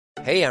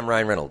Hey, I'm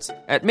Ryan Reynolds.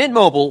 At Mint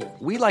Mobile,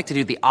 we like to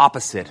do the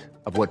opposite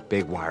of what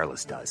Big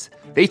Wireless does.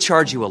 They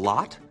charge you a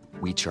lot,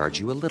 we charge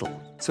you a little.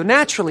 So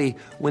naturally,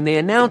 when they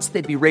announced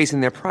they'd be raising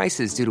their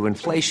prices due to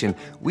inflation,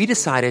 we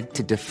decided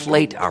to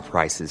deflate our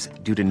prices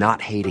due to not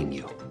hating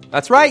you.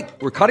 That's right.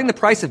 We're cutting the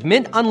price of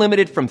Mint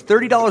Unlimited from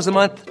 $30 a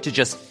month to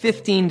just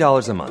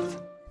 $15 a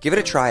month. Give it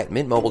a try at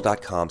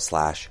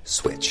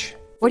mintmobile.com/switch.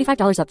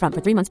 $45 up front for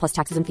 3 months plus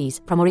taxes and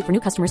fees. Promo rate for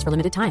new customers for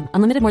limited time.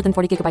 Unlimited more than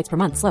 40 gigabytes per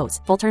month. Slows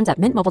full terms at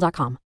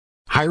mintmobile.com.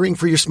 Hiring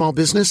for your small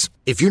business?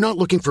 If you're not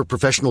looking for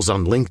professionals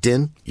on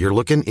LinkedIn, you're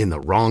looking in the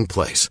wrong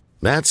place.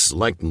 That's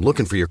like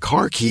looking for your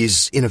car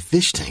keys in a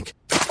fish tank.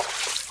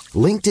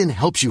 LinkedIn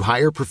helps you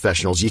hire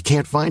professionals you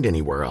can't find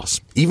anywhere else,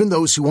 even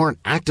those who aren't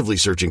actively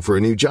searching for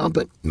a new job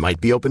but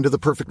might be open to the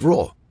perfect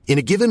role. In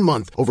a given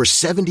month, over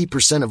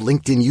 70% of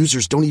LinkedIn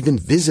users don't even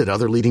visit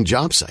other leading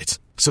job sites.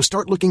 So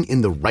start looking in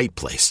the right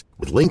place.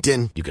 With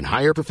LinkedIn, you can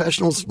hire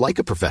professionals like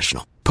a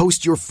professional.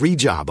 Post your free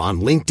job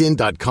on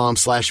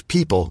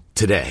linkedin.com/people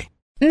today.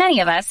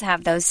 Many of us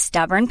have those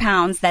stubborn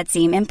pounds that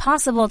seem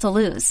impossible to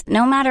lose,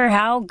 no matter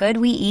how good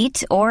we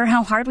eat or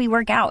how hard we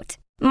work out.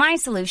 My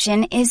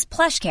solution is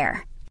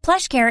PlushCare.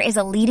 PlushCare is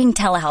a leading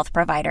telehealth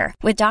provider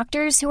with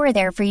doctors who are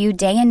there for you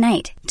day and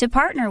night to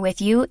partner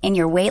with you in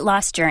your weight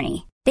loss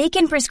journey. They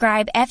can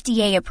prescribe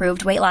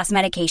FDA-approved weight loss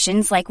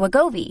medications like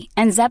Wegovy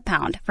and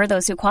Zepbound for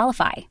those who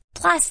qualify.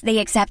 Plus, they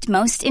accept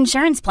most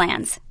insurance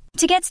plans.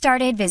 To get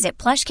started, visit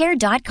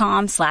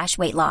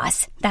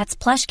plushcare.com/weightloss. That's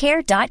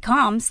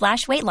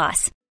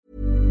plushcare.com/weightloss.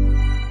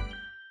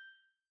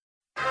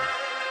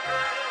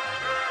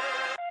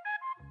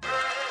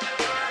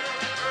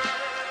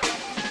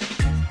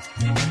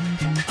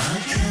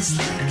 Podcast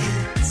like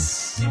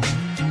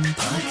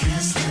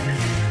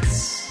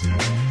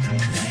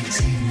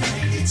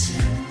it's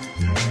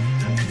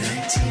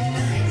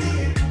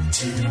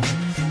 1992.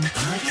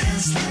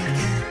 Podcast like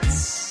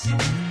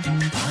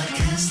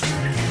it's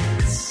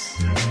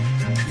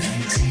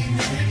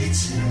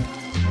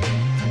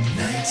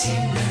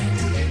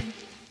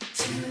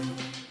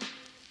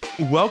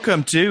 1992.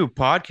 Welcome to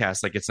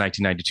Podcast Like It's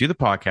 1992, the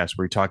podcast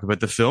where we talk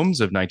about the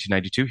films of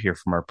 1992 here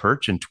from our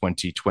perch in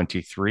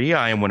 2023.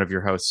 I am one of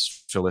your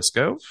hosts, Phil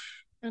Isco.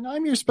 And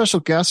I'm your special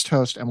guest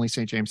host, Emily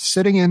St. James,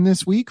 sitting in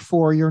this week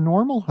for your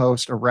normal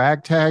host, a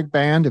ragtag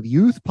band of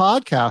youth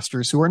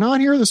podcasters who are not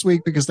here this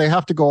week because they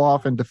have to go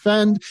off and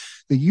defend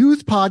the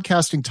youth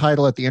podcasting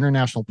title at the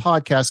International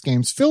Podcast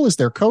Games. Phil is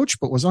their coach,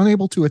 but was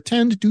unable to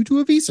attend due to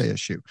a visa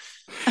issue.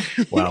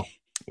 Wow.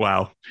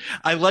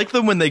 I like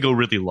them when they go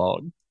really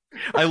long.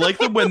 I like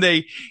them when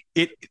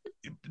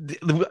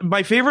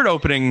my favorite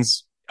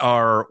openings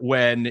are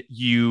when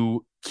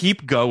you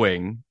keep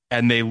going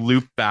and they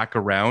loop back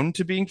around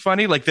to being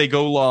funny. Like they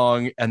go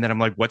long and then I'm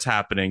like, what's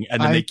happening?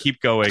 And then they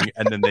keep going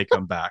and then they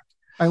come back.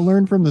 I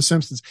learned from The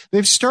Simpsons.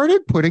 They've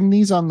started putting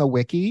these on the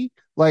wiki,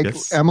 like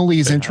yes,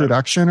 Emily's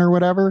introduction or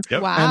whatever.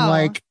 Yep. Wow. And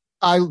like,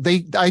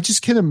 I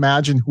just can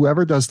imagine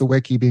whoever does the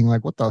wiki being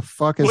like, what the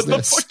fuck is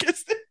this?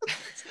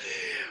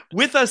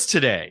 With us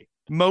today,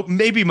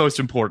 maybe most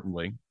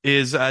importantly,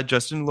 is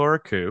Justin and Laura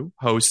Khoo,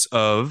 hosts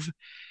of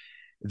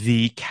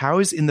the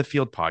Cows in the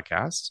Field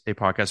podcast, a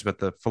podcast about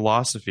the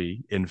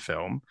philosophy in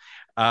film.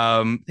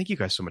 Thank you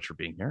guys so much for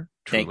being here.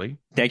 Truly.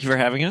 Thank you for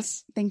having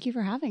us. Thank you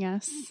for having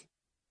us.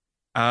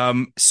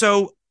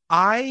 So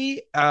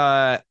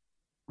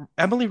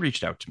Emily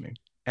reached out to me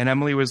and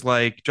Emily was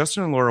like,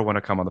 Justin and Laura want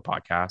to come on the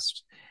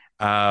podcast.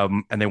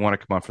 And they want to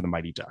come on for the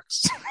Mighty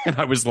Ducks. And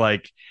I was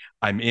like,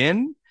 I'm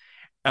in.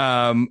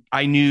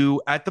 I knew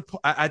at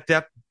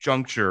that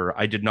juncture,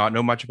 I did not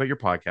know much about your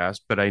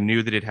podcast, but I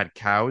knew that it had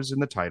cows in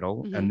the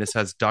title and this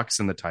has ducks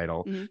in the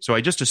title. So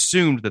I just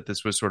assumed that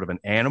this was sort of an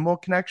animal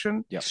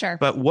connection. Yep. Sure.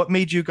 But what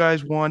made you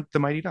guys want the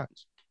Mighty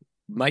Ducks?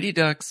 Mighty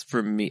Ducks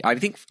for me, I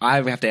think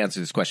I have to answer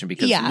this question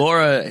because Yeah.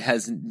 Laura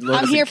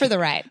I'm here for the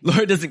ride.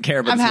 Laura doesn't care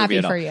about I'm this happy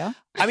movie at for all. you.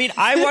 I mean,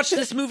 I watched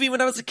this movie when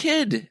I was a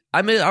kid.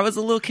 I was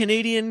a little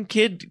Canadian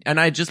kid and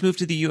I just moved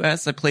to the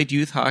US. I played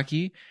youth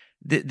hockey.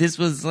 This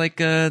was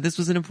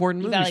an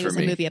important movie for me. It was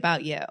a movie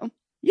about you.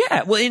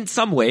 Yeah, well, in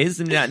some ways,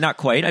 and not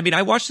quite. I mean,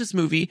 I watched this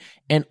movie,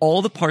 and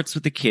all the parts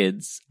with the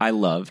kids I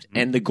loved,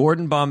 and the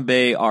Gordon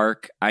Bombay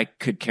arc I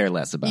could care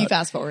less about. You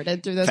fast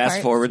forwarded through those parts?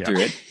 Fast forward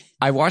through it.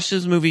 I watched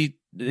this movie,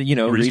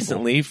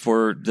 recently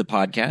for the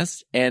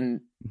podcast,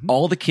 and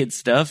all the kids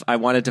stuff I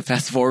wanted to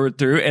fast forward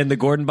through, and the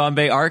Gordon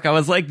Bombay arc, I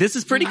was like, this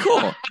is pretty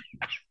cool.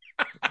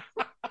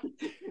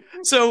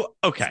 So,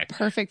 okay.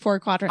 Perfect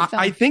 4-quadrant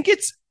film. I think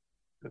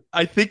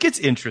it's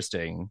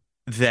interesting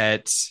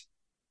that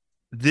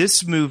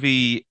this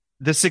movie,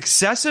 the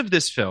success of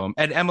this film,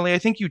 and Emily, I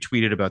think you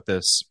tweeted about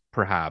this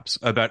perhaps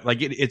about like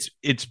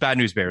it's Bad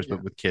News Bears,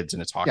 but with kids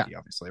and it's hockey,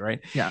 obviously, right?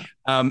 Yeah.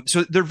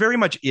 So there very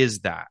much is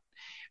that.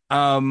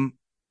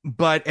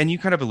 But, and you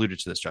kind of alluded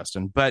to this,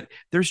 Justin, but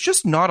there's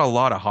just not a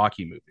lot of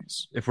hockey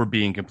movies, if we're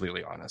being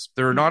completely honest.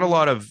 There are not a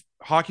lot of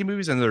hockey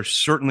movies, and there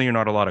certainly are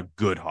not a lot of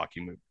good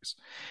hockey movies.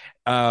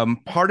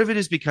 Part of it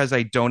is because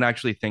I don't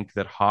actually think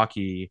that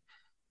hockey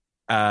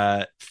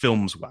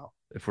films well.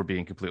 if we're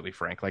being completely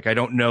frank. Like, I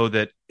don't know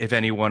that if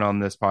anyone on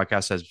this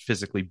podcast has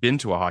physically been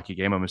to a hockey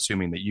game. I'm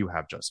assuming that you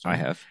have, Justin. I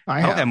have.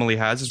 Emily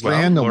has as well.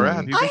 Randomly. Laura,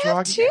 have you been I to a have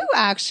hockey two, game?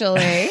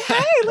 actually.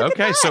 Hey, look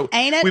Okay, at that. so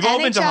Ain't it we've all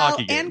NHL been to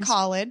hockey and games.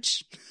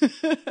 college.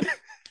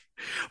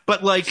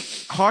 But like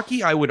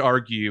hockey, I would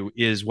argue,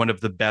 is one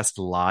of the best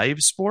live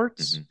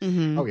sports,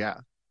 Mhm. Oh yeah.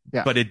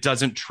 Yeah. but it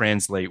doesn't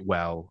translate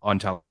well on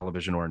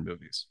television or in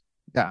movies.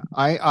 Yeah,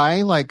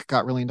 I like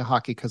got really into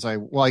hockey because I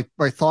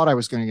thought I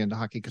was going to get into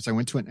hockey because I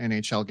went to an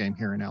NHL game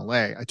here in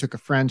LA. I took a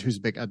friend who's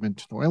a big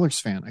Edmonton Oilers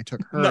fan. I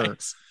took her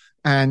Nice.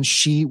 and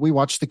we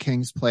watched the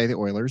Kings play the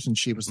Oilers, and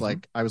she was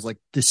like, I was like,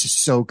 this is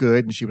so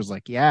good. And she was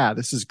like, yeah,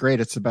 this is great.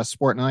 It's the best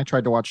sport. And I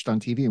tried to watch it on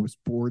TV and was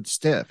bored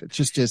stiff. It's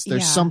just there's Yeah.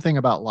 something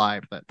about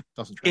live that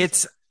doesn't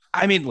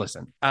translate.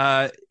 Listen,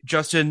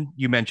 Justin,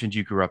 you mentioned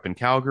you grew up in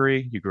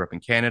Calgary, you grew up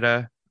in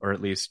Canada, or at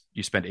least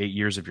you spent 8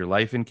 years of your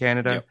life in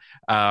Canada.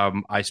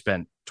 I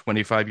spent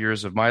 25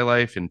 years of my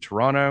life in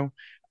Toronto.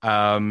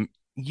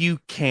 You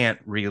can't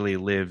really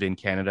live in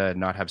Canada and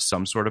not have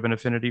some sort of an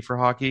affinity for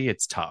hockey.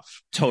 It's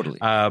tough. Totally.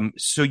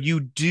 So you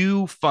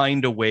do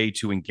find a way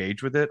to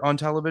engage with it on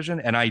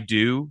television, and I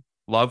do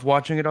love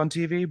watching it on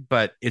TV,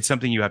 but it's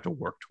something you have to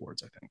work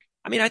towards, I think.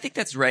 I mean, I think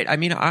that's right. I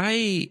mean,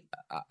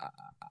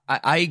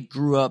 I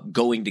grew up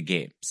going to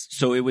games,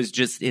 so it was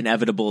just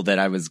inevitable that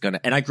I was gonna.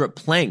 And I grew up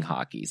playing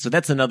hockey, so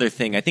that's another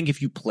thing. I think if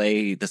you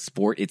play the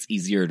sport, it's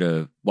easier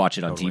to watch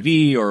it on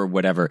TV or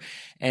whatever.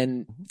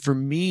 And for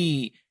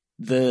me,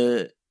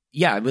 it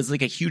was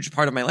like a huge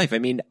part of my life. I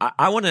mean,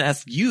 I want to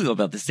ask you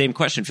about the same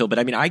question, Phil. But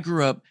I mean,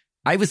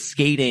 I was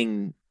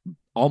skating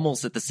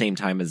almost at the same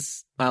time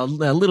as a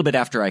little bit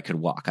after I could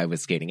walk. I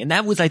was skating, and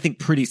that was, I think,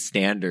 pretty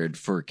standard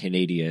for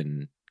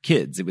Canadian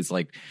kids. It was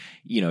like,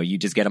 you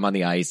just get them on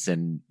the ice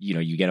and,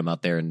 you get them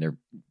out there and they're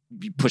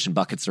pushing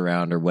buckets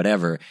around or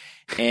whatever.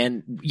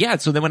 And yeah,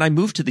 so then when I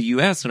moved to the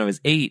US when I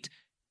was 8,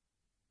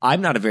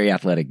 I'm not a very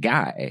athletic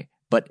guy,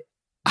 but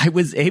I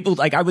was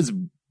I was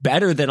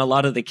better than a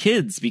lot of the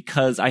kids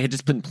because I had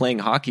just been playing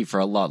hockey for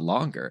a lot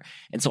longer.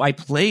 And so I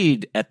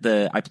played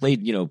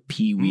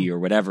Pee Wee or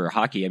whatever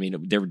hockey. I mean,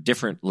 there were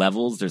different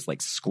levels. There's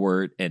like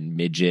squirt and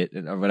midget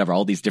or whatever,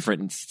 all these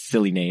different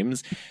silly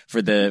names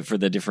for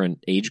the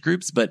different age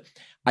groups. But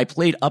I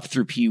played up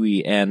through Pee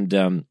Wee and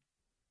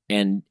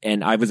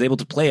I was able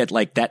to play at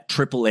like that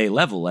AAA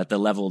level, at the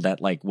level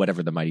that like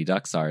whatever the Mighty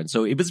Ducks are. And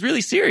so it was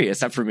really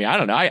serious for me. I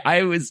don't know.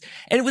 And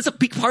it was a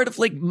big part of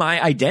like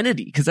my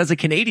identity because as a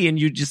Canadian,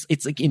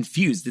 it's like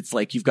infused. It's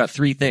like you've got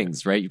three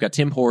things, right? You've got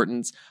Tim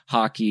Hortons,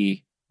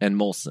 hockey, and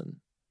Molson.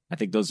 I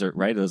think those are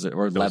right.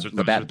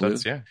 Labatt Blue.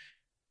 Yeah.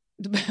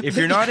 If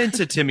you're not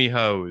into Timmy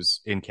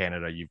Hose in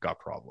Canada, you've got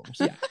problems.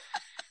 Yeah.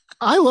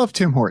 I love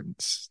Tim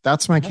Hortons.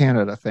 That's my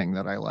Canada thing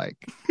that I like.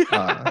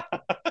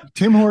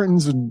 Tim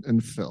Hortons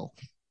and Phil.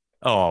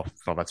 Oh,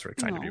 well, that's very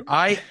kind of you.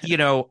 I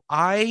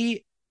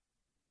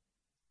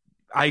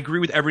agree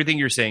with everything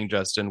you're saying,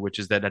 Justin, which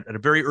is that at a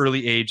very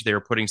early age, they are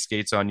putting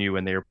skates on you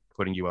and they are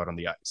putting you out on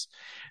the ice.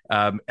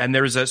 And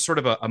there's a sort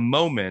of a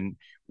moment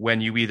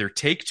when you either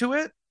take to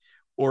it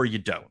or you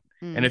don't.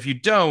 And if you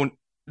don't,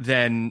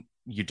 then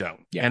you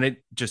don't. Yeah. And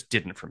it just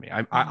didn't for me.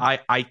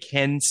 I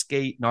can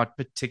skate, not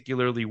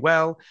particularly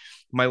well.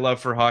 My love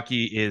for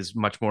hockey is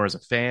much more as a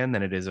fan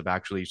than it is of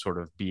actually sort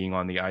of being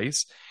on the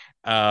ice.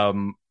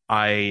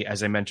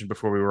 As I mentioned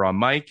before we were on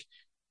mic,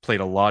 played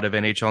a lot of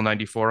NHL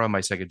 94 on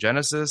my Sega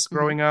Genesis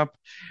growing up.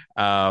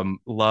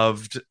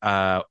 Loved,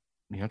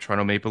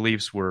 Toronto Maple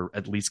Leafs were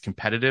at least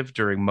competitive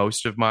during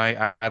most of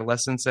my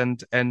adolescence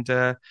and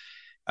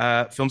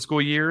film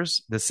school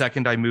years. The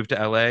second I moved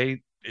to LA,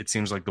 it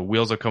seems like the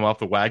wheels have come off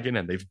the wagon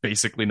and they've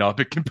basically not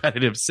been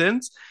competitive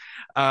since.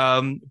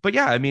 But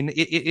yeah, I mean,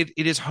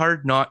 it is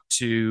hard not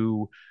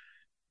to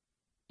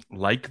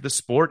like the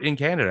sport in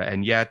Canada.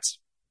 And yet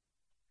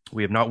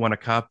we have not won a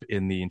cup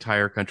in the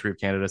entire country of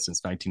Canada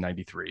since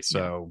 1993.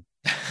 So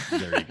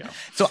there you go.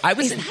 So I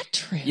was Is that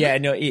true? Yeah,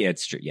 no, yeah,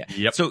 it's true. Yeah.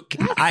 Yep. So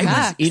I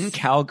was in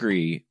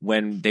Calgary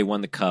when they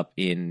won the cup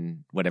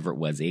in whatever it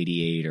was,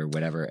 88 or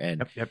whatever.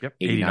 And Yep.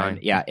 89.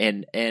 Yeah.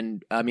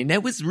 And I mean,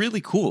 that was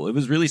really cool. It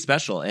was really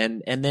special.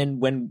 And then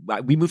when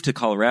we moved to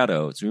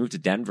Colorado, so we moved to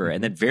Denver,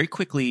 and then very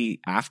quickly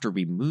after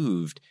we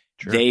moved,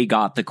 they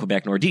got the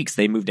Quebec Nordiques.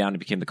 They moved down and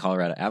became the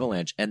Colorado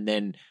Avalanche, and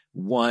then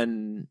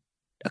won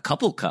a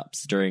couple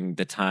cups during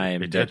the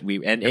time that we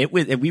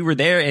were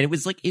there, and it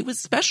was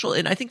special.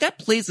 And I think that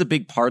plays a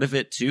big part of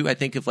it too. I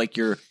think if like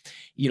your,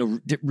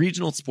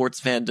 regional sports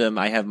fandom,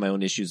 I have my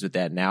own issues with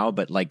that now,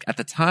 but like at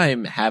the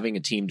time having a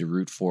team to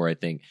root for, I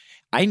think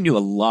I knew a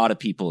lot of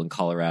people in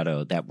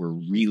Colorado that were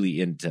really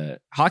into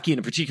hockey and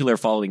in particular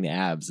following the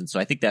Avs. And so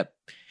I think that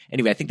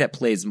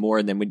plays more.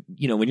 And then when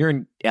you're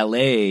in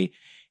LA,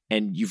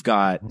 and you've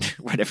got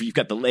you've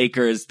got the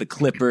Lakers, the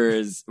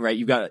Clippers, right?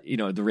 You've got,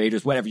 the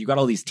Raiders, whatever. You've got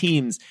all these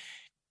teams.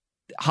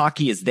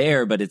 Hockey is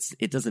there, but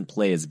it doesn't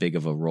play as big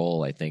of a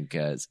role, I think,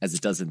 as it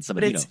does in some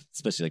of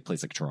especially like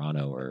places like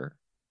Toronto or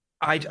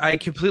I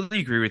completely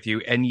agree with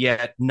you, and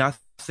yet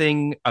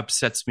nothing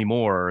upsets me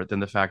more than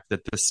the fact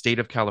that the state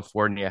of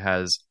California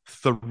has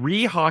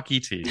 3 hockey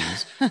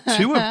teams,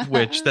 2 of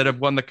which that have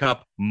won the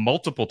cup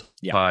multiple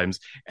times,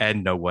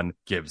 and no one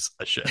gives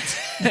a shit.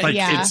 Like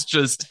it's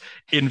just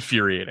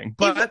infuriating.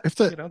 But if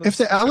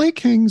the LA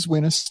Kings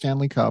win a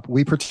Stanley Cup,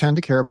 we pretend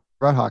to care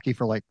about hockey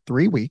for like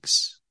 3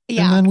 weeks.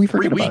 Yeah. And then we 3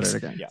 forget about weeks,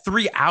 it again.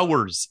 3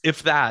 hours,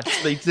 if that.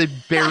 They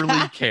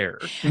barely care.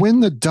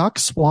 When the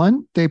Ducks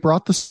won, they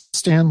brought the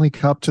Stanley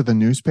Cup to the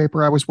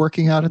newspaper I was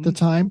working at the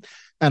time.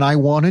 And I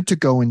wanted to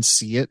go and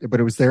see it, but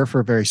it was there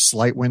for a very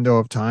slight window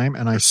of time.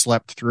 And I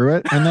slept through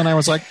it. And then I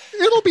was like,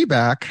 it'll be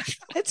back.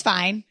 It's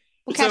fine.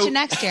 We'll catch it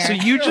next year. So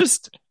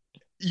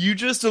you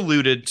just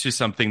alluded to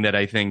something that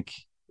I think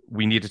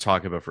we need to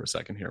talk about for a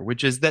second here,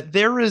 which is that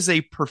there is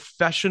a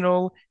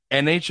professional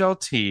NHL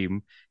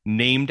team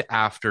named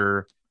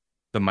after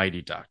the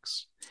Mighty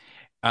Ducks.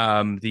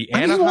 Why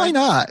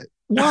not?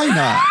 Why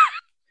not?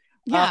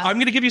 I'm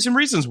going to give you some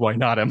reasons why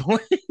not, Emily.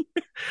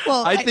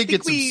 Well, I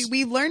think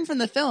we learned from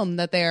the film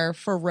that they're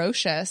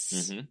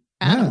ferocious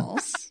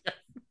animals. Yeah.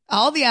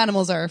 All the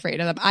animals are afraid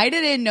of them. I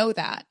didn't know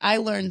that. I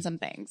learned some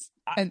things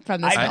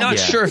from this film. I'm not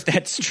sure if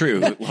that's true,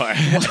 Laura.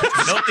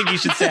 I don't think you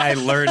should say I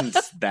learned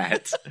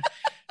that.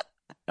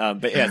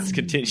 But yes,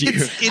 continue.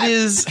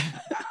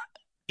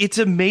 It's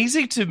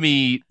amazing to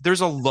me. There's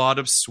a lot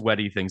of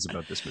sweaty things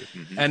about this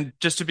movie. And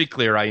just to be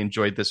clear, I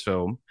enjoyed this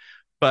film.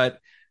 But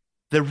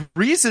the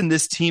reason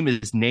this team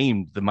is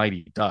named the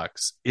Mighty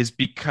Ducks is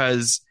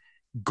because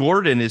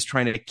Gordon is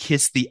trying to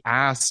kiss the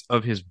ass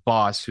of his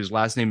boss, whose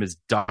last name is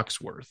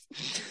Ducksworth.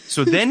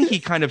 So then he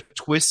kind of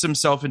twists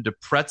himself into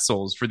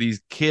pretzels for these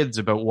kids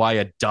about why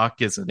a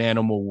duck is an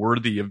animal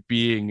worthy of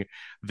being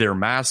their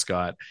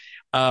mascot.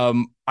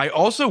 I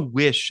also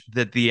wish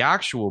that the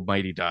actual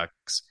Mighty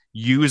Ducks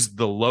use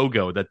the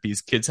logo that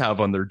these kids have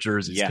on their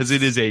jerseys, because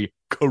it is a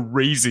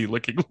crazy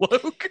looking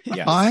logo.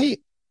 Yes.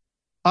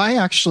 I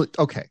actually,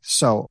 okay,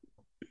 so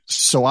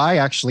I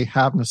actually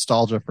have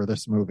nostalgia for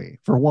this movie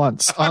for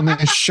once on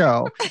this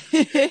show.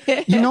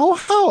 You know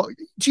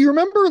do you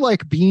remember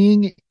like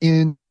being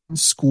in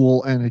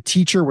school and a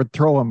teacher would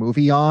throw a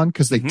movie on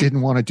because they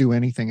didn't want to do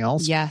anything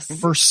else? Yes.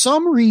 For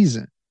some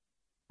reason,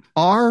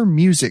 our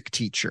music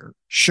teacher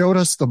showed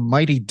us the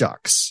Mighty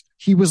Ducks.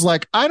 He was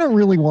like, I don't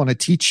really want to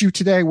teach you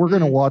today. We're going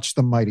to watch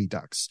the Mighty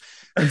Ducks.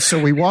 And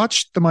so we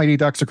watched the Mighty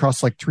Ducks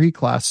across like 3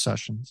 class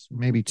sessions,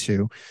 maybe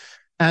 2.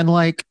 And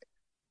like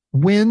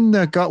when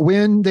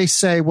they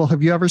say, well,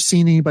 have you ever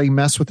seen anybody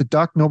mess with a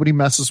duck? Nobody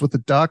messes with a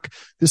duck.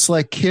 This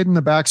like kid in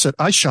the back said,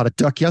 I shot a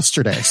duck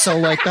yesterday. So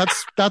like,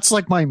 that's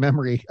like my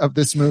memory of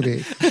this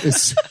movie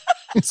is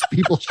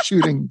people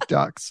shooting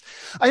ducks.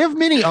 I have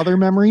many other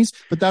memories,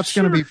 but that's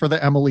going to be for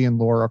the Emily and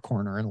Laura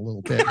corner in a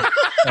little bit.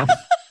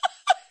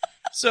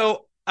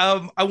 So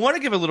I want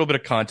to give a little bit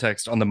of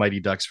context on the Mighty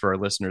Ducks for our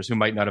listeners who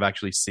might not have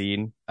actually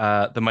seen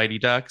the Mighty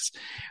Ducks.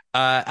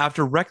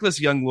 After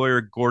reckless young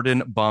lawyer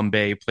Gordon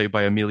Bombay, played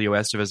by Emilio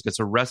Estevez, gets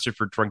arrested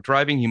for drunk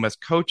driving, he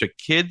must coach a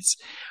kids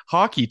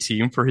hockey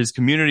team for his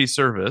community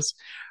service.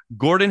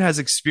 Gordon has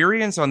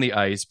experience on the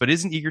ice, but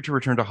isn't eager to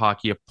return to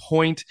hockey, a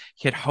point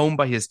hit home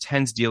by his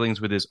tense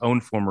dealings with his own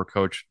former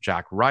coach,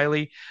 Jack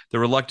Riley. The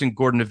reluctant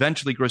Gordon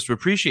eventually grows to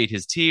appreciate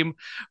his team,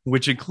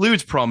 which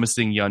includes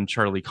promising young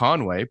Charlie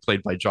Conway,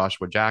 played by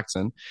Joshua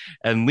Jackson,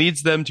 and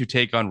leads them to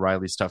take on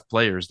Riley's tough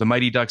players. The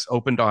Mighty Ducks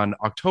opened on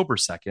October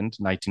 2nd,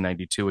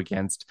 1992,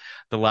 against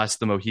the Last of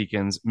the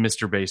Mohicans,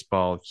 Mr.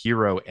 Baseball,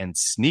 Hero, and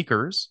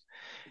Sneakers.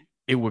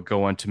 It would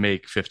go on to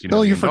make $50 million.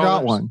 No, you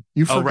forgot one.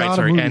 You forgot right,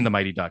 sorry. And the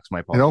Mighty Ducks. My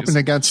apologies. It opened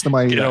against the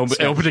Mighty Ducks.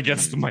 It opened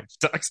against the Mighty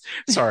Ducks.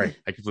 Sorry,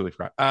 I completely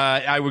forgot.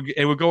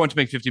 It would go on to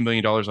make $50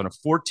 million on a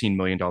 $14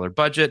 million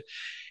budget.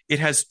 It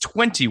has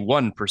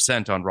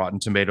 21% on Rotten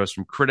Tomatoes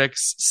from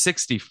critics,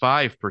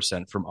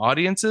 65% from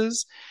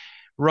audiences.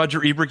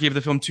 Roger Ebert gave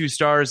the film 2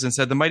 stars and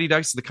said, the Mighty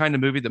Ducks is the kind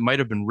of movie that might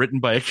have been written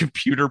by a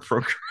computer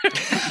program.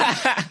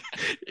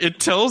 It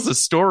tells a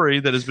story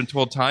that has been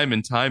told time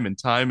and time and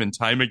time and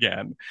time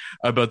again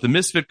about the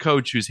misfit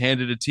coach who's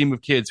handed a team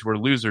of kids who are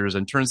losers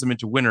and turns them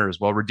into winners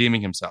while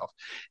redeeming himself.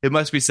 It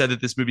must be said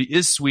that this movie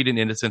is sweet and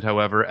innocent,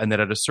 however, and that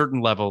at a certain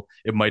level,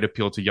 it might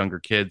appeal to younger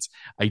kids.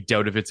 I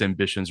doubt if its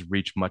ambitions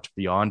reach much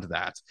beyond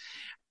that.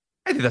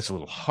 I think that's a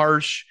little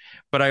harsh,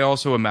 but I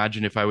also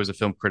imagine if I was a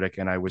film critic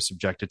and I was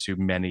subjected to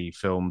many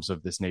films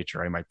of this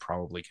nature, I might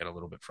probably get a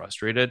little bit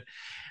frustrated.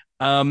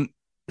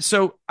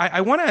 So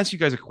I want to ask you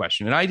guys a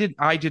question, and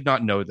I did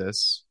not know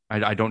this.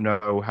 I don't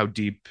know how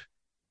deep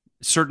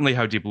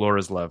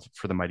Laura's love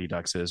for the Mighty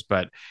Ducks is,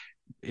 but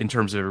in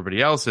terms of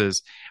everybody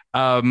else's,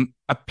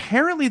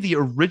 apparently the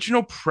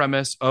original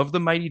premise of the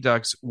Mighty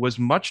Ducks was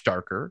much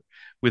darker,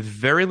 with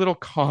very little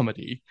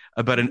comedy,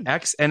 about an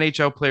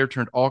ex-NHL player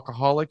turned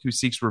alcoholic who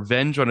seeks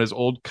revenge on his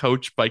old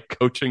coach by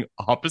coaching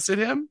opposite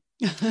him.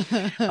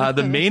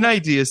 The main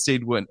idea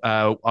stayed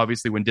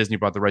obviously when Disney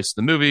brought the rights to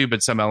the movie,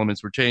 but some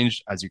elements were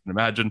changed, as you can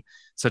imagine,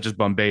 such as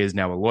Bombay is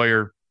now a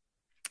lawyer.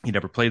 He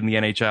never played in the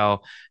NHL.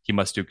 He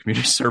must do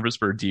community service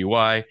for a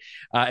DUI,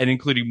 and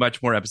including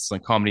much more emphasis on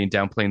comedy and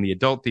downplaying the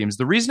adult themes.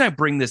 The reason I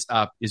bring this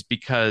up is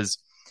because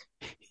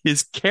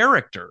his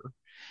character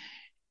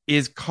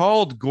is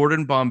called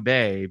Gordon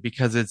Bombay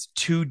because it's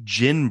two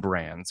gin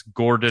brands,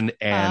 Gordon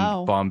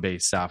and Bombay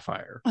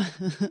Sapphire,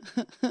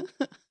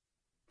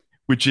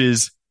 which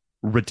is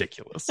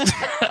ridiculous.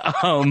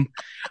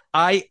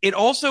 It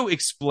also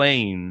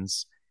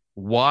explains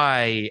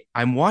why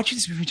I'm watching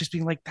this movie just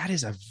being like, that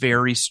is a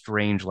very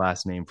strange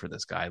last name for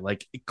this guy.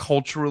 Like,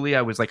 culturally,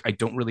 I was like, I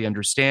don't really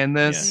understand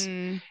this.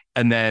 Yeah.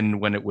 And then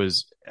when it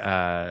was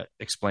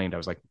explained, I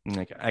was like,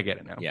 I get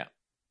it now. Yeah.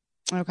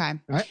 Okay.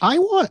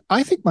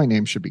 I think my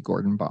name should be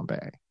Gordon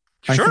Bombay.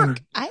 Sure.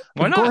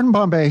 Why not? Gordon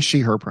Bombay, she,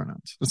 her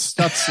pronouns.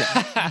 That's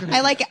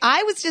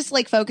I was just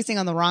like focusing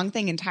on the wrong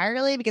thing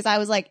entirely because I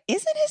was like,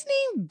 isn't his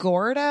name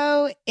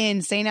Gordo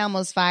in St.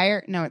 Elmo's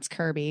Fire? No, it's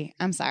Kirby.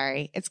 I'm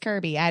sorry. It's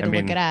Kirby. I had to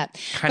look it up.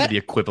 Kind of the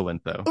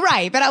equivalent, though.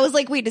 Right. But I was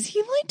like, wait, does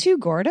he play two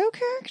Gordo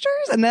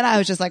characters? And then I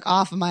was just like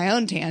off of my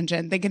own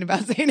tangent thinking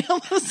about St.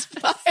 Elmo's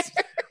Fire.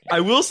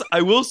 I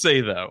will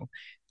say, though,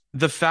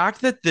 the fact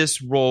that this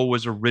role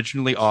was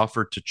originally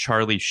offered to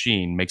Charlie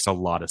Sheen makes a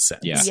lot of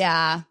sense.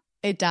 Yeah.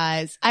 It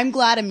does. I'm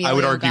glad Emilio got it. I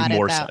would argue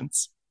more though.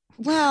 sense.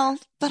 Well,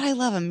 but I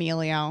love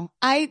Emilio.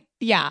 I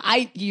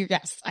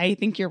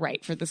think you're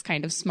right for this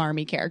kind of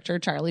smarmy character.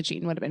 Charlie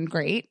Sheen would have been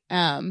great.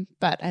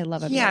 But I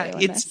love Emilio.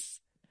 Yeah,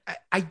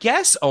 I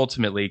guess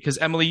ultimately, because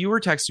Emily, you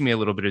were texting me a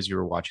little bit as you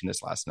were watching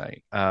this last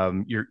night.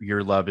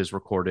 Your love is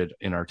recorded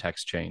in our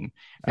text chain,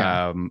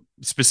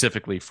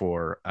 specifically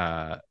for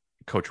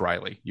Coach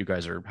Riley. You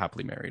guys are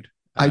happily married.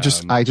 I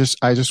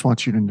just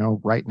want you to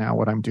know right now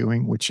what I'm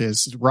doing, which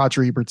is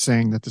Roger Ebert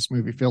saying that this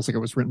movie feels like it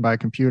was written by a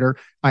computer.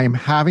 I am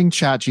having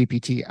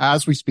ChatGPT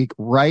as we speak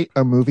write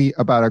a movie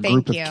about a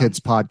group of kids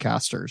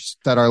podcasters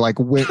that are like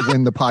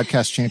win the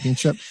podcast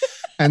championship,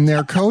 and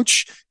their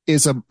coach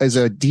is a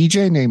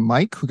DJ named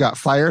Mike who got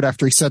fired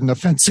after he said an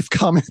offensive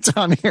comment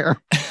on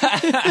air.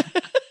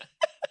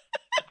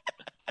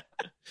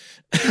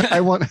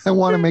 I want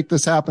to make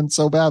this happen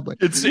so badly.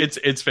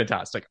 It's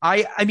fantastic.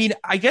 I mean,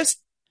 I guess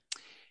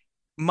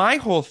my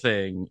whole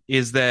thing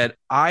is that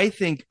I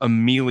think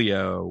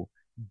Emilio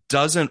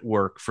doesn't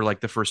work for like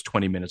the first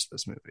 20 minutes of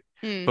this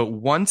movie. But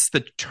once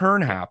the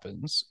turn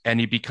happens and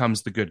he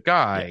becomes the good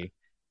guy,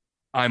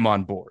 I'm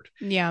on board.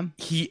 Yeah.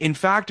 He, in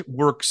fact,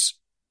 works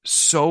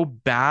so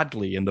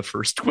badly in the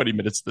first 20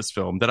 minutes of this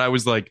film that I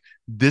was like,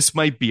 this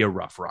might be a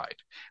rough ride.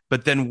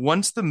 But then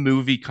once the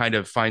movie kind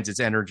of finds its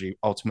energy,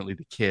 ultimately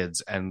the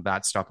kids and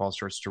that stuff all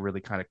starts to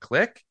really kind of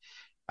click,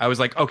 I was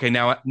like, okay,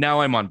 now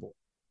I'm on board.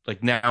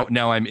 Like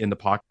now I'm in the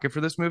pocket for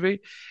this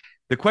movie.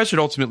 The question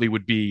ultimately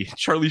would be,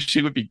 Charlie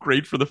Sheen would be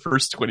great for the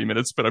first 20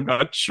 minutes, but I'm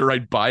not sure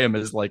I'd buy him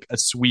as like a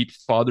sweet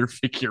father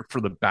figure for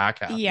the back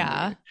half.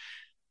 Yeah.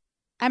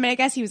 I mean, I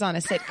guess he was on a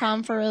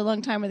sitcom for a really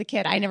long time with a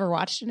kid. I never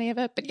watched any of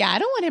it, but yeah, I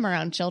don't want him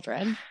around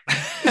children.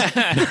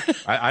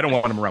 I don't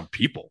want him around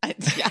people. Do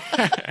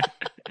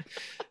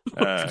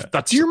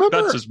you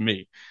remember? That's just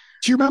me.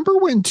 Do you remember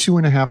when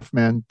 2.5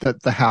 Men,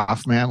 that the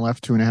half man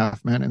left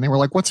 2.5 Men, and they were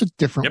like, "What's a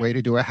different way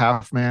to do a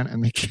half man?"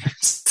 And they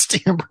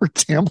cast Amber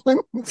Tamblyn.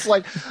 It's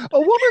like, a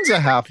woman's a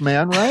half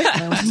man, right?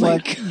 And I was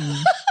like,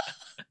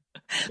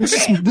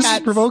 this is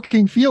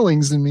provoking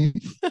feelings in me.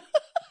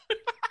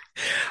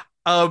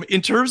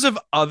 In terms of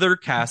other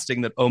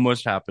casting that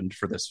almost happened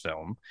for this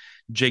film,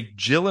 Jake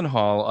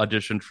Gyllenhaal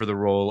auditioned for the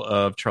role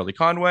of Charlie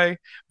Conway,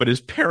 but his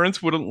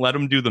parents wouldn't let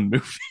him do the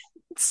movie.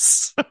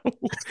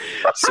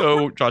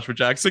 So Joshua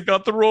Jackson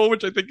got the role,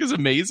 which I think is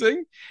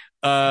amazing.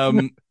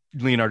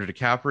 Leonardo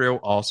DiCaprio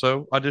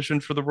also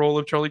auditioned for the role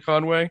of Charlie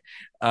Conway.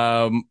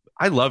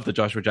 I love that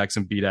Joshua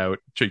Jackson beat out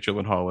Jake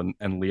Gyllenhaal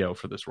and Leo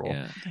for this role.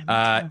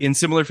 Yeah. In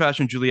similar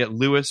fashion, Juliette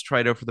Lewis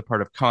tried out for the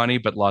part of Connie,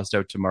 but lost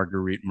out to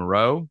Marguerite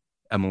Moreau,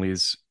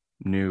 Emily's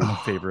new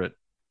favorite.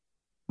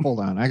 Hold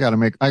on, I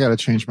gotta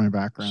change my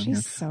background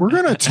here. We're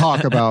gonna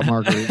talk about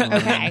Marguerite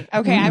Moreau.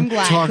 Okay, I'm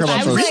glad. Talk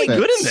about those really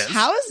good in this.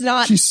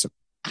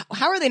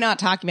 How are they not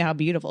talking about how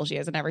beautiful she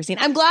is in every scene?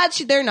 I'm glad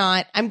they're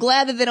not. I'm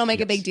glad that they don't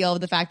make a big deal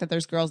of the fact that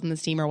there's girls in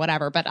this team or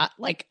whatever. But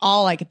like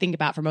all I could think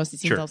about for most of the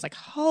scenes, I was like,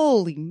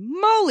 holy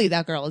moly,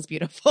 that girl is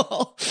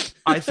beautiful.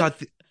 I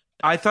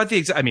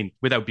mean,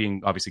 without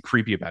being obviously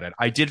creepy about it,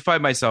 I did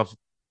find myself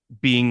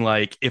being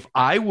like, if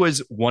I was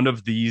one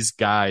of these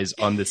guys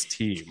on this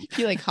team,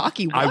 you like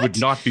hockey? What? I would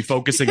not be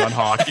focusing on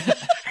hockey.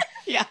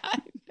 Yeah.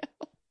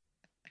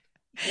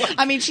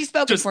 I mean, she's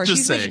spoken for.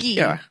 She's saying. With Guy.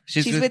 Yeah,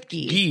 she's with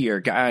Guy or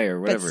Guy or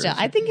whatever. But still,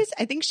 I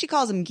think she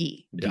calls him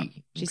Guy. Yeah.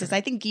 She says,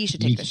 I think Guy should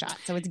take the shot.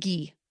 So it's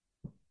Guy.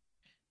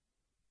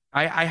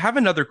 I have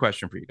another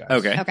question for you guys.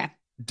 Okay.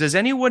 Does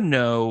anyone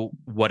know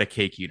what a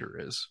cake eater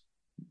is?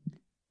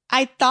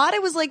 I thought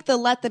it was like the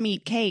let them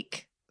eat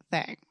cake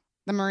thing.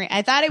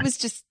 I thought it was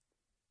just.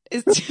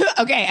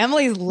 Okay,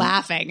 Emily's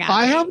laughing.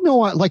 I have no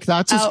like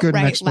that's as good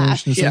an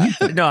explanation as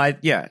any.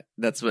 No,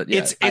 That's what. Yeah,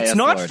 I It's asked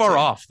not Laura far too.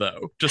 off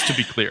though. Just to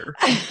be clear,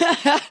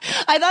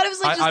 I thought it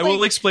was like, just I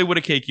will explain what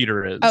a cake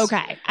eater is.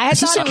 Okay. I Is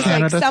this thought a it was like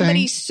Canada somebody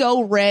thing?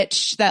 so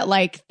rich that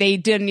like they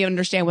didn't even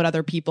understand what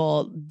other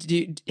people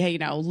do,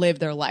 live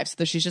their lives.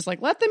 So she's just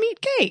like, let them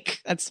eat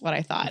cake. That's what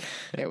I thought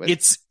it was.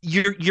 It's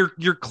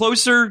you're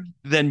closer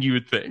than you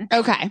would think.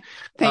 Okay.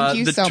 Thank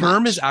you the so much.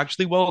 term is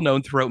actually well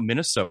known throughout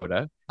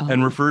Minnesota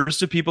and refers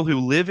to people who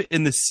live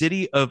in the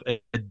city of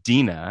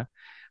Edina,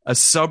 a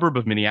suburb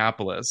of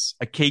Minneapolis.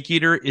 A cake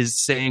eater is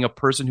saying a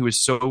person who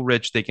is so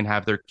rich they can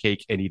have their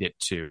cake and eat it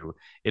too.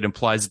 It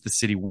implies that the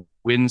city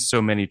wins so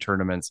many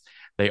tournaments,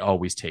 they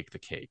always take the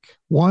cake.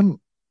 One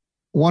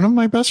of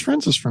my best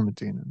friends is from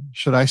Medina.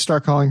 Should I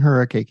start calling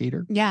her a cake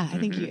eater? Yeah, I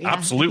think you. Yeah,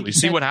 Absolutely.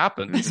 See what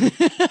happens.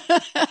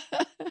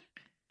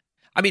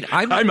 I mean,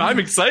 I'm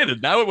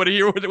excited now. I want to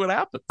hear what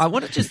happens. I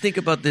want to just think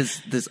about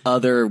this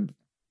other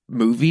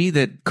movie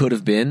that could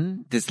have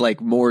been this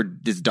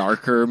this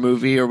darker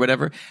movie or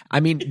whatever.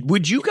 I mean,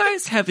 would you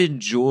guys have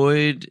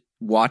enjoyed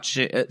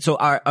watching? So,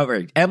 all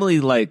right, Emily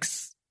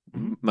likes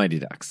Mighty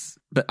Ducks,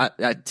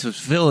 but to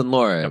Phil and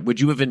Laura,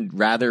 would you have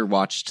rather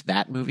watched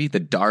that movie, the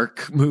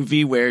dark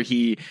movie where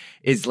he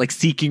is like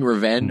seeking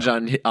revenge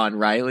on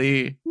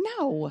Riley?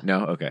 No.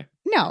 Okay.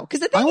 No, because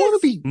the thing I is,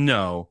 want to be.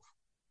 No.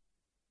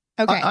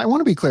 okay. I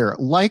want to be clear.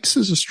 Likes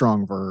is a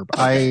strong verb.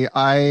 I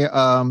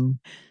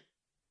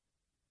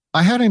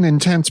had an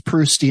intense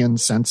Proustian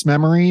sense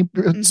memory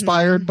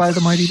inspired by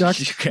the Mighty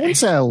Ducks. Okay. I wouldn't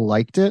say I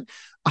liked it.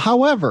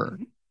 However,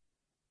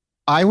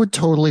 I would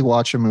totally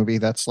watch a movie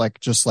that's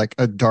just like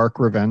a dark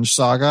revenge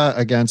saga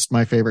against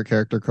my favorite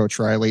character, Coach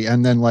Riley,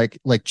 and then like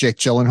Jake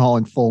Gyllenhaal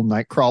in full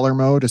Nightcrawler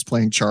mode is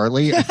playing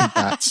Charlie. I think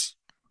that's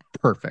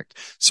perfect.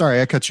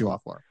 Sorry, I cut you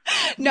off, Laura.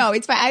 No,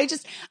 it's fine.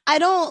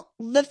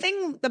 The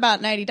thing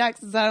about Mighty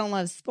Ducks is I don't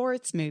love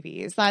sports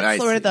movies.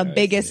 That's sort of the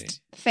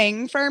biggest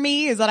thing for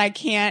me, is that I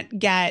can't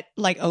get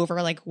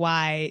over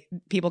why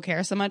people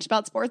care so much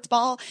about sports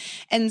ball.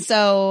 And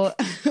so,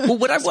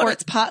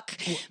 sports puck.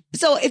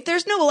 So if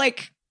there's no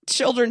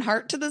children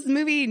heart to this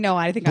movie, no,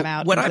 I think I'm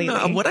out. What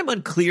I'm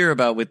unclear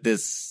about with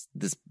this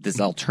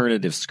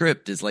alternative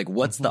script is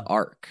what's the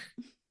arc?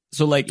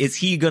 So is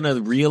he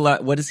gonna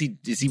realize, what is he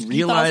realize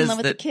he falls in love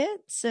that with the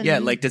kids?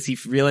 And does he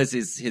realize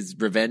his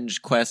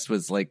revenge quest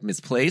was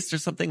misplaced or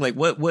something?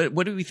 What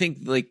do we think?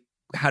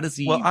 How does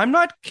he? Well, I'm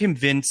not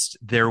convinced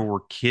there were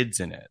kids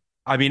in it.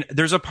 I mean,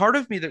 there's a part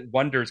of me that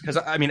wonders, because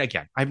I mean,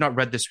 again, I've not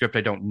read the script,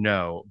 I don't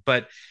know,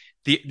 but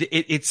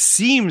it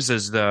seems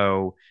as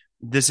though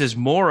this is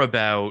more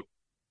about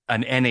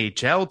an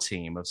NHL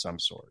team of some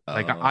sort.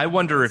 I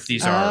wonder if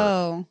these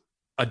are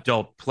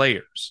adult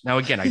players. Now,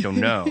 again, I don't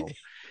know.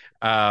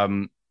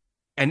 And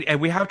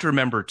we have to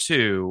remember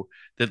too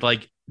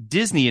that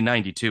Disney in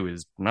 '92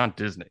 is not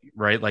Disney,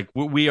 right?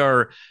 We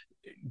are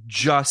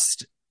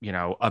just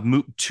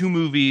two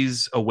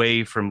movies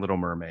away from Little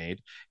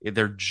Mermaid.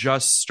 They're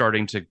just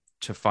starting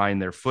to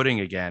find their footing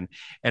again.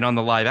 And on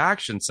the live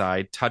action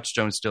side,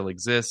 Touchstone still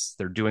exists.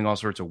 They're doing all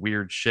sorts of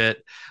weird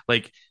shit.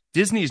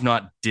 Disney's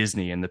not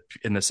Disney in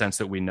the sense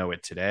that we know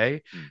it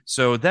today.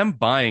 So them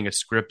buying a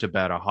script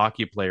about a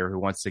hockey player who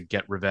wants to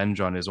get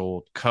revenge on his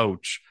old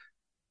coach,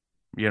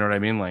 you know what I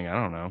mean? I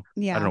don't know.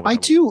 Yeah. I don't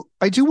know.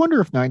 I do wonder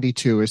if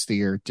 92 is the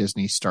year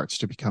Disney starts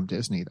to become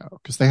Disney, though,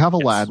 because they have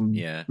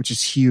Aladdin, which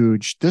is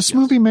huge. This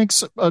movie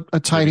makes a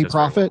tidy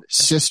profit.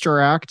 Sister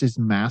Act is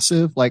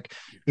massive.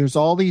 There's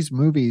all these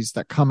movies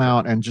that come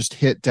out and just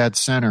hit dead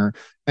center.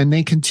 And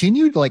they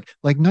continued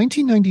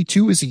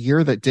 1992 is a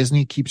year that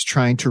Disney keeps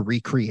trying to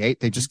recreate.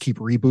 They just keep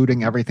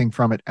rebooting everything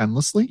from it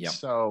endlessly. Yep.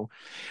 So,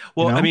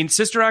 I mean,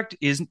 Sister Act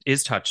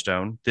is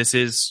Touchstone. This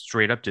is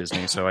straight up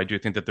Disney. So I do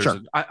think that there's,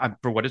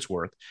 for what it's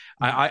worth,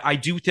 I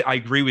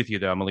agree with you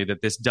though, Emily,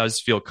 that this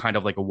does feel kind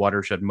of like a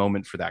watershed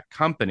moment for that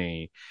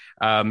company.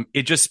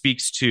 It just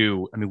speaks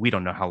to, I mean, we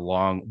don't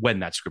know when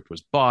that script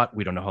was bought.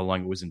 We don't know how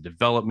long it was in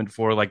development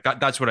for.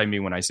 That's what I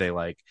mean when I say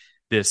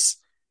this,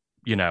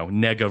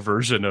 nega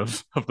version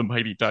of the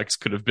Mighty Ducks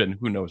could have been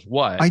who knows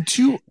what. I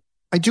do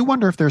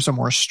wonder if there's a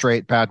more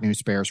straight Bad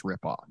News Bears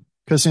ripoff,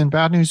 because in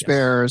Bad News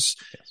Bears,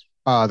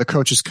 the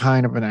coach is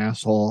kind of an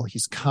asshole.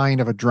 He's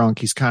kind of a drunk.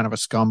 He's kind of a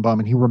scumbum,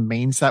 and he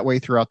remains that way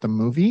throughout the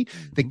movie.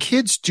 The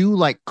kids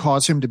do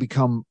cause him to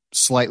become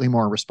slightly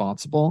more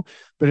responsible,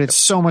 but it's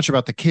so much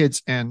about the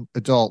kids and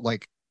adult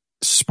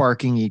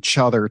sparking each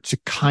other to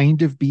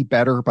kind of be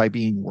better by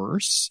being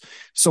worse.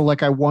 So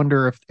I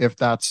wonder if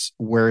that's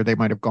where they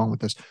might have gone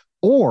with this,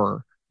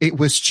 or it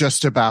was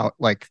just about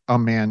a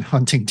man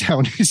hunting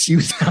down his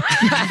youth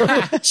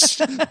hockey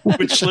coach.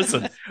 Which,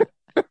 listen,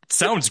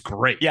 sounds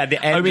great. Yeah,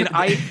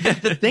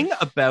 the thing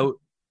about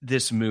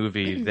this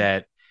movie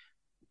that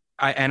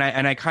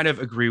I kind of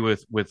agree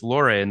with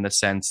Laura in the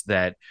sense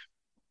that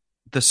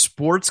the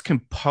sports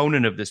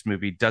component of this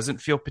movie doesn't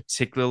feel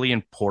particularly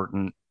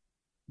important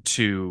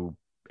to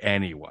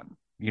anyone.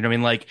 You know what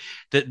I mean?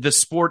 The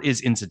sport is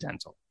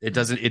incidental. It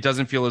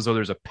doesn't feel as though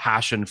there's a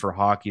passion for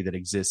hockey that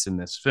exists in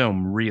this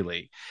film,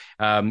 really.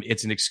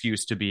 It's an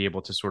excuse to be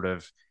able to sort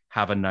of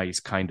have a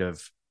nice kind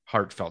of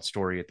heartfelt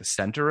story at the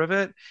center of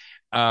it.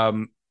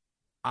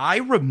 I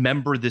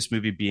remember this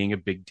movie being a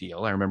big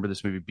deal. I remember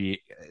this movie being,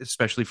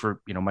 especially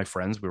for, my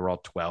friends, we were all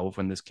 12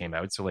 when this came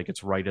out. So like,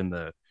 it's right in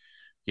the,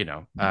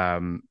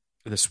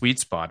 the sweet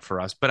spot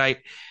for us. But I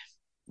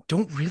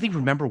don't really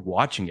remember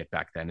watching it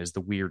back then is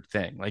the weird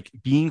thing. Like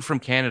being from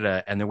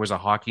Canada and there was a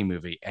hockey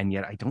movie, and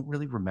yet I don't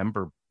really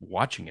remember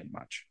watching it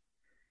much.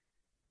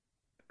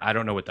 I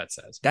don't know what that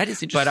says. That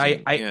is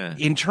interesting. But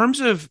in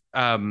terms of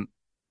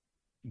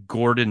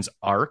Gordon's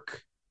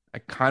arc, I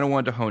kind of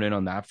wanted to hone in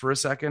on that for a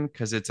second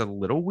because it's a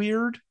little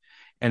weird,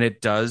 and it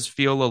does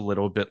feel a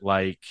little bit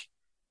like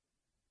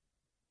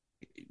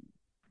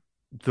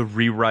the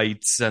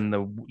rewrites and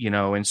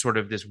and sort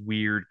of this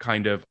weird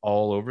kind of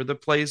all over the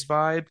place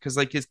vibe. Because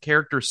like his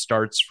character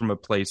starts from a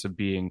place of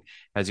being,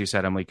 as you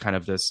said, Emily, kind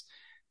of this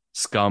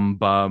scum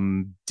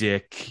bum,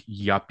 dick,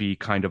 yuppie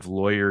kind of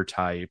lawyer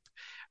type.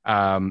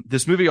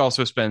 This movie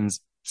also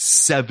spends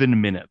 7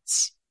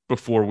 minutes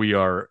before we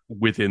are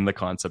within the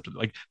concept of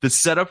like the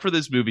setup for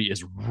this movie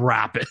is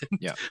rapid.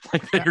 Yeah.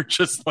 Like they're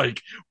just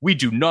like, we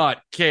do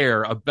not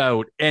care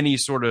about any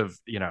sort of,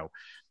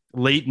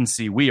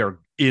 latency. We are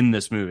in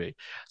this movie.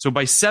 So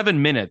by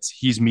 7 minutes,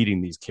 he's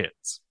meeting these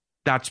kids.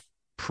 That's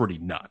pretty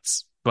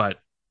nuts. But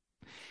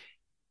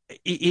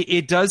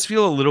it does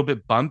feel a little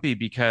bit bumpy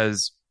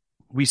because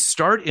we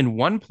start in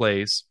one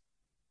place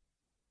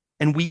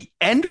and we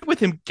end with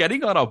him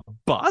getting on a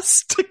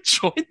bus to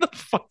join the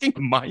fucking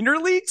minor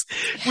leagues,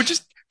 which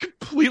is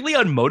completely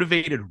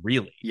unmotivated,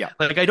 really. Yeah.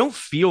 Like I don't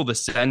feel the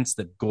sense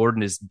that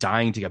Gordon is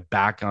dying to get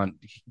back on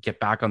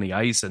the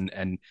ice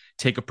and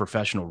take a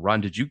professional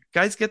run. Did you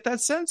guys get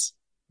that sense?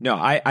 No,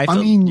 I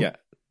mean, yeah.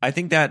 I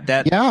think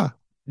that yeah.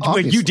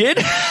 Wait, you did?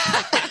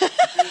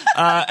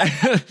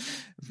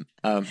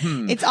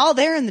 It's all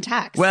there in the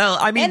text. Well,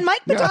 I mean, and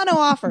Mike Patano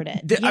offered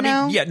it.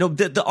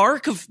 The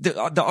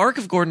arc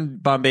of Gordon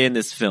Bombay in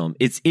this film,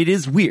 it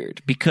is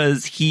weird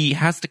because he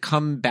has to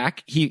come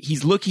back.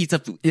 He's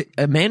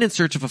a man in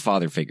search of a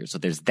father figure. So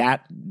there's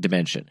that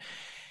dimension.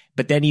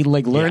 But then he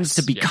learns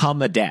to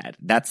become a dad.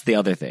 That's the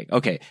other thing.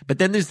 Okay. But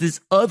then there's this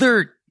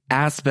other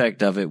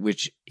aspect of it,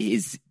 which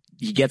is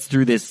he gets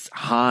through this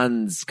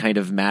Hans kind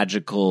of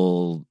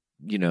magical,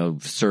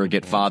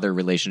 surrogate father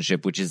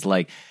relationship, which is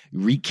like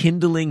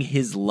rekindling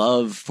his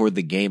love for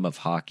the game of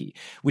hockey,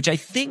 which I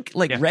think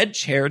read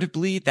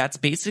charitably, that's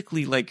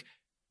basically like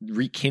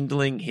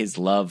rekindling his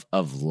love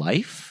of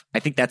life. I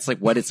think that's like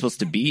what it's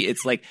supposed to be.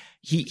 It's like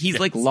he's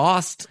like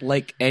lost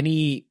like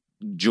any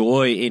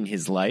joy in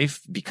his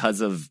life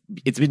because of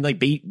it's been like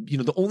the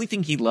only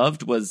thing he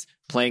loved was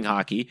playing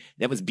hockey.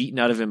 That was beaten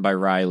out of him by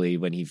Riley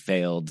when he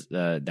failed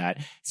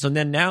that. So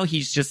then now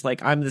he's just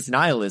like, I'm this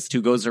nihilist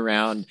who goes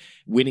around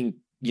winning.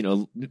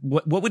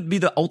 What would be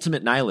the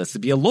ultimate nihilist? To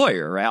be a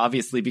lawyer, right?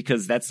 Obviously,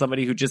 because that's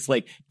somebody who just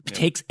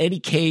takes any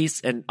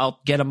case and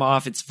I'll get him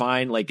off. It's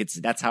fine. Like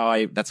that's how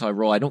I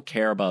roll. I don't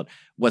care about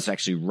what's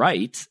actually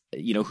right.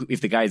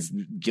 If the guy's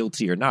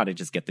guilty or not, I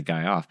just get the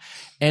guy off.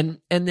 And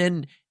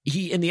then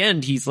in the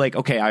end, he's like,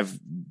 okay, I've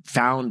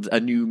found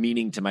a new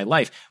meaning to my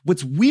life.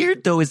 What's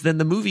weird though is then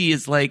the movie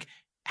is like,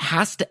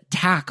 has to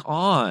tack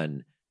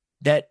on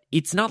that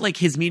it's not like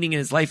his meaning in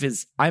his life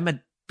is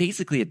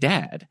basically a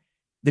dad.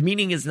 The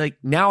meaning is like,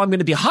 now I'm going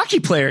to be a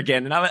hockey player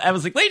again. And I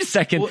was like, wait a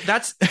second. Well,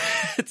 that's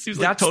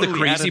totally the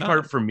crazy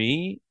part for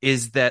me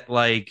is that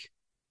like,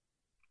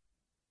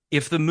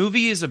 if the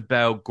movie is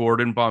about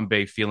Gordon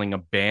Bombay feeling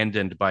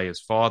abandoned by his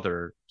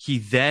father, he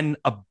then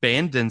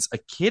abandons a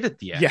kid at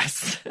the end.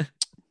 Yes.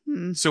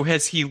 So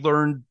has he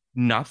learned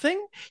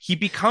nothing? He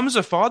becomes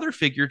a father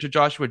figure to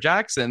Joshua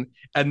Jackson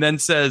and then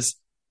says,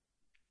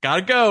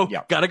 gotta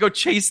go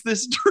chase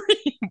this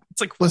dream.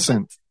 It's like,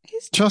 listen,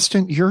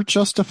 Justin, you're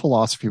just a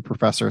philosophy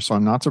professor, so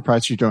I'm not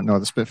surprised you don't know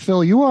this. But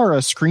Phil, you are a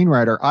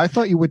screenwriter. I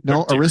thought you would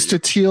know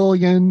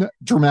Aristotelian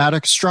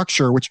dramatic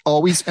structure, which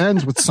always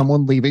ends with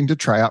someone leaving to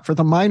try out for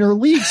the minor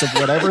leagues of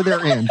whatever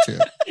they're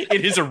into.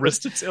 It is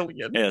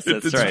Aristotelian. Yes,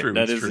 that's right. True.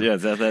 That is true.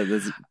 Yes, that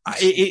is.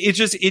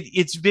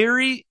 It's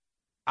very.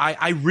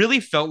 I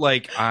really felt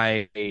like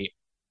I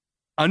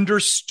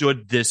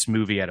understood this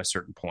movie at a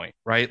certain point,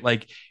 right?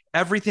 Like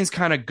everything's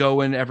kind of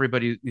going,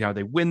 everybody,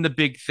 they win the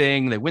big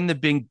thing, they win the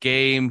big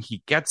game,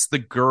 he gets the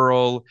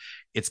girl.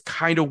 It's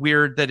kind of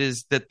weird that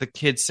the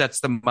kid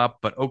sets them up,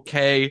 but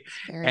okay.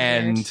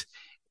 And weird.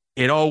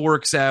 It all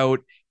works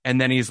out.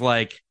 And then he's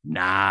like,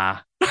 nah,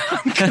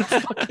 I'm gonna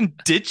fucking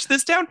ditch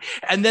this town.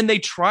 And then they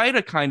try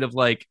to kind of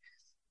like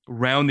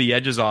round the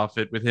edges off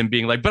it with him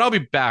being like, but I'll be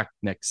back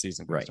next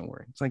season. Right. Don't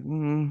worry. It's like,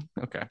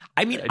 okay.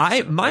 I mean,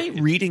 my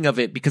reading of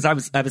it, because I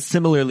was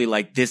similarly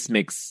like, this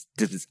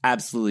is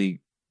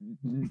absolutely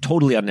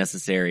totally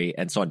unnecessary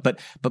and so on. But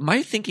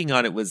my thinking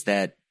on it was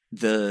that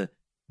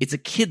it's a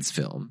kid's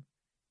film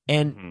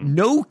and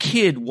no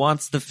kid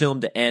wants the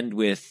film to end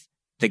with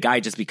the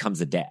guy just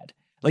becomes a dad.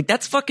 Like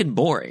that's fucking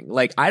boring.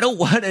 Like I don't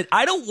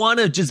want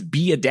to just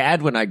be a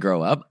dad when I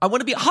grow up. I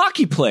want to be a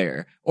hockey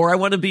player or I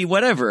want to be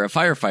whatever, a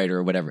firefighter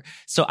or whatever.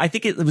 So I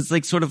think it was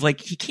like sort of like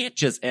he can't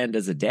just end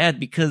as a dad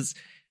because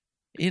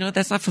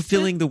that's not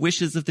fulfilling the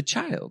wishes of the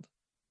child.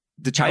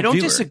 The child I don't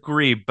viewer.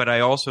 disagree, but I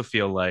also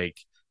feel like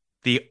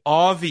the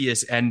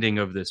obvious ending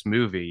of this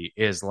movie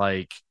is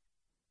like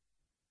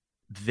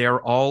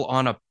they're all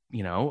on a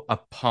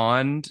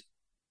pond,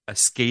 a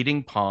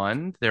skating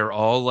pond. They're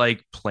all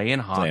like playing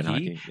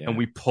hockey, yeah. and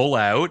we pull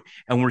out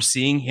and we're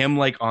seeing him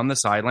like on the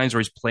sidelines or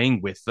he's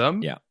playing with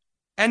them. Yeah.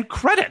 And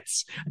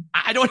credits.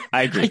 I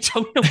agree. I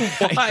don't know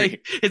why.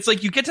 It's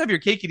like you get to have your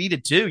cake and eat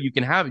it too. You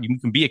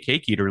can be a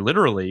cake eater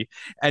literally,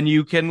 and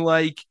you can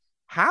like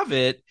have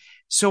it.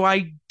 So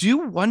I do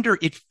wonder,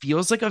 it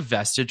feels like a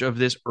vestige of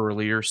this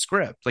earlier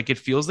script. Like it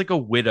feels like a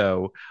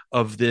widow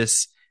of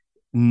this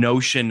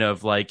notion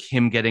of like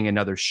him getting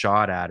another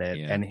shot at it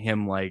and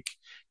him like,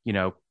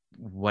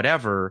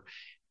 whatever.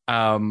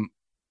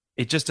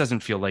 It just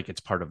doesn't feel like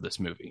it's part of this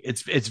movie.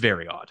 It's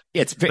very odd.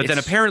 But then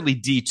apparently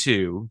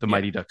D2, the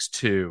Mighty Ducks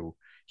 2,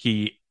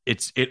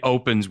 it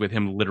opens with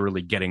him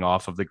literally getting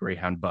off of the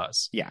Greyhound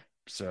bus. Yeah.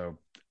 So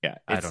yeah,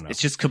 I don't know.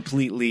 It's just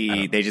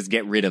completely, they just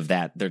get rid of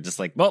that. They're just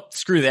like, well,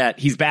 screw that.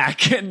 He's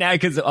back now,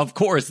 because of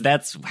course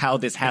that's how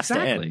this has to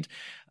end.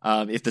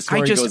 If the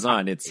story goes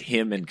on, it's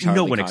him and Charlie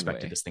No one Conway.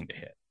 expected this thing to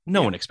hit.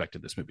 No one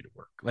expected this movie to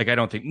work. Like, I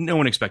don't think no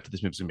one expected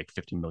this movie was going to make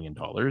 $50 million.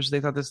 They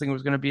thought this thing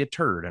was going to be a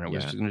turd, and it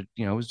was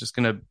just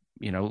going to,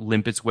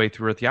 limp its way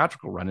through a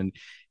theatrical run. And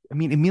I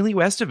mean, Emilio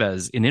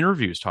Estevez in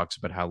interviews talks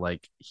about how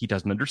like he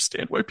doesn't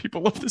understand why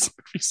people love this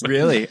movie. So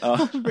really?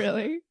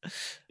 Really?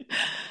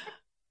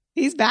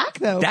 He's back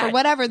though for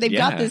whatever. They've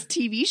got this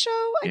TV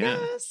show, I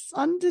guess,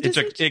 on the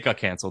Disney. It got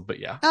canceled, but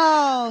yeah.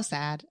 Oh,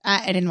 sad.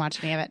 I didn't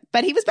watch any of it,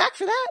 but he was back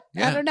for that.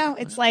 I don't know.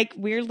 It's like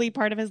weirdly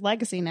part of his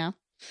legacy now.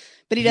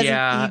 But he doesn't.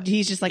 Yeah,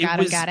 he's just like, I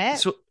don't get it.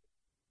 So,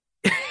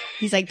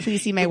 he's like,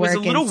 please see my work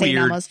in St. weird,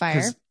 Elmo's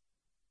Fire.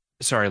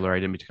 Sorry, Laura, I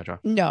didn't mean to cut you off.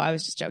 No, I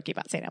was just joking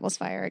about St. Elmo's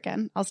Fire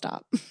again. I'll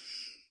stop.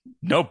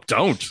 Nope,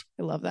 don't.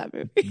 I love that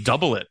movie.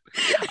 Double it.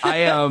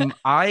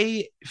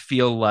 I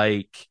feel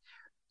like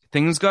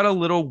things got a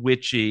little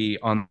witchy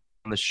on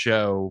the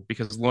show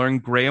because Lauren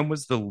Graham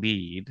was the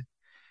lead,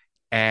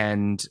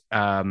 and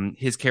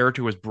his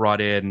character was brought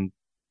in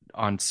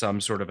on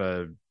some sort of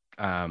a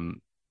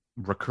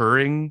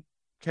recurring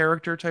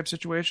character type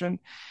situation.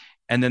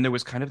 And then there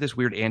was kind of this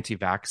weird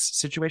anti-vax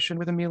situation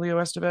with Emilio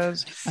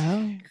Estevez.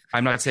 Oh.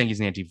 I'm not saying he's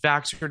an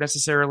anti-vaxxer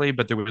necessarily,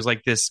 but there was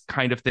like this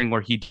kind of thing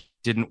where he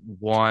didn't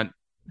want,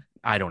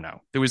 I don't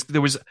know. There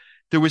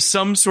was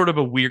some sort of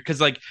a weird,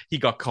 because like he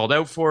got called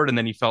out for it, and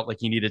then he felt like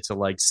he needed to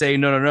like say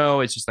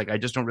no. It's just like, I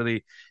just don't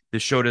really,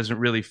 this show doesn't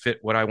really fit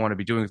what I want to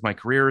be doing with my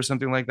career or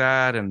something like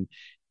that. And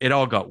it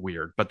all got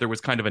weird, but there was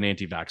kind of an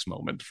anti-vax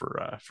moment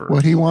for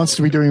what he wants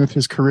to be doing with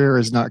his career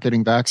is not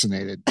getting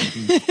vaccinated.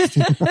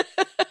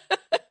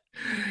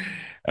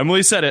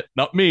 Emily said it,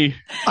 not me.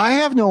 I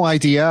have no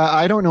idea.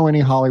 I don't know any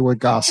Hollywood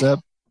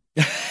gossip.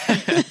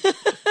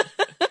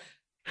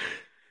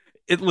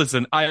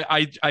 Listen,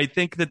 I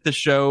think that the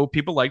show,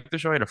 people liked the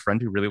show. I had a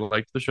friend who really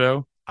liked the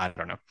show. I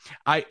don't know.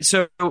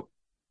 So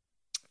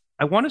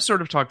I want to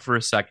sort of talk for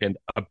a second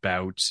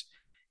about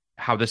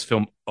how this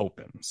film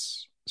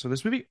opens. So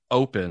this movie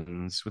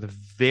opens with a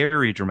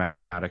very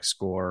dramatic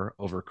score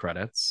over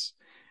credits.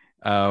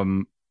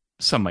 Some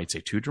might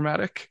say too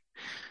dramatic.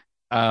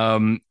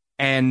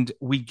 And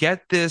we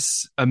get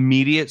this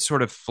immediate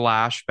sort of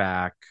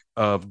flashback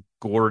of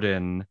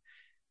Gordon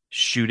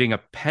shooting a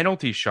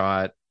penalty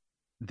shot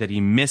that he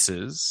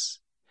misses.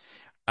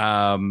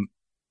 And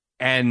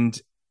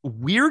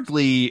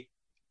weirdly,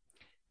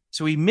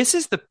 so he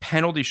misses the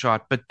penalty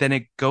shot, but then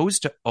it goes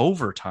to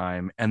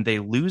overtime and they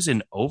lose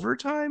in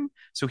overtime.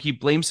 So he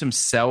blames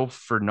himself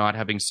for not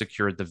having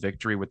secured the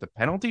victory with the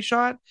penalty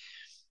shot.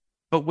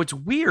 But what's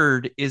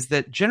weird is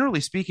that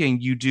generally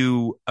speaking, you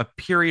do a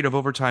period of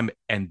overtime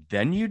and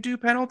then you do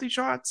penalty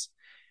shots.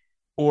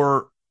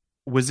 Or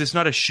was this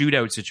not a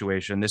shootout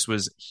situation? This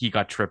was, he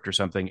got tripped or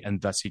something, and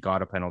thus he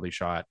got a penalty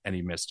shot and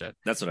he missed it.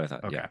 That's what I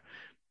thought. Okay. Yeah.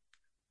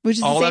 Which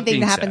is All the same that thing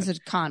that being happens said,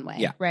 to Conway,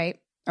 Yeah. right?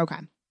 Okay.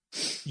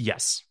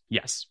 Yes.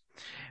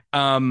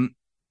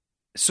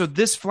 So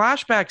this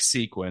flashback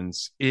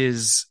sequence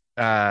is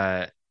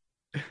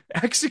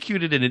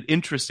executed in an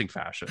interesting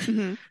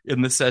fashion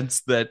in the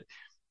sense that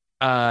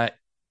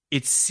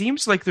it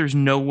seems like there's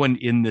no one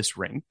in this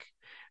rink.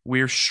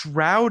 We're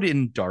shrouded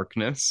in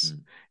darkness.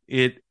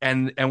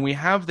 And we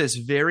have this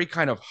very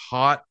kind of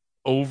hot,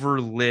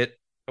 overlit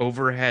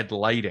overhead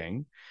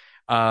lighting.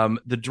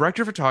 The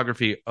director of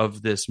photography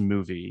of this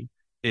movie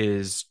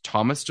is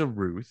Thomas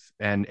DeRuth,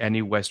 and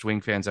any West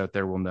Wing fans out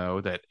there will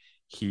know that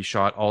he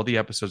shot all the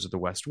episodes of The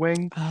West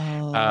Wing.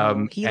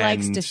 Oh, he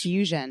likes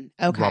diffusion.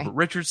 Okay. Robert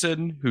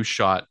Richardson, who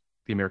shot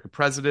The American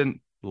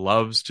President,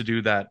 loves to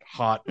do that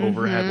hot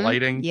overhead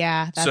lighting.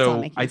 Yeah, that's so all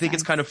making I think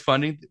sense. it's kind of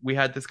funny we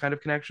had this kind of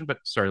connection. But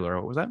sorry,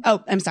 Laura, what was that?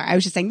 Oh, I'm sorry. I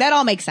was just saying that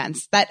all makes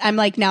sense. That I'm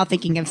like now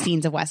thinking of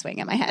scenes of West Wing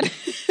in my head.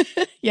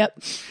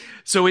 Yep.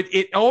 So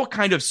it all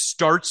kind of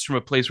starts from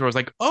a place where I was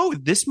like, oh,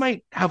 this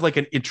might have like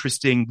an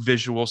interesting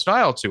visual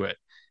style to it.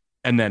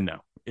 And then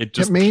no, it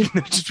just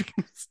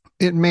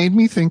It made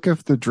me think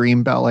of the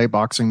Dream Ballet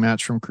boxing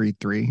match from Creed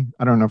 3.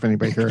 I don't know if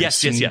anybody here has yes,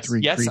 seen yes.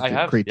 Creed, Yes, I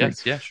have. Creed 3.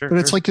 Yes, yeah, sure. But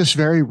it's sure. like this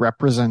very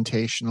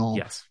representational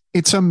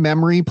It's a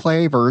memory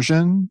play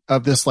version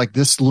of this, like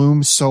this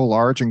looms so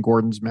large in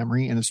Gordon's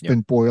memory, and it's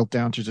been boiled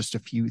down to just a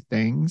few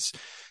things.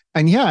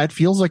 And yeah, it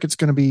feels like it's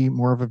going to be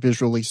more of a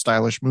visually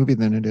stylish movie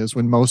than it is,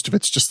 when most of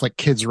it's just like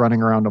kids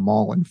running around a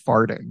mall and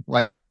farting.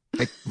 Like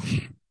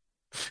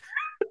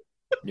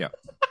Yeah.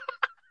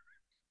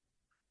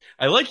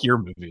 I like your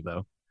movie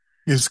though.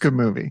 It's a good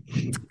movie.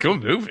 It's a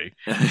good movie.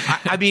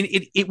 I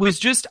mean, it was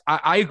just,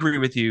 I agree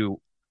with you,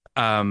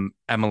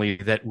 Emily,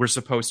 that we're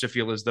supposed to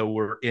feel as though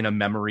we're in a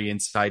memory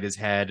inside his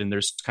head and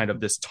there's kind of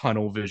this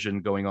tunnel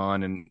vision going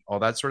on and all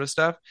that sort of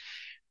stuff.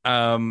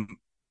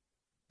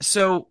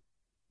 So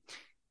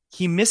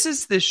he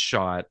misses this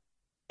shot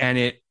and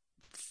it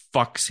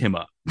fucks him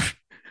up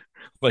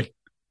like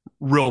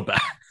real bad.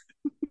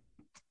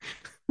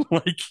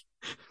 Like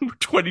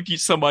 20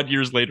 some odd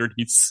years later,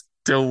 he's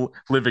still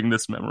living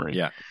this memory.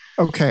 Yeah.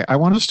 Okay, I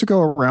want us to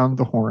go around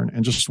the horn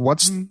and just,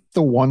 what's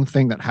the one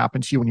thing that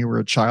happened to you when you were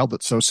a child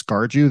that so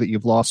scarred you that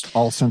you've lost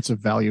all sense of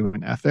value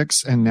and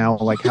ethics and now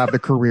like have the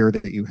career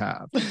that you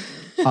have?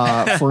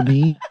 For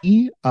me,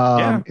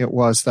 it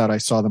was that I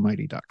saw the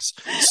Mighty Ducks.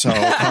 So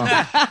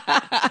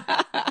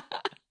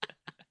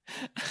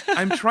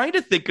I'm trying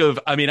to think of,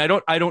 I mean, I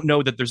don't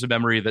know that there's a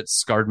memory that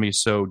scarred me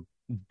so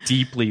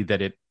deeply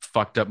that it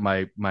fucked up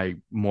my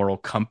moral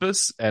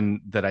compass and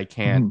that I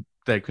can't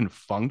that I couldn't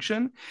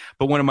function.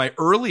 But one of my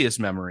earliest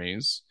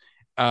memories,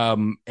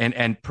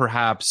 and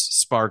perhaps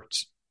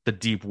sparked the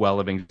deep well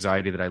of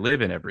anxiety that I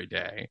live in every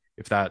day,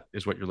 if that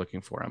is what you're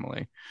looking for,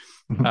 Emily,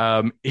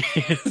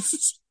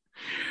 is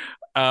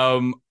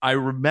I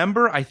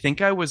remember, I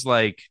think I was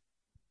like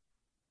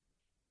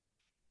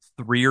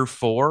 3 or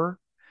 4,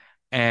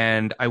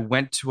 and I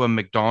went to a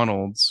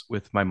McDonald's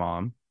with my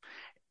mom,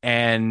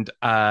 and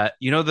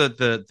you know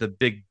the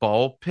big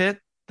ball pit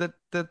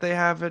that they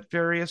have at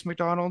various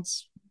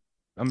McDonald's.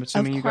 I'm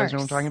assuming you guys know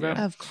what I'm talking about.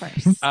 Of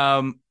course.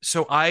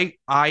 So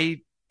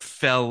I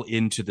fell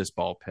into this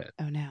ball pit.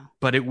 Oh no!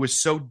 But it was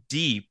so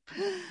deep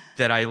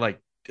that I like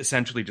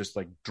essentially just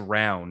like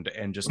drowned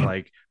and just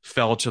like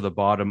fell to the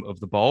bottom of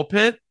the ball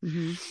pit.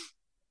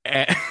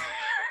 And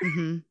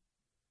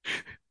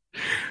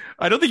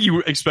I don't think you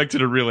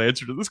expected a real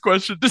answer to this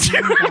question, did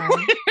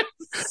you?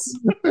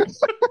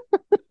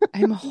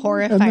 I'm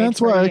horrified. And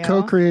that's why I you.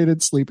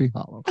 co-created Sleepy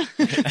Hollow.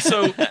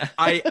 So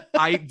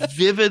I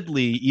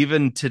vividly,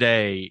 even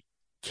today,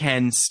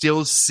 can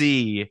still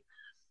see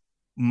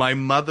my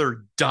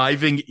mother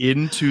diving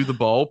into the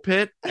ball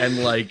pit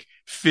and like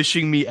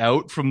fishing me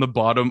out from the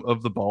bottom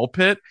of the ball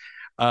pit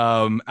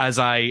as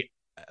I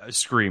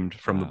screamed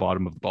from the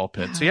bottom of the ball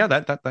pit. So yeah,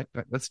 that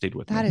stayed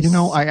with me. You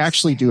know, I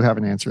actually do have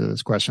an answer to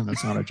this question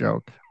that's not a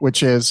joke,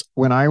 which is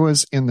when I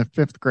was in the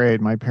 5th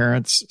grade, my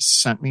parents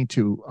sent me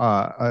to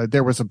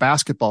there was a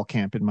basketball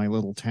camp in my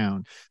little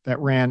town that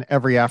ran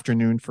every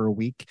afternoon for a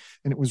week,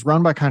 and it was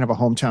run by kind of a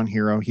hometown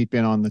hero. He'd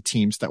been on the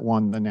teams that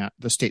won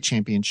the state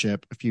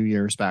championship a few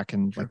years back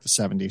in like the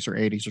 70s or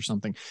 80s or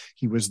something.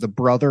 He was the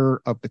brother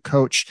of the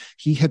coach.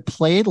 He had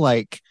played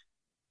like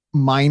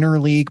minor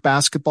league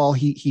basketball.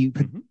 He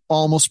had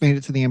almost made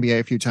it to the NBA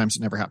a few times.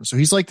 It never happened. So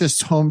he's like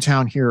this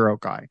hometown hero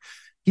guy.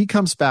 He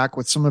comes back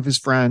with some of his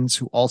friends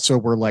who also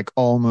were like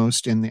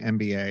almost in the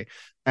NBA,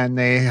 and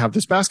they have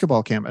this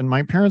basketball camp. And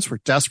my parents were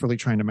desperately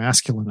trying to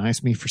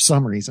masculinize me for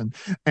some reason.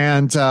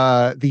 And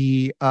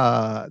the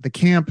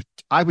camp,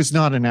 I was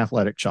not an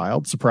athletic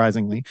child,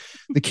 surprisingly.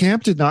 The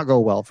camp did not go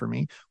well for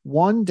me.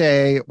 One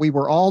day we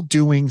were all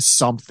doing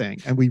something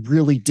and we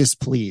really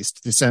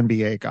displeased this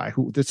NBA guy,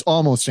 this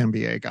almost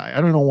NBA guy. I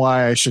don't know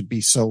why I should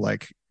be so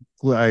like,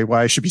 why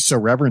I should be so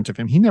reverent of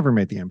him. He never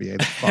made the NBA,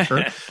 the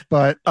fucker.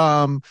 But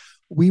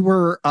we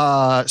were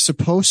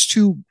supposed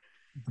to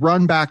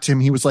run back to him.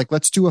 He was like,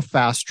 let's do a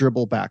fast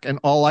dribble back. And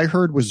all I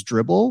heard was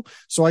dribble.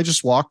 So I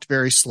just walked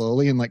very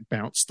slowly and like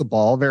bounced the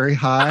ball very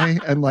high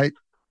and like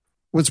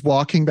was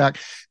walking back.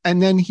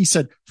 And then he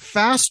said,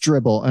 fast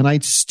dribble. And I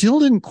still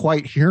didn't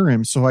quite hear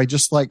him. So I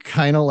just like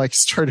kind of like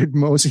started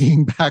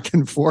moseying back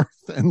and forth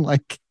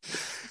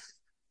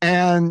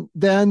and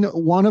then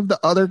one of the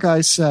other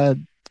guys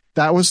said,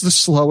 that was the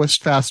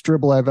slowest fast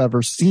dribble I've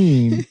ever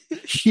seen.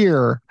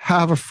 Here,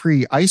 have a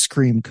free ice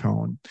cream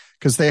cone,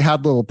 because they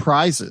had little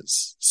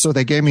prizes. So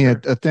they gave me a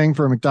thing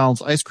for a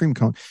McDonald's ice cream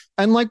cone.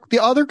 And like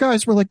the other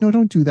guys were like, no,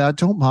 don't do that.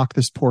 Don't mock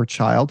this poor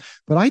child.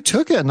 But I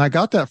took it and I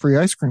got that free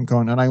ice cream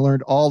cone and I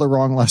learned all the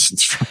wrong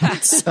lessons from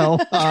it. So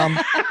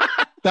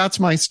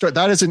that's my story.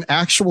 That is an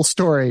actual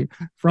story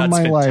from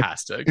my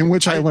fantastic. Life in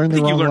which I learned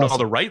the wrong you learned lessons. all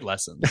the right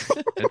lessons.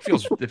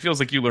 It feels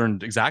like you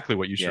learned exactly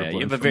what you should have learned.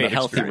 You have a very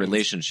healthy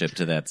relationship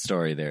to that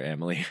story there,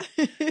 Emily.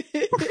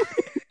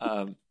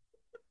 No,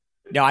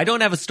 I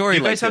don't have a story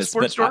like this. Do you guys have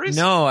sports stories?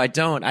 No, I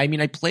don't. I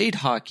mean, I played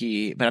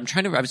hockey, but I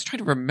was trying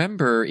to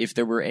remember if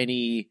there were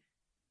any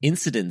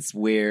incidents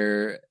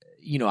where,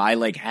 you know, I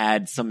like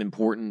had some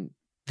important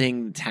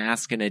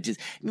task and I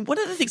mean, one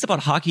of the things about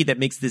hockey that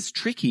makes this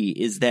tricky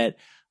is that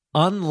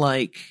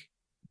unlike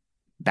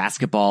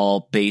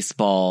basketball,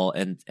 baseball,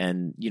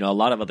 and you know, a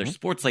lot of other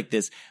sports like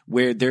this,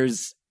 where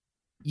there's,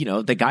 you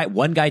know,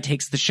 one guy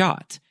takes the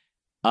shot,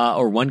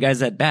 or one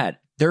guy's at bat,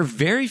 there are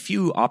very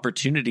few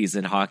opportunities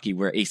in hockey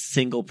where a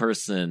single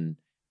person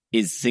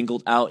is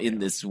singled out in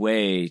this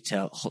way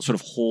to sort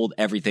of hold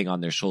everything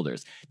on their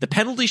shoulders. The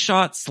penalty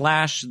shot /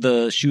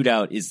 the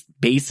shootout is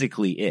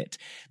basically it,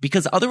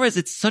 because otherwise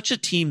it's such a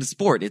team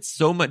sport. It's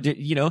so much,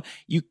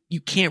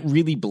 you can't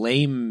really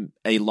blame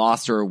a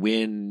loss or a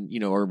win,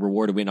 or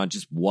reward a win on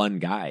just one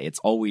guy. It's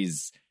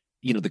always,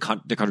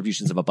 the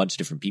contributions of a bunch of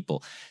different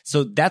people.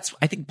 So that's,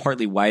 I think,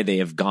 partly why they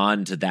have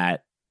gone to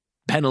that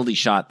penalty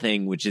shot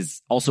thing, which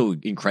is also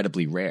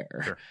incredibly rare.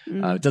 Sure.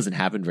 It doesn't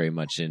happen very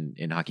much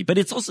in hockey, but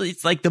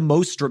it's like the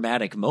most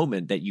dramatic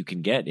moment that you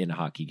can get in a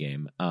hockey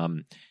game.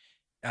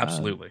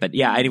 Absolutely. But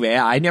yeah, anyway,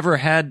 I never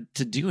had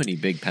to do any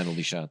big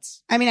penalty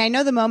shots. I mean, I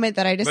know the moment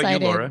that I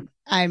decided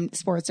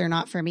sports are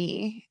not for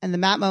me. And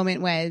that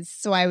moment was,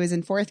 so I was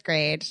in 4th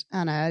grade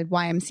on a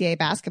YMCA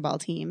basketball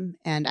team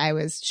and I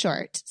was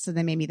short. So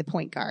they made me the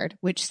point guard,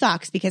 which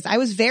sucks because I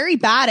was very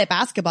bad at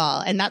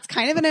basketball and that's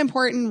kind of an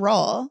important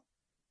role.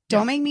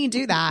 Don't make me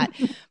do that.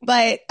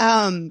 But,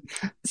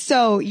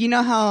 so you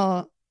know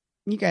how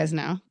you guys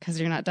know, cause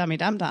you're not dummy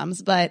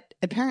dum-dums, but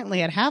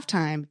apparently at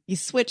halftime you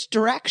switch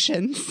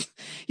directions,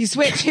 you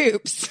switch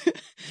hoops,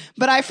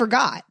 but I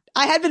forgot.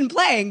 I had been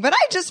playing, but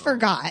I just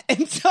forgot.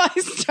 And so I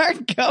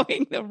start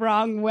going the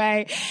wrong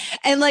way.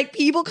 And like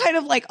people kind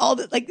of like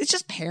it's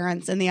just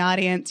parents in the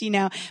audience,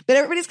 but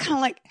everybody's kind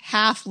of like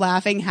half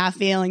laughing, half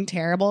feeling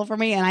terrible for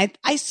me. And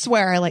I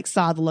swear I like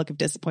saw the look of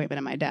disappointment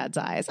in my dad's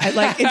eyes.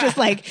 It's just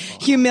like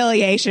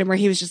humiliation where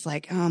he was just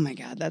like, oh my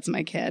God, that's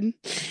my kid.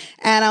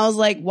 And I was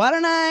like, why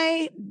don't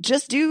I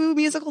just do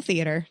musical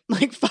theater?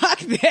 Like, fuck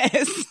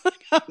this.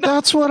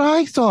 That's what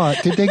I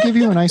thought. Did they give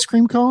you an ice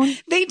cream cone?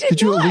 They did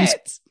not. You at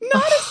least...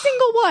 Not a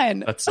single one.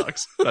 That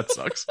sucks.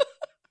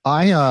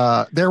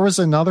 There was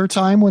another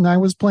time when I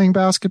was playing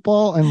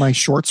basketball and my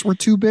shorts were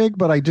too big,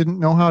 but I didn't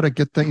know how to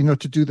get to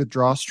do the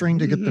drawstring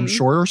to get them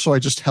shorter. So I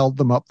just held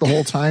them up the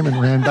whole time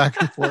and ran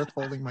back and forth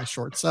holding my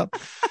shorts up.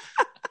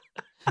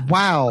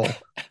 Wow.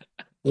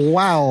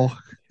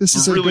 This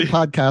is a good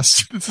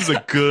podcast. This is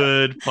a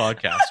good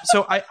podcast.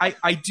 So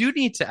I do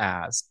need to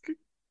ask,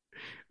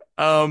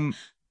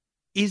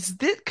 is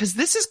this, because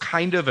this is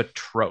kind of a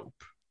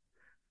trope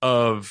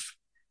of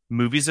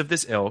movies of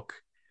this ilk,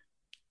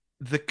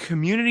 the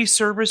community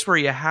service where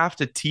you have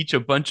to teach a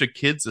bunch of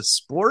kids a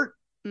sport.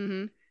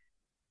 Mm-hmm.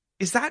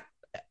 Has that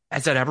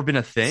ever been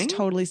a thing? It's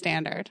totally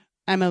standard.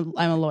 I'm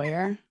a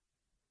lawyer.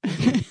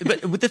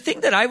 But the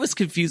thing that I was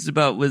confused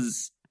about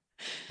was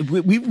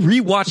we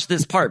rewatched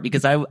this part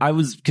because I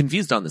was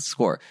confused on the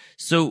score.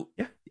 So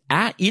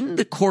in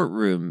the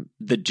courtroom,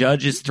 the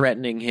judge is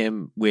threatening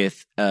him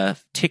with a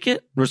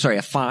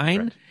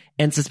fine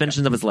and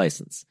suspension of his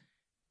license.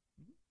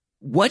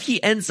 What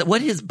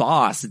his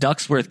boss,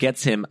 Ducksworth,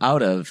 gets him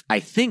out of,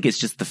 I think, is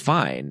just the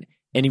fine.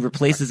 And he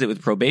replaces it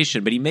with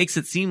probation, but he makes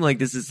it seem like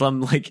this is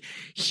some like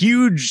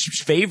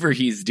huge favor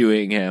he's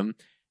doing him.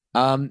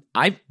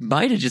 I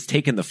might have just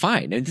taken the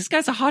fine. And this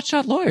guy's a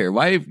hotshot lawyer.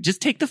 Why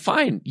just take the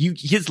fine?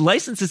 His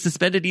license is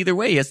suspended either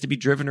way. He has to be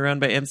driven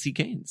around by MC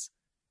Gaines.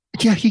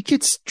 Yeah, he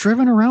gets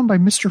driven around by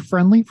Mr.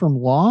 Friendly from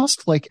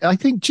Lost. Like, I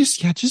think just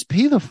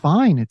pay the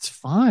fine. It's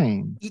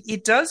fine.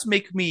 It does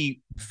make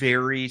me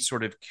very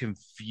sort of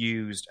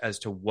confused as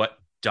to what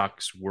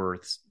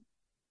Ducksworth's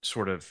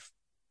sort of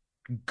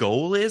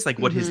goal is, like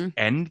what his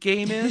end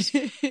game is,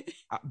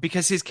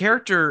 because his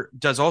character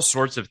does all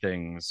sorts of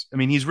things. I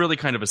mean, he's really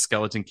kind of a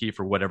skeleton key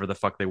for whatever the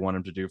fuck they want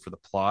him to do for the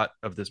plot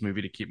of this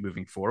movie to keep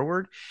moving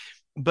forward.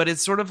 But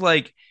it's sort of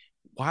like,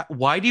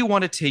 why do you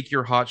want to take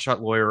your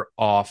hotshot lawyer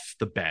off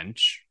the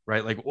bench,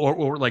 right? Like,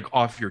 or like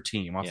off your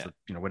team, off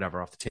the,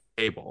 whatever, off the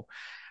table.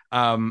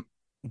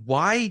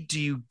 Why do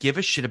you give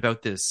a shit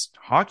about this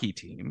hockey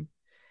team?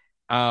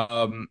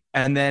 And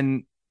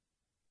then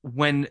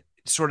when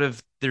sort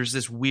of there's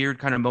this weird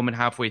kind of moment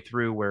halfway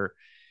through where,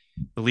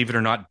 believe it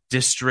or not,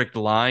 district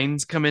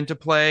lines come into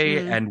play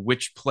and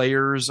which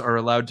players are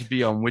allowed to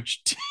be on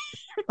which team.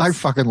 I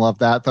fucking love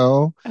that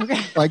though. Okay.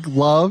 Like,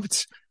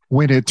 loved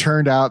when it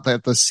turned out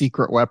that the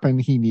secret weapon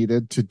he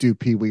needed to do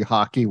Pee Wee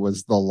hockey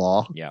was the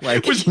law. Yeah. Like,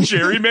 it was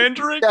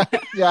gerrymandering.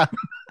 Yeah.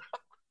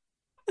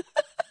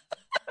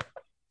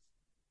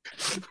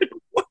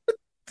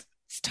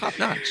 It's top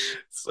notch.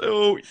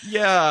 So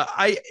yeah,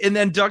 and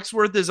then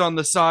Ducksworth is on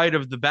the side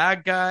of the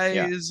bad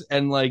guys,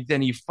 and like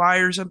then he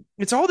fires him.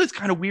 It's all this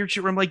kind of weird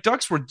shit where I'm like,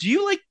 Ducksworth, do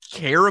you like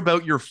care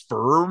about your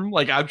firm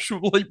like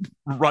actually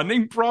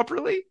running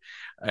properly?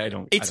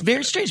 It's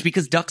very strange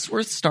because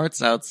Ducksworth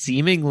starts out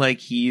seeming like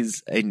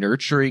he's a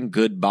nurturing,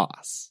 good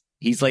boss.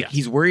 He's like,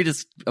 he's worried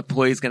his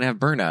employee is going to have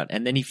burnout,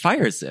 and then he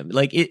fires him.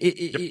 Like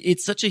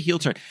it's such a heel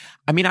turn.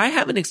 I mean, I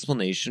have an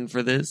explanation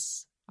for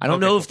this. I don't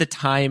know if the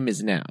time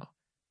is now,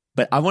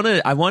 but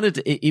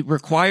it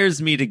requires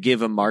me to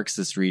give a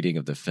Marxist reading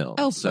of the film.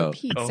 Oh, so, for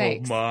Pete's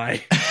sakes. My. Okay.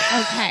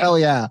 Hell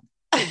yeah.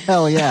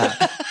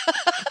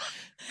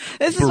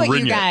 This is what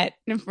you get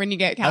when you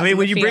get cows. I mean,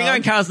 when you bring field.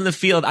 on cows in the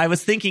field, I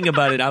was thinking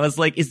about it. I was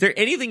like, is there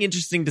anything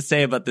interesting to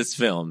say about this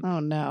film? Oh,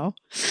 no.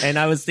 And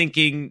I was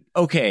thinking,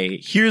 okay,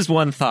 here's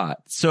one thought.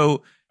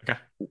 So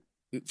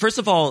first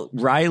of all,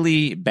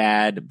 Riley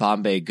bad,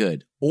 Bombay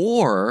good.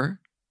 Or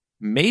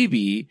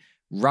maybe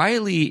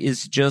Riley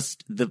is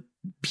just the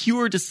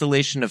pure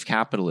distillation of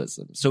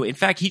capitalism. So in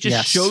fact, he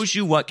just shows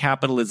you what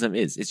capitalism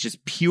is. It's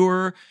just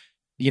pure,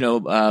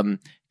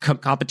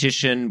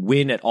 competition,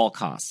 win at all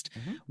cost.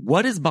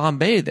 What is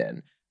Bombay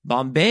then?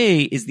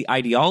 Bombay is the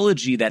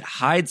ideology that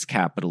hides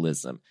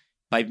capitalism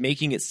by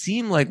making it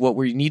seem like what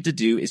we need to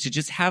do is to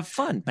just have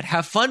fun, but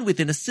have fun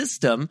within a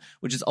system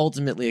which is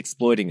ultimately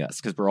exploiting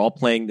us because we're all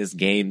playing this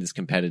game, this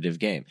competitive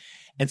game.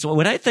 And so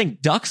what I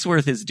think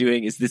Ducksworth is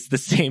doing is the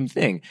same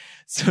thing.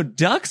 So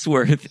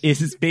Ducksworth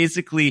is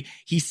basically,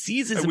 he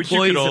sees his employees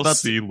you could all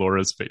see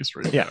Laura's face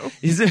right now.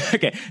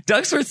 Okay.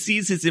 Ducksworth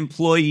sees his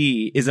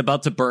employee is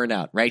about to burn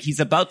out, right? He's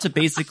about to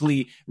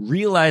basically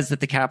realize that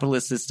the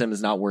capitalist system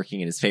is not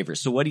working in his favor.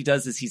 So what he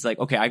does is he's like,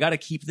 okay, I got to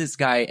keep this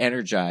guy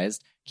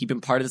energized, keep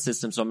him part of the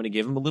system. So I'm going to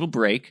give him a little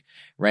break,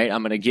 right?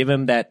 I'm going to give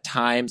him that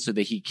time so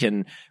that he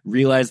can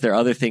realize there are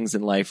other things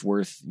in life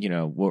worth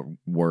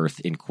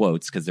in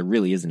quotes, because there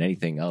really isn't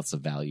anything else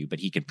of value, but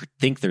he can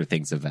think there are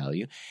things of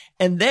value.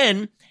 And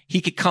then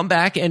he could come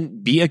back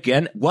and be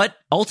again what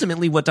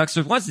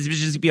Ducksworth wants is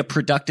just to be a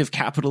productive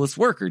capitalist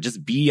worker,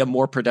 just be a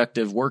more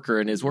productive worker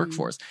in his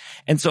workforce.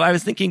 And so I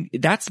was thinking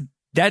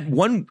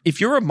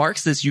if you're a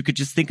Marxist, you could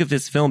just think of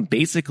this film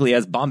basically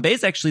as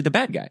Bombay's actually the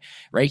bad guy,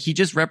 right? He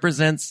just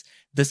represents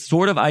the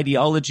sort of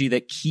ideology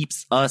that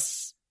keeps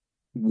us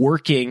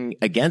working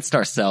against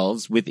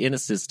ourselves within a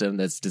system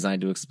that's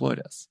designed to exploit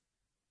us.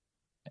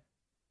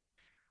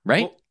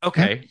 Right? Well,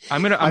 okay.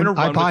 I'm gonna run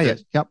I buy with it.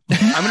 this. Yep.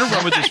 I'm gonna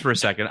run with this for a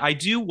second. I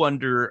do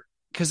wonder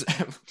because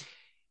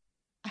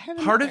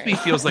part of me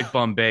feels like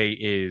Bombay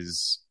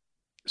is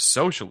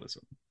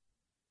socialism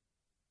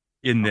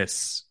in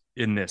this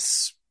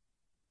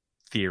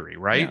theory,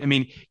 right? Yeah. I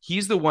mean,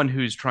 he's the one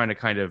who's trying to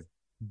kind of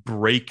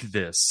break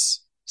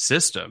this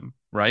system,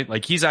 right?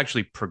 Like he's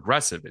actually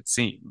progressive, it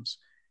seems,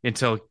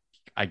 until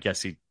I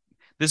guess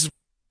this is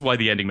why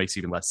the ending makes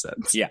even less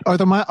sense. Yeah. Are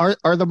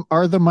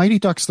the Mighty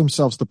Ducks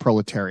themselves the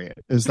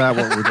proletariat? Is that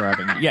what we're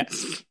driving at?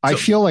 Yes. I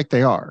feel like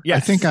they are. Yes.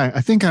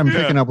 I think I'm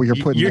picking up what you're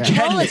putting You're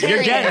down. getting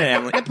it,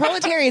 Emily. The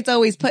proletariat's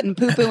always putting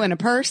poo-poo in a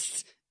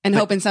purse and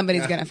hoping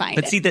somebody's going to find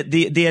it. But see that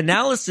the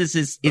analysis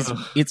is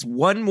it's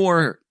one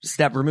more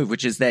step removed,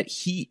 which is that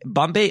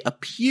Bombay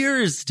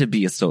appears to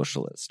be a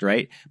socialist,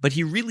 right? But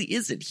he really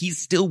isn't. He's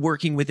still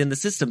working within the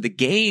system. The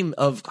game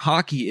of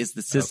hockey is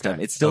the system.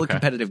 Okay. It's still a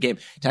competitive game.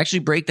 To actually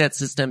break that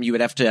system, you would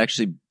have to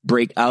actually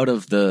break out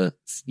of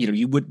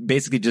you would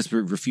basically just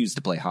refuse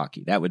to play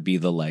hockey. That would be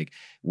the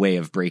way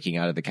of breaking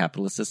out of the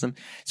capitalist system.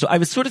 So I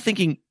was sort of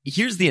thinking,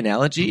 here's the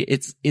analogy.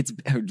 It's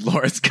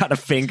Laura's got a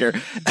finger,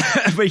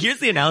 but here's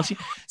the analogy.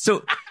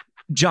 So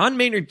John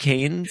Maynard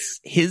Keynes,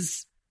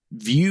 his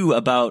view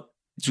about,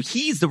 so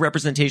he's the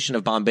representation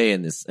of Bombay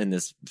in this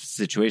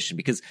situation,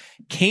 because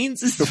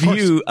Keynes'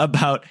 view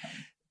about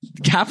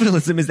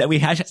capitalism is that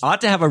we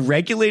ought to have a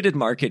regulated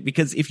market,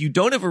 because if you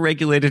don't have a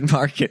regulated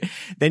market,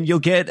 then you'll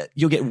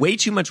get way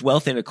too much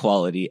wealth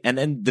inequality, and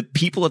then the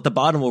people at the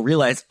bottom will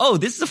realize, oh,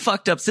 this is a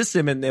fucked up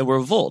system, and they will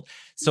revolt.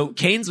 So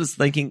Keynes was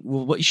thinking,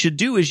 well, what you should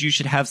do is you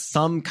should have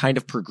some kind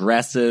of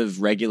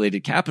progressive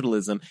regulated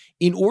capitalism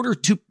in order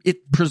to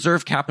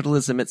preserve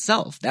capitalism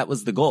itself. That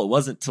was the goal. It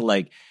wasn't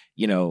to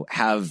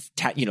have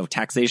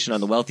taxation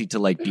on the wealthy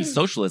to be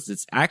socialist.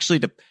 It's actually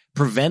to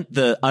prevent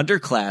the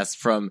underclass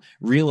from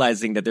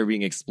realizing that they're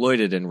being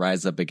exploited and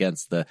rise up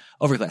against the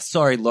overclass.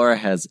 Sorry, Laura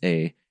has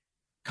a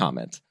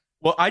comment.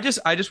 Well, I just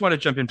want to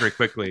jump in very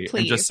quickly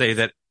and just say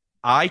that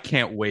I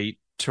can't wait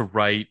to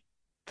write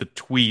the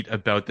tweet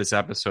about this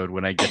episode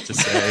when I get to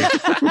say,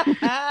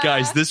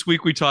 guys, this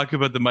week we talk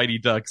about the Mighty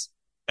Ducks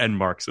and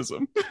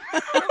Marxism.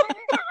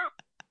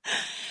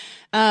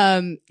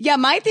 Yeah,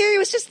 my theory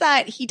was just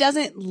that he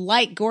doesn't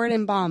like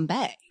Gordon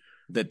Bombay.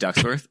 The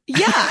Ducksworth?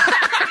 Yeah.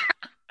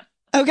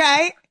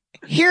 Okay.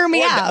 Hear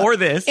me out. Or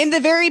this. In the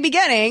very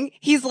beginning,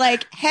 he's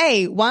like,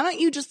 hey, why don't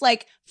you just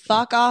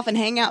fuck off and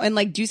hang out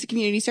and do some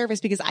community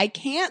service, because I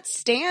can't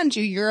stand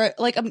you. You're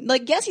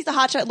yes, he's a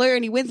hotshot lawyer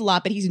and he wins a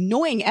lot, but he's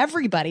annoying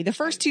everybody. The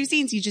first two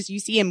scenes, you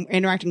see him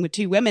interacting with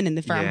two women in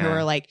the firm who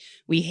are like,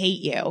 we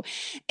hate you.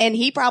 And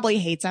he probably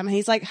hates them. And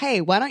he's like,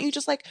 hey, why don't you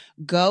just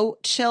go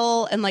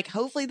chill and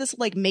hopefully this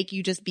will make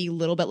you just be a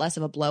little bit less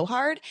of a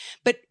blowhard.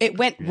 But it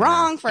went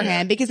wrong for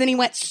him, because then he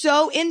went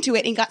so into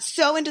it and got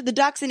so into the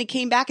Ducks, and he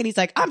came back and he's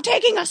like, I'm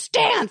taking a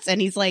stance. And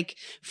he's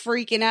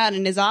freaking out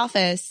in his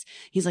office.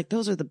 He's like,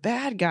 those are the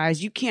bad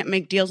guys. You can't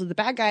make deals with the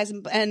bad guys.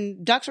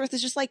 And Ducksworth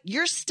is just like,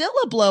 you're still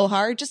a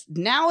blowhard, just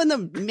now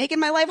making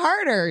my life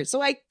harder.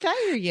 So I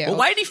fire you. Well,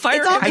 why did he fire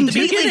it's all him at the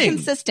completely beginning?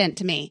 Consistent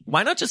to me.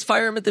 Why not just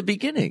fire him at the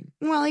beginning?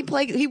 Well,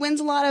 he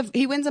wins him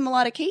a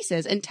lot of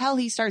cases until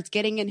he starts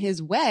getting in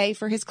his way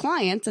for his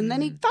clients, and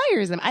then he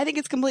fires them. I think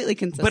it's completely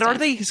consistent. But are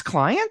they his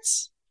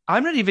clients?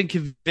 I'm not even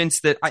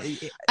convinced that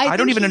I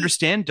don't even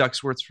understand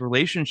Ducksworth's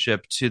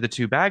relationship to the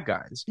two bad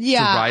guys.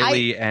 Yeah, to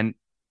Riley and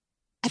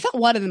I thought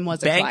one of them was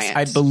Banks, a client.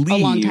 I believe a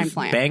longtime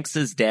client.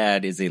 Banks's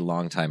dad is a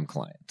longtime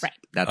client. Right.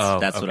 That's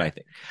okay. what I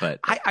think.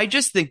 But I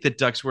just think that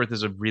Ducksworth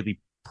is a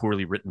really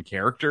poorly written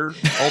character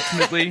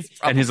ultimately,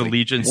 and his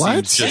allegiance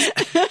What? seems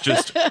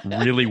just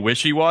really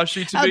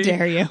wishy-washy to How me.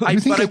 dare you? You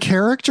think a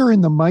character in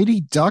the Mighty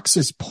Ducks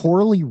is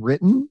poorly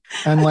written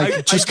and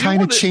like just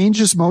kind of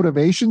changes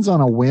motivations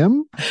on a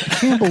whim? I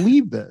can't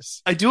believe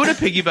this. I do want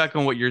to piggyback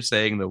on what you're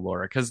saying though,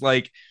 Laura, because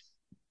like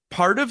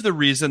part of the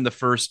reason the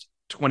first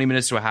 20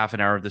 minutes to a half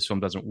an hour of this film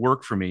doesn't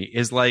work for me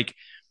is like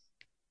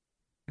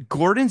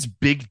Gordon's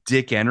big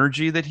dick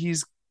energy that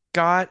he's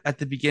got at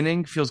the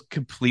beginning feels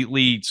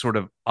completely sort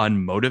of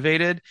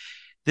unmotivated.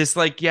 This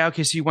like, yeah,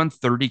 okay, so you won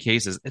 30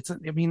 cases.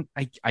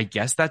 I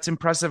guess that's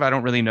impressive. I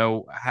don't really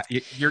know.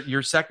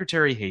 Your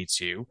secretary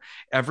hates you.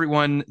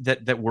 Everyone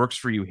that works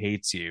for you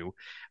hates you.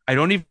 I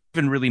don't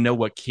even really know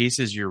what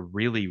cases you're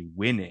really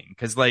winning,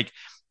 because like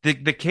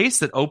the case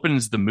that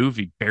opens the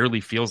movie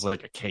barely feels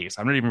like a case.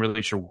 I'm not even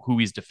really sure who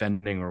he's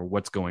defending or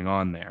what's going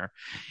on there.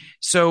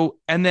 So,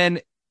 and then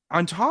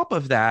on top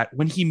of that,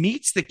 when he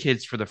meets the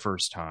kids for the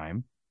first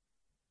time,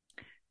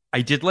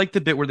 I did like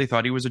the bit where they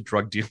thought he was a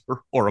drug dealer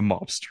or a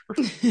mobster.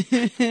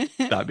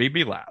 That made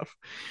me laugh.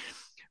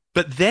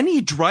 But then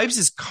he drives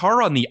his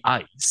car on the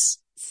ice,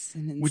 It's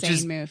an insane which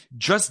is move.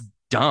 just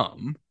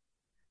dumb.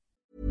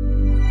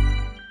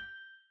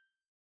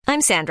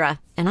 I'm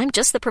Sandra, and I'm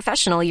just the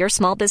professional your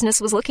small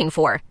business was looking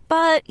for.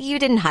 But you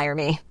didn't hire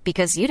me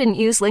because you didn't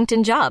use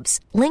LinkedIn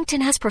Jobs.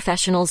 LinkedIn has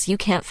professionals you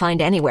can't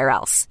find anywhere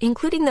else,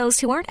 including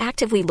those who aren't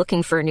actively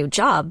looking for a new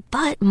job,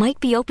 but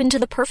might be open to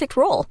the perfect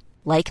role,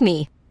 like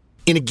me.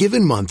 In a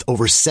given month,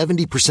 over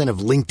 70% of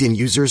LinkedIn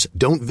users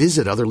don't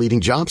visit other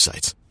leading job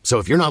sites. So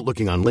if you're not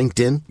looking on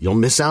LinkedIn, you'll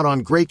miss out on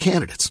great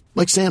candidates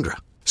like Sandra.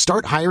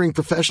 Start hiring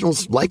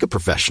professionals like a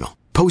professional.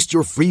 Post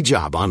your free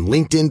job on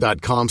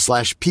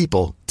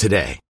linkedin.com/people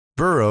today.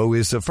 Burrow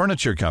is a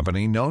furniture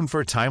company known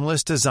for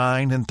timeless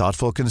design and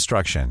thoughtful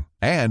construction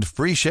and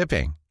free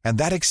shipping, and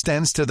that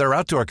extends to their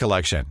outdoor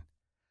collection.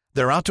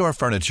 Their outdoor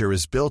furniture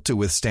is built to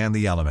withstand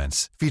the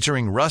elements,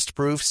 featuring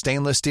rust-proof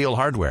stainless steel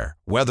hardware,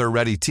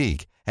 weather-ready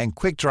teak, and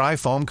quick-dry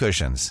foam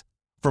cushions.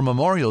 For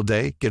Memorial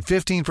Day, get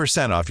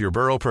 15% off your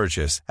Burrow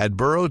purchase at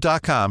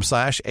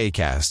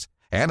burrow.com/ACAST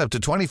and up to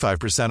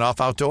 25%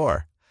 off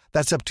outdoor.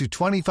 That's up to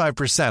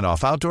 25%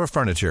 off outdoor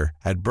furniture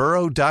at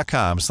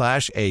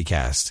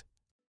burrow.com/ACAST.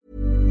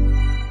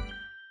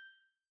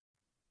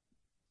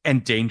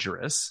 And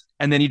dangerous.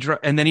 And then he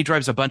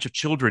drives a bunch of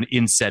children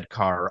in said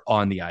car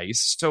on the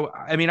ice. So,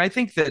 I mean, I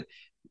think that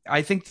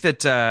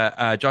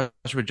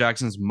Joshua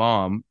Jackson's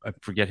mom, I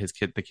forget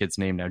the kid's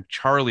name now,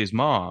 Charlie's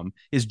mom,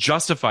 is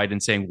justified in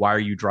saying, why are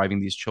you driving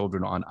these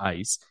children on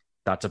ice?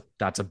 That's a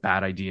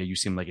bad idea. You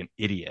seem like an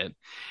idiot.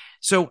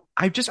 So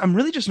I'm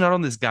really just not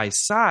on this guy's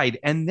side.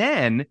 And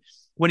then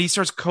when he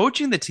starts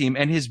coaching the team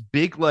and his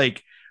big,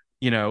 like,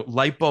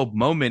 light bulb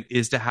moment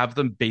is to have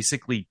them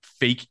basically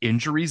fake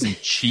injuries and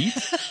cheat.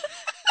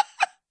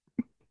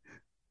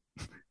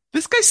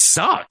 This guy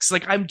sucks.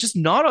 Like, I'm just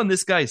not on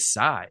this guy's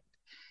side.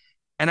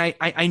 And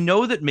I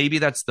know that maybe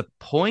that's the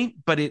point,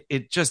 but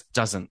it just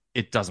doesn't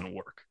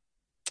work.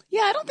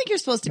 Yeah, I don't think you're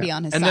supposed to be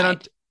on his and side then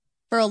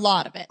for a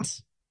lot of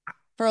it.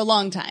 For a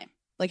long time.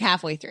 Like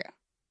halfway through.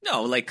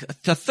 No, like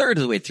a third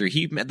of the way through.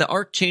 The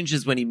arc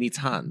changes when he meets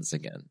Hans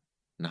again.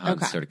 And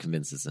Hans sort of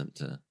convinces him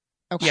to...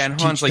 Okay. Yeah,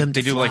 and Hans, like,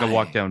 they do like a fly.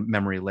 walk down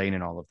memory lane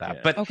and all of that.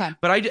 Yeah.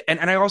 But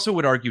I also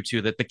would argue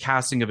too that the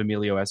casting of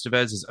Emilio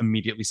Estevez is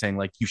immediately saying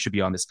like you should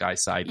be on this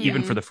guy's side,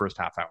 even for the first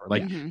half hour.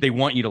 Like they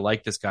want you to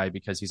like this guy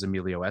because he's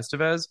Emilio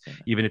Estevez,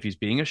 even if he's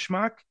being a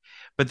schmuck.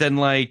 But then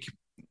like,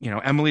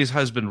 Emily's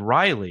husband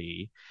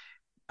Riley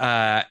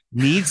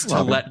needs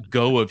to let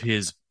go of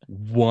his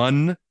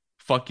one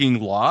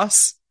fucking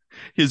loss.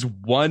 His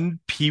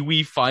one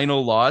Pee-wee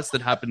final loss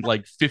that happened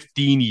like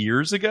 15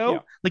 years ago. Yeah.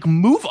 Like,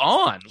 move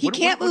on. He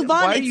can't move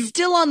on. It's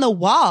still on the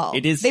wall.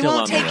 It is. They still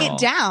won't on take the wall.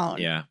 it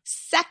down. Yeah.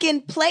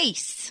 Second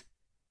place.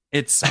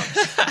 It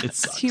sucks.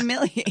 It's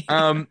humiliating.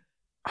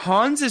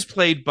 Hans is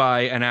played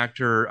by an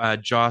actor,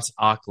 Joss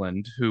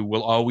Auckland, who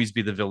will always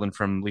be the villain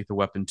from Lethal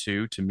Weapon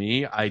 2 to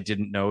me. I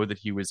didn't know that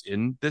he was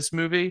in this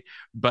movie,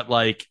 but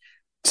like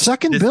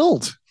second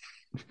build.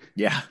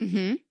 Yeah.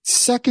 Mm-hmm.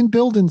 Second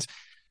build and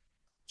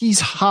he's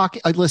hockey.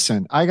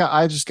 Listen,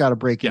 I just got to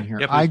break in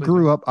here. Yeah, I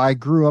grew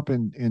up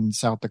in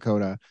South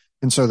Dakota.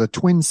 And so the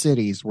Twin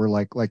Cities were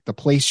like the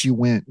place you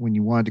went when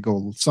you wanted to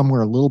go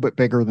somewhere a little bit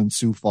bigger than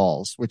Sioux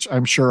Falls, which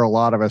I'm sure a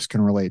lot of us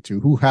can relate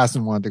to. Who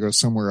hasn't wanted to go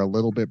somewhere a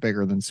little bit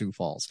bigger than Sioux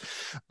Falls?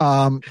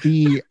 So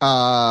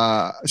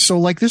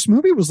like this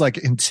movie was like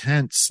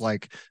intense,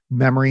 like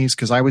memories.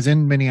 Cause I was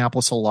in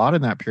Minneapolis a lot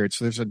in that period.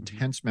 So there's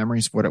intense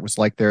memories of what it was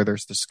like there.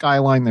 There's the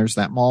skyline. There's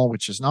that mall,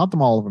 which is not the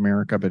Mall of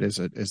America, but is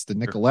the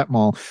Nicolette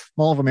Mall.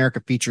 Mall of America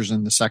features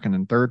in the second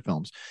and third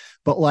films,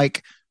 but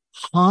like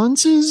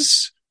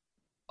Hans's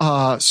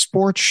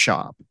sports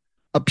shop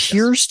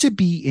appears to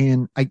be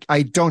in,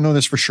 I don't know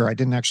this for sure. I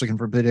didn't actually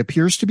confirm, but it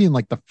appears to be in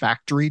like the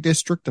factory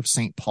district of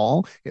St.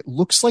 Paul. It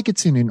looks like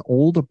it's in an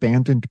old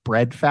abandoned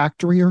bread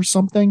factory or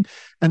something.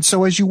 And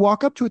so as you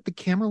walk up to it, the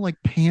camera like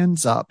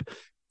pans up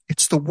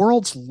It's the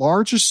world's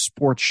largest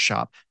sports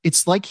shop.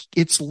 It's like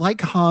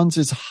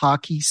Hans's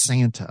hockey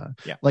Santa.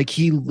 Yeah. Like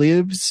he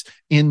lives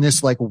in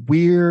this like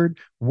weird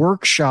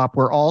workshop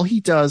where all he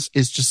does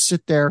is just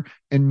sit there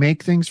and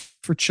make things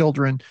for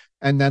children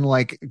and then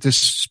like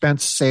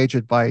dispense sage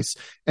advice.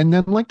 And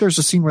then like there's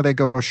a scene where they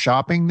go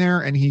shopping there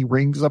and he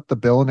rings up the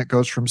bill and it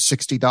goes from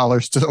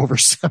 $60 to over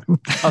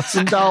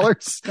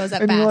 $7,000. Goes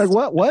up and fast. you're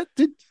like, what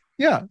did,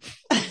 yeah.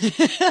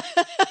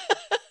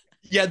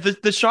 Yeah,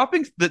 the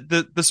shopping,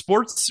 the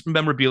sports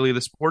memorabilia, the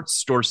sports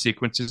store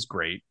sequence is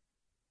great.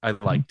 I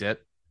liked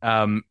it.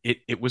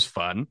 It was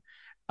fun.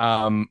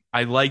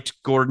 I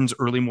liked Gordon's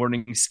early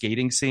morning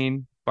skating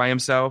scene by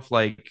himself,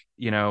 like,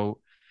 you know,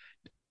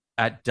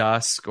 at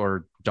dusk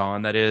or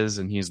dawn, that is,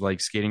 and he's like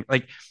skating,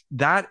 like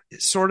that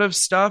sort of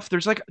stuff.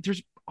 There's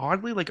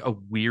oddly like a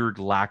weird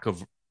lack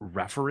of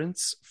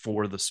reference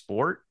for the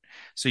sport,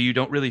 so you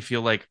don't really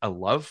feel like a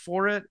love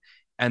for it,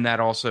 and that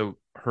also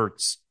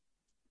hurts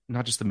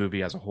not just the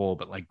movie as a whole,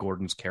 but like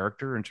Gordon's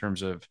character in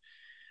terms of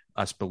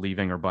us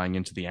believing or buying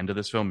into the end of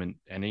this film in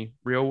any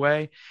real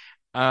way.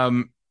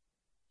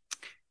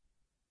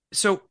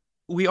 So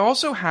we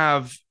also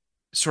have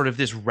sort of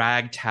this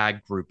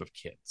ragtag group of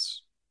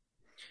kids.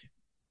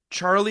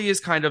 Charlie is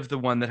kind of the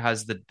one that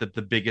has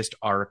the biggest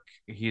arc.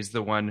 He's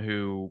the one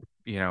who,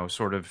 you know,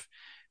 sort of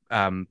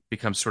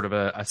becomes sort of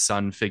a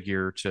son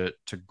figure to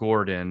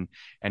Gordon,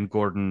 and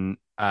Gordon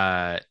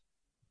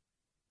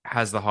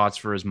has the hots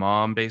for his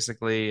mom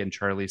basically, and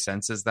Charlie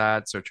senses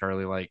that, so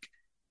Charlie like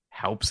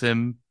helps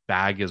him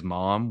bag his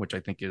mom, which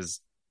I think is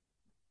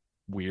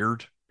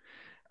weird.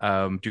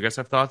 Do you guys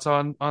have thoughts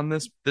on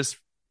this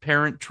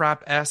Parent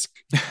Trap-esque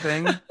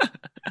thing?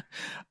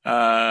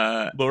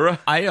 Laura?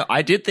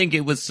 I did think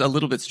it was a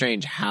little bit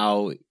strange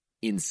how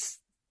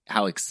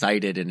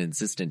excited and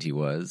insistent he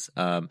was.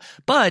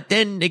 But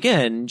then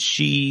again,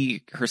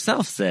 she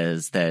herself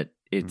says that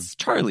it's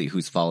Charlie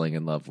who's falling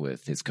in love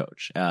with his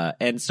coach.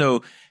 And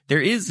so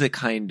there is a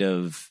kind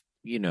of,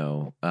 you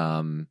know,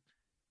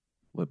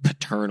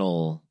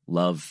 paternal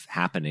love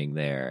happening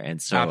there.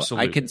 And so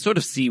Absolutely. I can sort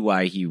of see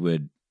why he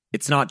would,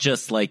 it's not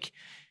just like,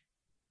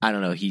 I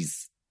don't know,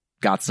 he's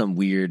got some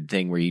weird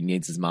thing where he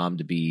needs his mom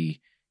to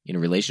be in a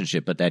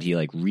relationship, but that he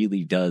like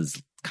really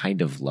does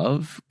kind of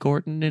love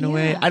Gordon in a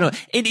way. I don't know.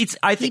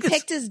 I think he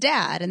picked his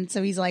dad. And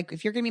so he's like,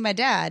 if you're going to be my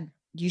dad,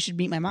 you should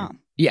meet my mom.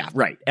 Yeah,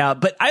 right.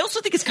 But I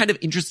also think it's kind of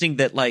interesting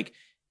that like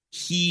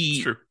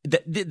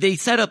they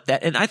set up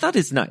that, and I thought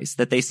it's nice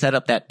that they set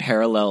up that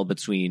parallel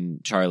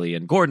between Charlie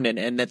and Gordon,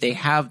 and that they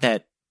have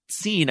that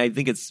scene. I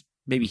think it's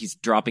maybe he's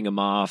dropping him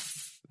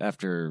off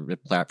after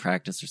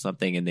practice or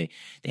something, and they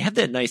have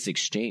that nice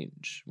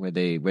exchange where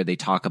they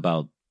talk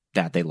about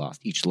that they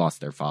each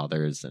lost their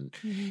fathers, and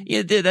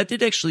yeah, that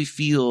did actually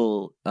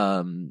feel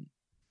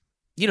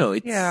you know,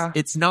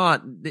 it's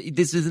not,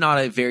 this is not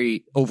a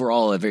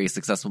very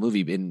successful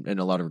movie in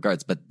a lot of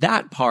regards, but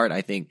that part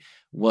I think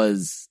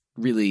was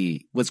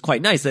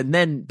quite nice.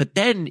 But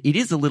then it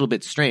is a little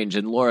bit strange.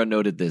 And Laura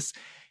noted this.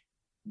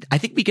 I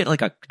think we get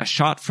like a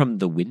shot from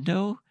the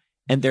window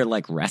and they're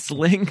like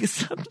wrestling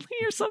suddenly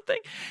or something.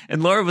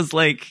 And Laura was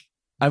like,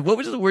 what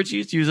was the word she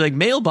used? She was like,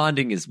 male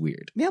bonding is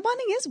weird. Male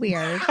bonding is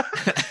weird.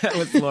 That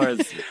was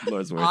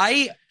Laura's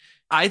word.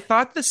 I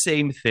thought the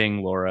same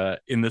thing, Laura,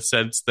 in the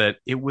sense that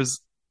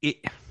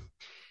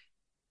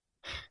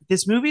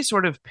this movie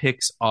sort of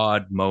picks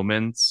odd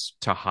moments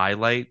to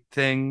highlight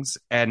things,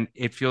 and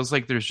it feels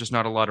like there's just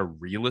not a lot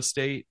of real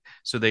estate,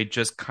 so they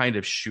just kind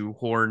of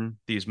shoehorn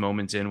these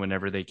moments in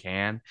whenever they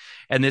can.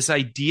 And this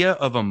idea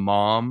of a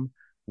mom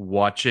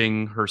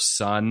watching her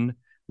son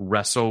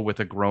wrestle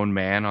with a grown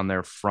man on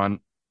their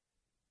front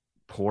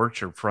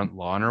porch or front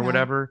lawn or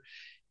whatever,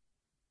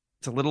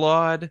 it's a little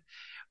odd.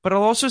 But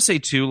I'll also say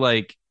too,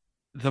 like,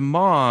 the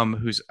mom,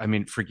 who's, I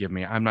mean, forgive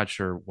me, I'm not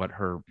sure what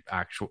her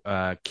actual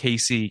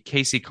Casey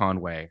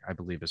Conway, I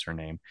believe is her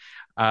name,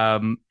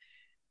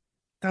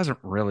 doesn't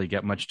really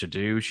get much to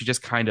do. She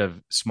just kind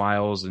of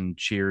smiles and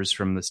cheers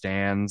from the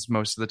stands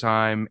most of the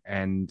time.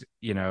 And,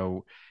 you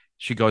know,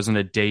 she goes on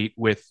a date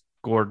with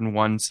Gordon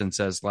once and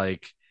says,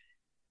 like,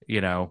 you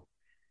know,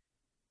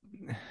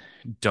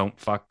 don't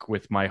fuck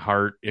with my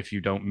heart if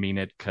you don't mean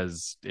it,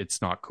 because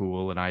it's not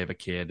cool and I have a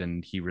kid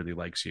and he really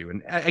likes you.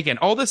 And again,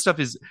 all this stuff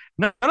is,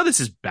 none of this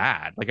is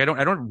bad. Like, I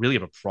don't really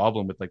have a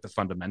problem with like the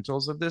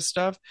fundamentals of this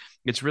stuff.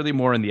 It's really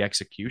more in the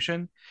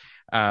execution.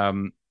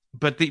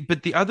 But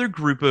the other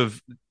group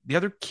of the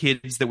other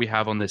kids that we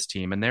have on this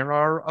team, and there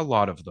are a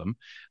lot of them,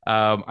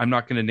 I'm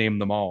not going to name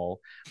them all,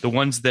 the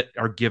ones that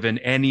are given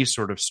any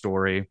sort of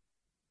story.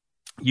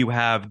 You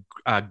have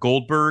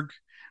Goldberg,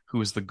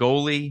 who is the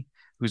goalie,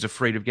 who's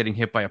afraid of getting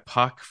hit by a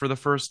puck for the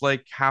first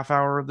like half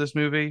hour of this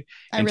movie,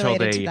 until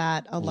they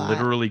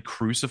literally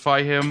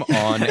crucify him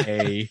on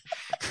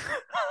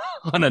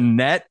on a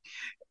net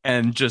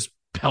and just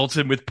pelt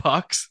him with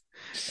pucks.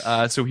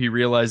 So he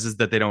realizes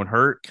that they don't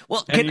hurt.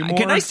 Well,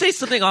 can I say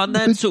something on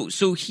that?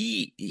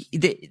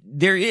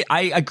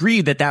 I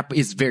agree that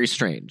is very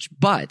strange,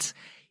 but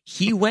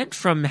he went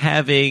from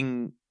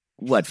having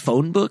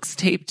phone books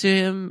taped to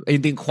him,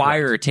 and the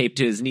Inquirer taped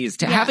to his knees,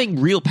 to having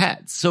real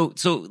pads. So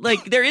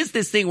like there is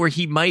this thing where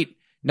he might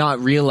not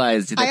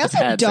realize that I the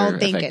pads also don't are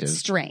think effective. it's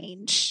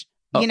strange.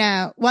 Oh. You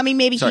know, well, I mean,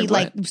 maybe Sorry, he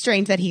what? like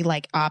strange that he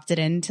like opted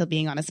into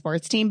being on a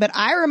sports team. But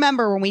I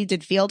remember when we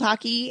did field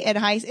hockey at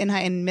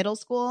in middle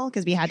school,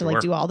 because we had to like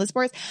do all the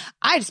sports.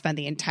 I just spent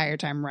the entire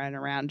time running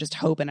around just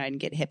hoping I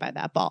didn't get hit by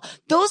that ball.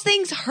 Those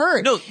things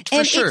hurt. No, for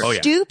and sure. It's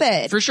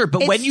stupid. For sure.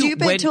 But it's when you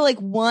stupid to like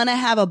want to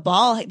have a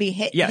ball be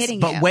hitting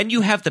but you. when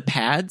you have the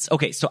pads,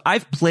 okay, so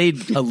I've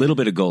played a little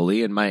bit of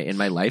goalie in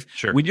my life.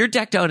 Sure. When you're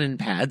decked out in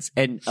pads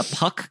and a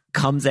puck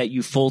comes at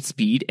you full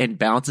speed and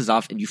bounces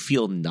off and you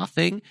feel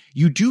nothing,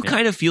 you do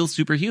kind of feel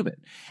superhuman.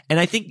 And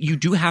I think you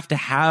do have to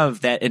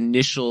have that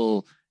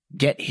initial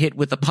get hit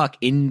with a puck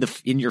in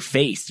your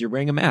face. You're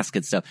wearing a mask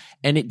and stuff,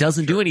 and it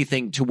doesn't do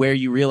anything to where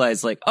you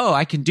realize like, oh,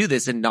 I can do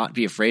this and not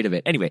be afraid of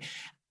it. Anyway,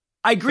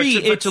 I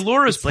agree. But to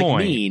Laura's it's like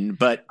point, mean,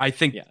 but I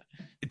think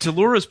to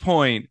Laura's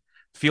point,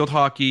 field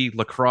hockey,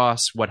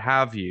 lacrosse, what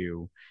have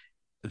you,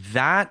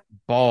 that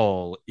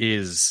ball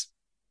is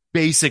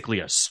basically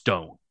a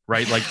stone,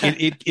 right? Like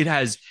it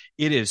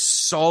is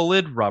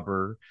solid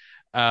rubber.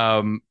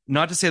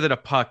 Not to say that a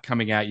puck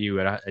coming at you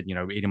at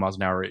 80 miles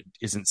an hour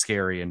isn't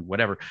scary and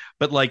whatever,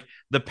 but like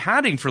the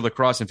padding for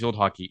lacrosse and field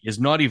hockey is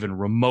not even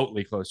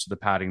remotely close to the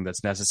padding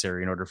that's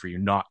necessary in order for you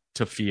not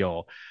to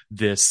feel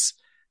this,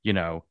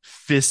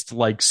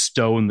 fist-like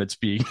stone that's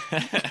being,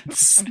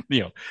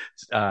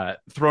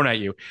 thrown at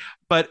you.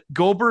 But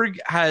Goldberg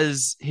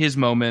has his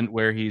moment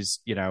where he's,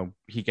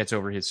 he gets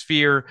over his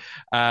fear.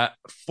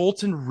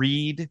 Fulton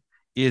Reed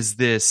is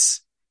this,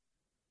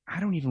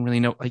 I don't even really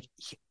know, like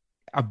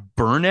a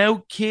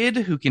burnout kid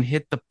who can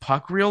hit the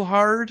puck real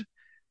hard.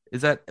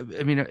 Is that,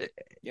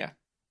 yeah.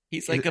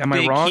 He's like am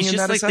I wrong he's in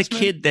just that like assessment? the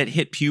kid that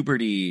hit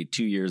puberty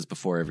 2 years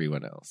before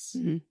everyone else.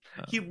 Mm-hmm.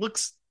 He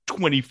looks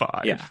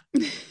 25. Yeah.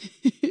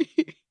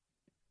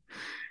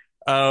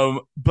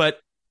 But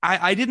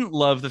I didn't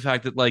love the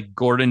fact that like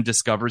Gordon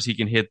discovers he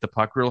can hit the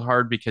puck real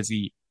hard because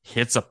he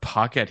hits a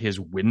puck at his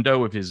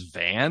window of his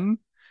van.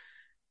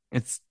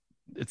 It's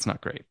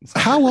not great.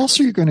 How else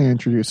are you going to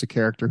introduce a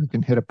character who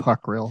can hit a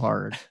puck real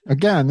hard?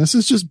 Again, this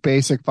is just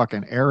basic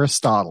fucking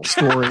Aristotle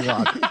story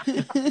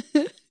logic.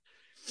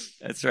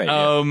 That's right.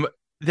 Yeah.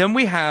 Then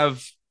we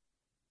have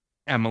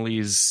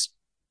Emily's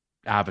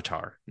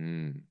avatar.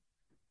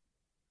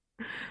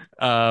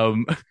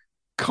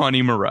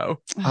 Connie Moreau.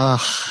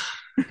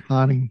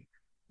 Connie.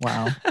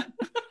 Wow.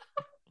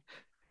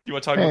 You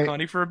want to talk about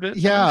Connie for a bit?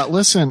 Yeah,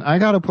 listen, I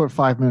got to put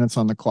 5 minutes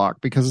on the clock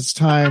because it's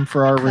time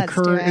for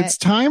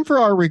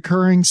our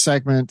recurring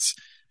segments.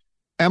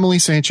 Emily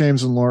St.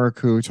 James and Laura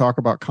Khoo talk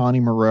about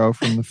Connie Moreau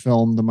from the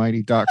film The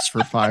Mighty Ducks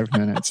for 5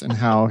 minutes and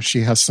how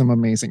she has some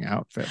amazing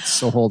outfits.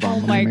 So hold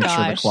on, let me make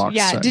sure the clock's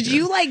set Did here.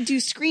 you like do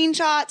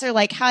screenshots or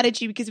like how did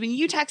you? Because when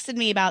you texted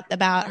me about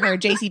her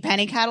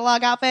JCPenney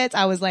catalog outfits,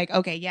 I was like,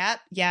 okay,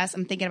 yes,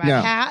 I'm thinking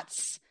about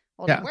cats.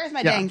 Hold on, where's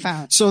my dang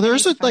phone? So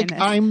there's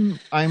I'm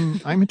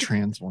a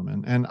trans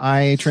woman and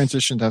I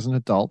transitioned as an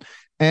adult,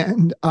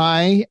 and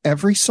I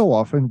every so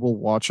often will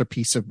watch a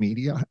piece of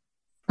media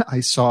I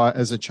saw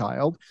as a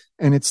child,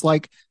 and it's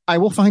like I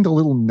will find a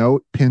little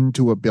note pinned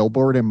to a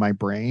billboard in my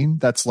brain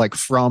that's like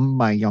from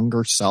my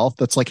younger self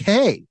that's like,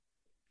 hey,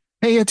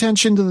 pay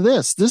attention to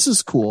this. This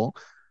is cool.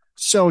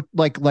 So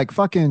like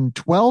fucking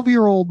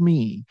 12-year-old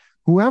me,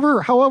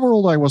 however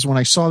old I was when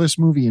I saw this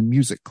movie in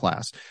music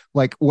class,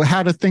 like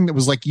had a thing that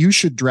was like, you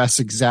should dress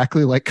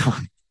exactly like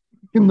Connie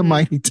in the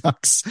Mighty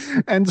Ducks.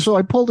 And so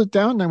I pulled it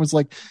down and I was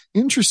like,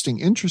 interesting.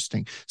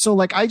 So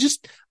like,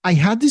 I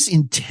had this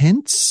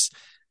intense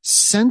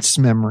sense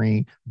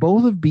memory,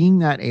 both of being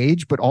that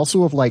age, but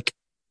also of like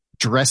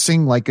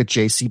dressing like a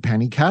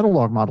JCPenney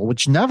catalog model,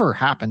 which never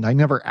happened. I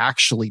never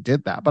actually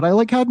did that, but I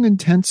like had an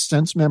intense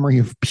sense memory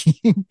of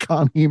being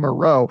Connie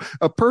Moreau,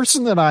 a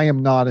person that I am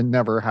not and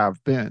never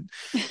have been.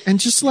 And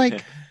just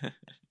like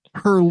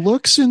her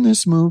looks in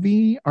this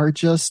movie are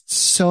just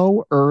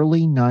so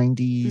early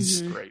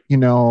 90s,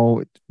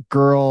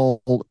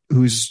 girl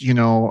who's,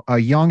 a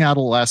young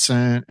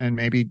adolescent and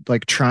maybe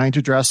like trying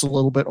to dress a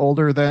little bit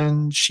older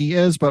than she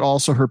is, but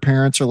also her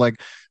parents are like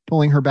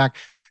pulling her back.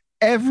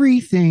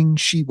 Everything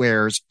she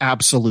wears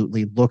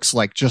absolutely looks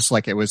like just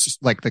like it was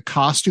like the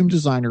costume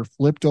designer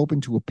flipped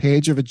open to a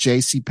page of a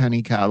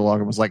JCPenney catalog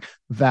and was like,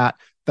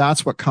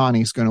 that's what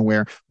Connie's going to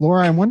wear.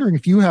 Laura, I'm wondering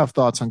if you have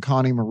thoughts on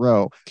Connie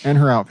Moreau and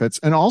her outfits,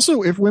 and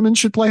also if women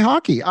should play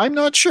hockey. I'm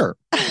not sure.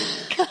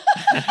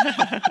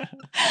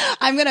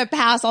 I'm going to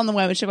pass on the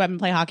women should women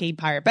play hockey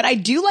part, but I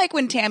do like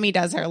when Tammy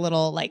does her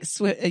little like,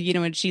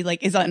 when she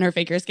like is on her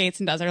figure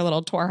skates and does her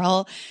little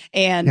twirl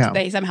and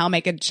they somehow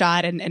make a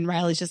shot and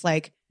Riley's just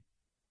like,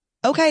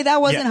 okay,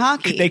 that wasn't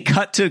hockey. They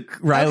cut to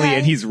Riley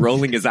and he's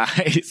rolling his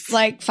eyes.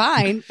 Like,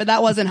 fine, but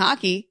that wasn't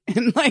hockey.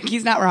 And like,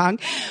 he's not wrong.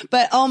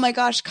 But oh my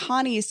gosh,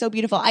 Connie is so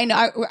beautiful. I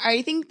know.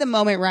 I think the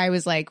moment where I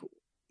was like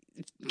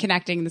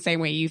connecting the same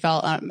way you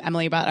felt,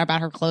 Emily, about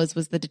her clothes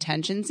was the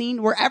detention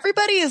scene where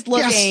everybody is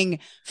looking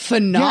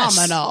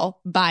phenomenal,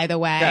 by the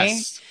way.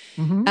 Yes.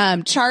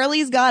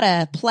 Charlie's got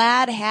a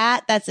plaid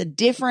hat that's a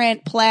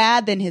different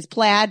plaid than his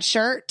plaid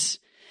shirt.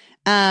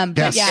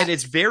 But yeah, and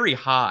it's very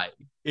high.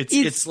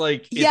 It's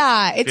like it's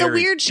a very-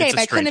 weird shape. it's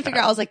a I couldn't strange figure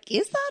out. hat. I was like,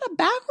 is that a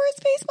backwards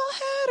baseball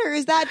hat, or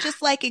is that just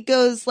like it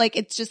goes like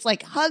it's just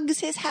like hugs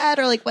his head,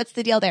 or like what's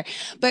the deal there?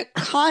 But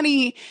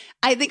Connie,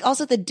 I think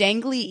also the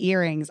dangly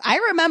earrings. I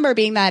remember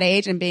being that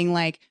age and being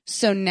like,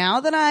 so now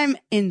that I'm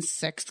in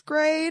 6th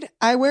grade,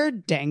 I wear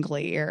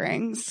dangly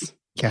earrings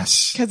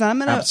Yes. because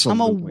I'm a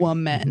Absolutely.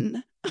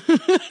 woman.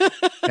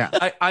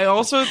 I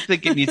also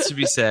think it needs to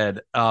be said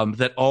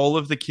that all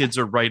of the kids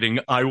are writing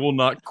 "I will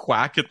not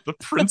quack at the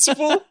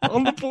principal"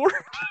 on the board.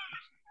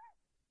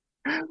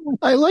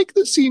 I like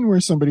the scene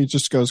where somebody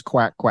just goes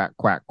quack, quack,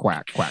 quack,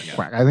 quack, quack,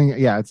 quack. I think,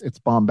 it's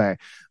Bombay.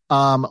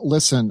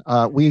 Listen,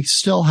 we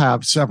still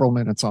have several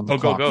minutes on the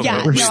Go, clock. go, go.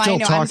 Yeah, We're no, still I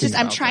know. talking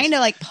I'm about trying this.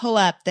 to like pull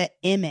up the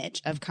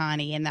image of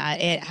Connie and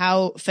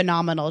how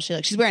phenomenal she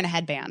looks. She's wearing a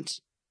headband.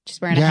 She's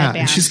wearing a headband.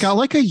 And she's got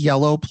like a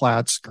yellow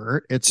plaid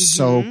skirt. It's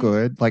so Mhm.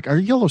 good. Like a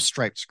yellow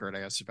striped skirt, I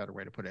guess is a better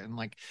way to put it. And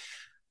like,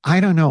 I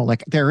don't know,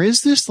 like there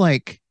is this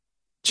like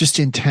just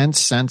intense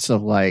sense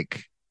of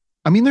like,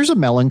 I mean, there's a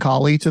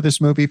melancholy to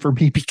this movie for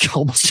me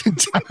almost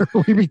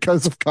entirely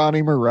because of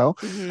Connie Moreau,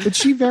 Mhm. but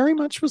she very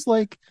much was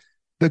like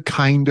the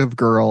kind of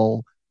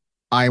girl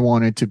I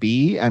wanted to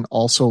be, and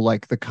also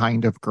like the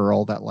kind of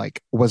girl that like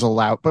was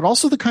allowed, but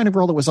also the kind of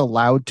girl that was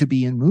allowed to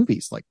be in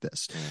movies like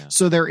this. Yeah.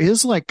 So there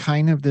is like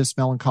kind of this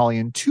melancholy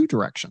in two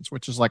directions,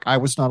 which is like I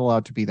was not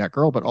allowed to be that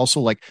girl, but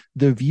also like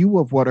the view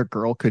of what a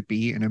girl could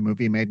be in a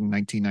movie made in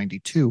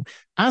 1992,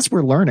 as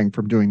we're learning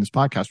from doing this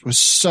podcast, was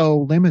so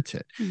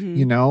limited, Mhm.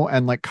 you know?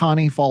 And like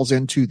Connie falls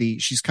into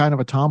she's kind of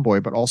a tomboy,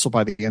 but also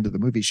by the end of the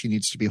movie, she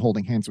needs to be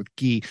holding hands with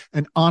Guy.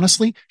 And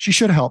honestly, she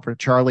should have helped her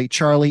Charlie.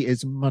 Charlie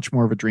is much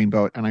more of a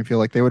dreamboat, and I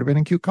feel like they would have been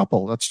a cute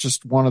couple. That's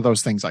just one of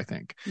those things, I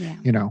think, Yeah.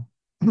 you know?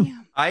 Yeah.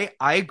 I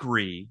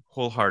agree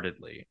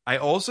wholeheartedly. I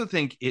also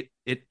think it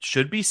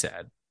should be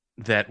said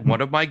that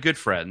one of my good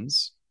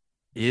friends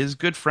is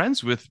good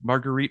friends with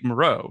Marguerite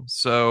Moreau.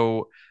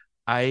 So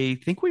I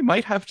think we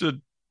might have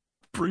to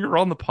bring her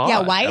on the pod, Yeah,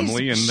 why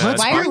Emily, and why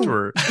talk to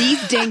are her. these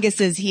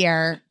dinguses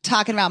here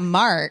talking about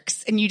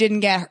Marx and you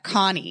didn't get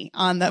Connie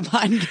on the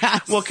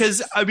podcast? Well,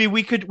 because I mean,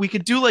 we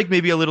could do like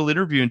maybe a little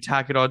interview and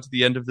tack it on to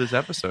the end of this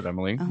episode,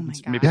 Emily. Oh my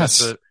Maybe God.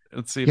 Yes.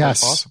 let's see if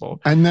that's possible.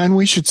 And then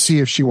we should see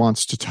if she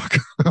wants to talk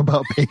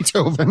about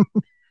Beethoven.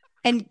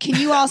 And can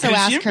you also Is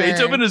ask she in her?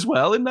 Beethoven as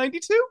well in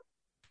 '92?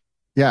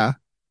 Yeah.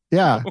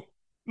 Yeah.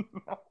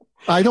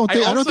 I don't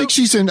think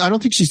she's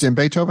in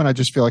Beethoven. I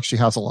just feel like she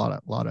has a lot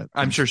of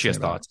I'm things sure to she say has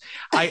about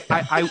thoughts.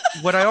 I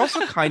what I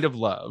also kind of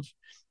love,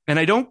 and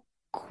I don't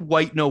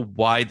quite know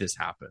why this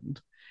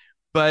happened,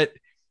 but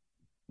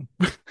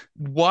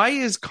why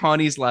is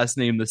Connie's last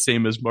name the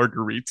same as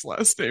Marguerite's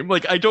last name?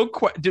 Like, I don't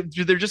quite.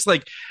 They're just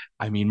like,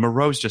 I mean,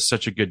 Moreau's just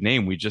such a good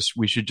name. We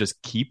should just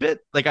keep it.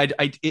 Like,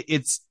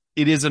 it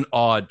is an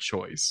odd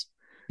choice.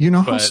 You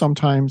know how But-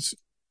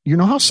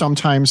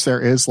 sometimes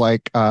there is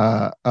like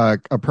a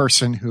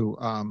person who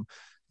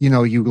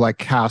you like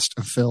cast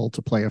a Phil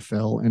to play a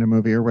Phil in a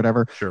movie or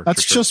whatever. Sure,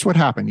 That's sure. just what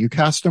happened. You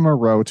cast a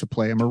Moreau to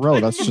play a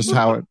Moreau. That's just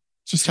how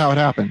it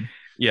happened.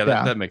 Yeah,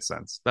 Yeah. that makes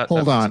sense.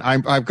 Hold on.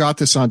 I've got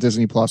this on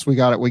Disney Plus. We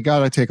got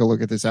to take a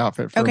look at this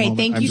outfit for a Okay, moment.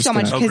 thank I'm you just so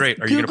much. gonna- Oh, 'cause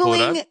great. Are you gonna pull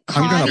it up? Googling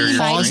I'm going Connie to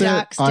pause it.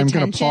 Duck's I'm going to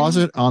detention- pause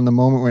it on the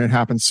moment when it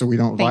happens so we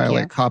don't Thank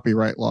violate you.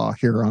 copyright law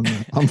here on the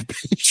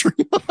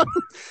Patreon.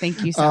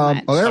 Thank you so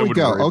much. Oh, there I we wouldn't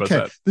go. worry about Okay.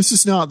 that. This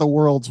is not the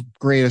world's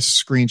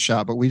greatest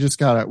screenshot, but we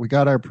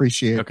gotta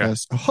appreciate Okay.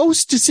 this.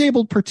 Host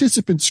disabled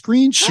participant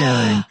screen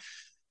sharing.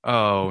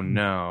 Oh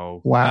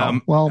no! Wow.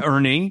 Well-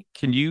 Ernie,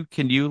 can you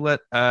let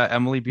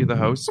Emily be the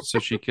host so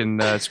she can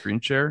screen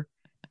share?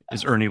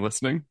 Is Ernie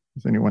listening?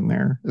 Is anyone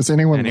there? Is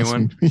anyone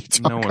listening to me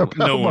talk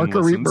about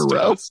Marguerite listens to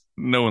Moreau? us.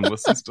 No one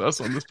listens to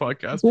us on this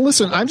podcast. Well,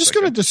 listen, Hold on I'm a just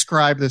going to second.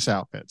 describe this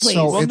outfit. Please.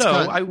 So Well, it's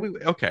no. got-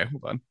 Okay,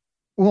 hold on.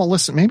 well,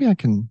 listen, maybe I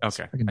can.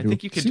 Okay, I do think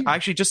it. you could See,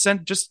 actually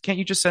can't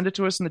you just send it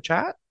to us in the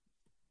chat?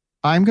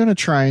 I'm going to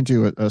try and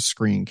do a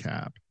screen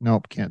cap.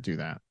 Nope, can't do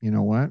that. You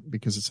know what?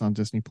 Because it's on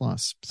Disney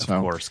Plus. So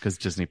Of course, because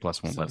Disney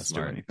Plus won't So let us do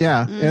smart. anything.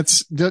 yeah,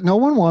 Mm. no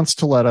one wants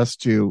to let us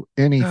do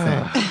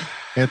anything.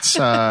 It's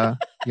yeah.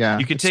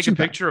 You can it's take too a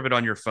bad. picture of it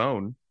on your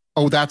phone.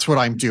 Oh, that's what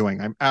I'm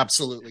doing. I'm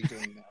absolutely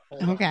doing that.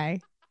 Hold on.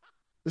 Okay.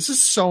 This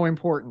is so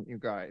important, you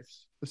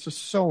guys. This is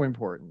so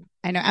important.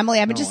 I know, Emily,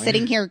 I've been No, just I-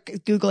 sitting here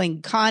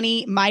Googling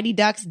Connie Mighty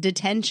Ducks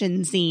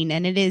detention scene,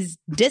 and it is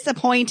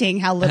disappointing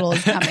how little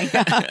is coming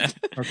up.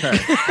 Okay.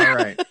 All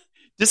right.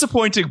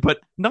 Disappointing, but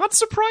not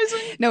surprising.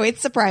 No,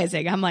 it's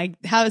surprising. I'm like,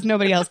 how is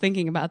nobody else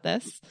thinking about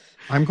this?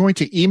 I'm going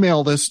to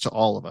email this to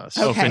all of us.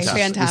 Okay, This is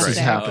fantastic.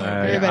 happening.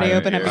 Everybody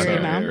open up your Here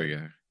email. we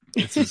go.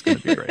 This is going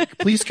to be great.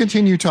 Please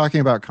continue talking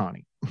about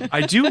Connie.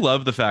 I do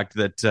love the fact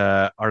that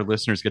our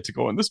listeners get to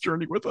go on this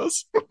journey with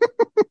us.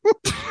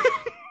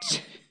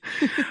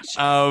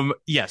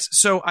 Yes.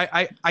 So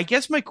I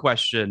guess my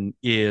question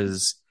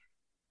is,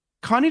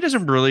 Connie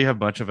doesn't really have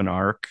much of an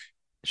arc.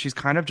 She's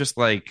kind of just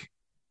like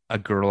a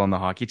girl on the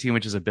hockey team,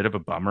 which is a bit of a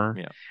bummer.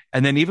 Yeah.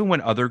 And then even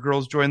when other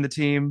girls join the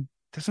team,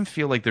 doesn't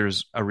feel like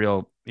there's a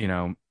real,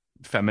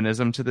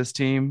 feminism to this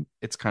team.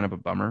 It's kind of a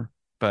bummer,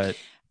 but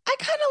I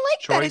kind of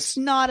like that it's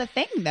not a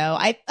thing, though.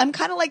 I'm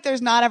kind of like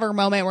there's not ever a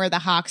moment where the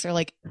Hawks are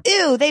like,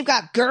 ew, they've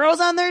got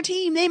girls on their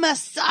team. They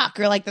must suck.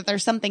 Or like that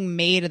there's something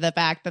made of the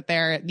fact that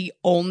they're the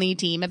only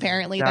team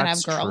apparently that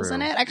have girls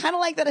in it. I kind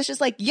of like that it's just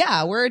like,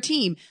 yeah, we're a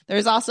team.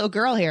 There's also a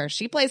girl here.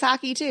 She plays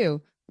hockey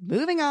too.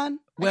 Moving on.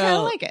 I kind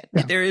of like it.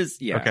 Yeah. There is,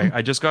 Okay,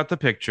 I just got the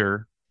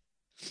picture.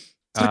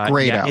 It's a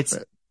great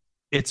outfit.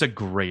 It's a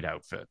great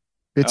outfit.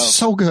 It's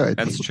so good.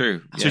 That's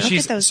true.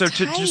 So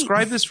to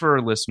describe this for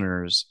our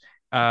listeners,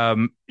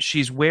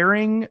 she's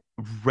wearing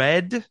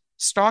red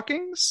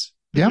stockings.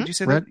 Yeah. Did you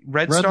say red,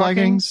 that? Red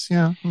leggings.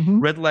 Yeah. Mm-hmm.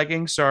 Red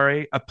leggings,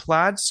 sorry. A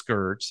plaid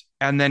skirt,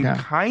 and then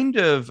kind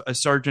of a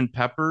Sgt.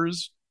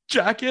 Pepper's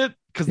jacket,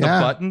 because the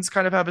buttons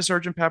kind of have a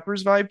Sgt.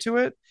 Pepper's vibe to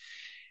it.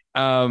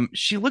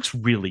 She looks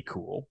really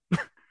cool.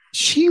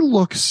 She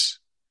looks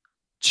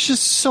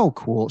just so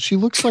cool. She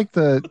looks like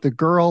the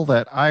girl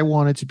that I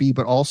wanted to be,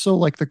 but also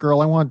like the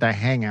girl I wanted to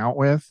hang out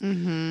with.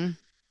 Mm-hmm.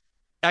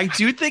 I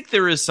do think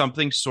there is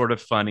something sort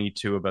of funny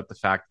too about the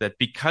fact that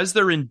because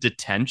they're in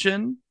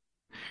detention,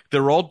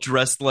 they're all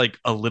dressed like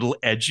a little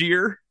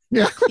edgier.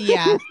 Yeah.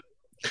 Yeah.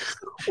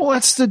 Well,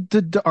 that's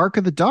the arc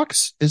of the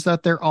Ducks, is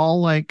that they're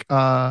all like,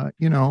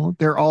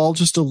 they're all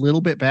just a little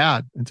bit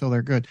bad until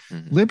they're good.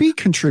 Mm-hmm. Libby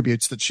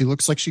contributes that she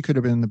looks like she could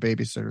have been in the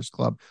Babysitters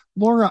Club.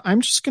 Laura, I'm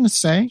just going to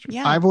say,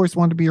 I've always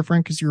wanted to be your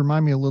friend because you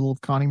remind me a little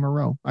of Connie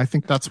Moreau. I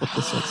think that's what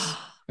this is.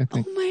 I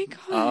think. Oh my God.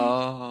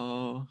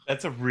 Oh,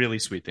 that's a really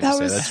sweet thing that to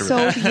say. Was that's so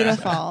really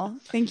beautiful.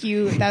 Thank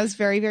you. That was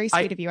very, very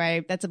sweet of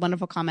you. That's a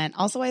wonderful comment.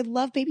 Also, I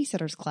love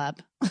Babysitters Club.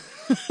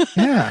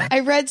 Yeah.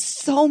 I read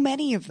so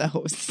many of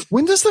those.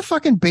 When does the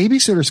fucking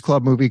Babysitters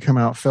Club movie come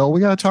out, Phil? We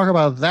got to talk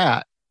about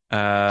that.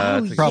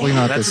 Probably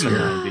not this year.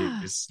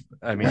 90s.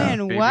 I mean,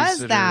 when was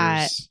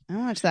that? I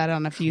watched that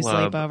on a few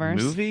sleepovers.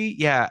 Movie?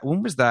 Yeah.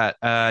 When was that?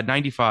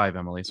 95,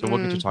 Emily. So we'll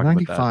get to talk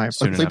about that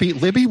soon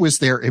enough. Libby was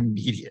there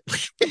immediately.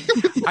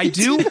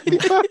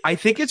 I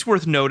think it's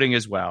worth noting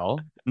as well,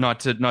 not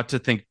to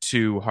think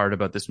too hard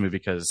about this movie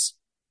because,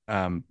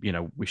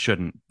 we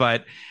shouldn't.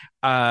 But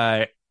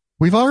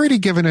we've already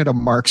given it a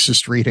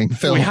Marxist reading,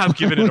 Phil. We have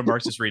given it a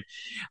Marxist read.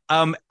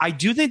 I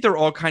do think they're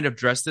all kind of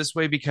dressed this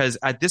way because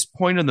at this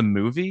point in the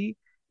movie,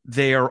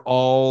 they are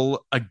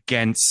all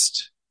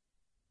against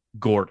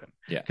Gordon.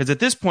 Yeah. Because at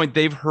this point,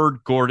 they've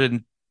heard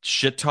Gordon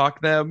shit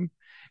talk them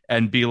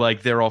and be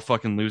like, they're all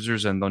fucking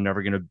losers and they're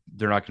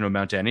not gonna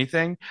amount to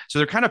anything. So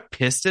they're kind of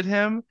pissed at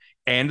him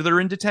and they're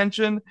in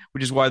detention,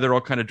 which is why they're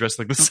all kind of dressed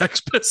like the Sex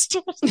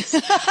Pistols.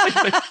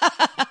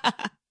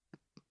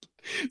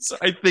 So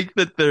I think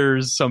that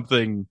there's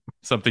something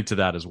to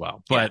that as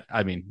well. But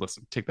I mean,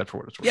 listen, take that for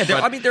what it's worth. Yeah,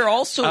 they're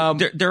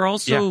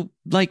also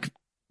like,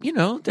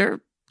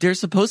 they're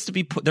supposed to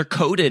be they're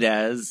coded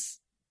as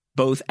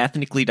both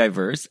ethnically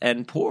diverse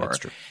and poor. That's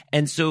true.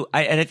 And so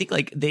I think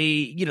like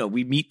they,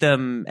 we meet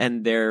them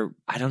and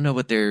I don't know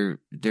what they're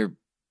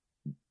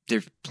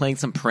playing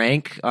some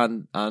prank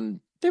on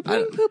they're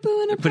putting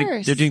poo-poo in a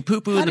purse. They're doing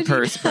poo-poo in the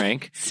purse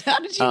prank. How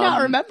did you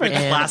not remember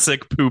that?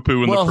 Classic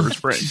poo-poo in the purse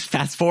prank.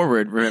 Fast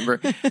forward, remember?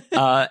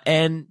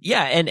 And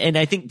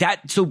I think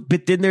that,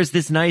 but then there's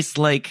this nice,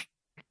 like,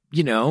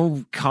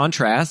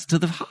 contrast to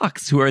the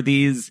Hawks, who are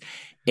these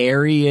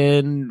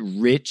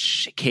Aryan,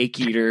 rich, cake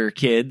eater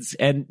kids.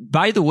 And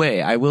by the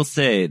way, I will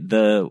say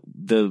so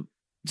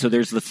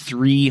there's the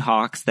 3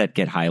 Hawks that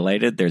get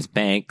highlighted. There's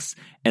Banks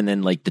and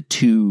then like the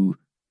 2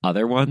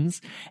 other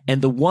ones,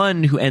 and the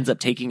one who ends up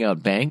taking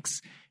out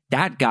Banks,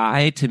 that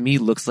guy to me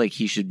looks like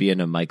he should be in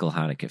a Michael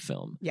Haneke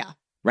film. Yeah.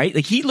 Right?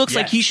 Like he looks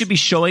like he should be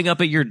showing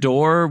up at your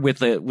door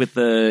with a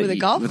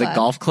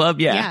golf club.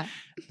 Yeah.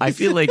 I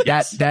feel like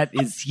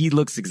he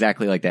looks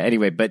exactly like that.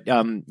 Anyway, but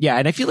and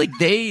I feel like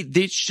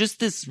it's just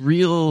this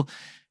real,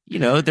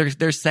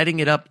 they're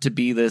setting it up to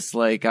be this,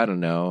 like, I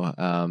don't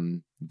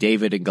know,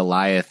 David and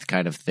Goliath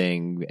kind of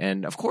thing.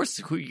 And of course,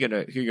 who are you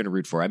gonna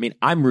root for? I mean,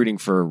 I'm rooting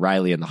for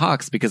Riley and the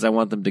Hawks because I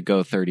want them to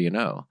go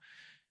 30-0.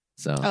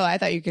 So. Oh, I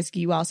thought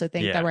you also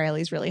think that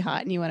Riley's really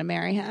hot and you want to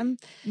marry him.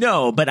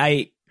 No, but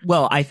I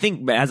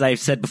think, as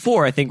I've said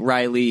before, I think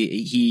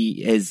Riley,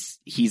 he's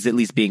at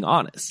least being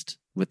honest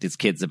with his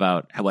kids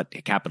about what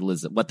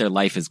capitalism, what their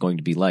life is going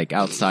to be like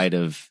outside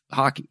of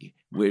hockey,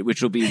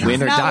 which will be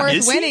win or die. It's not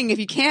worth winning if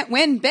you can't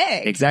win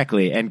big.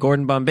 Exactly. And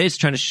Gordon Bombay's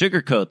trying to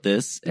sugarcoat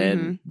this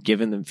and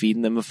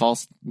feeding them a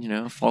false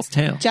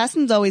tale.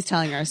 Justin's always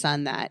telling our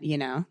son that,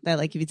 that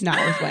like if it's not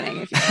worth winning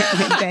if you can't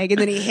win big,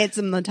 and then he hits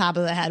him on the top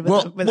of the head with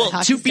a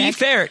hockey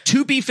stick.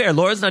 To be fair,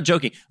 Laura's not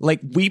joking. Like,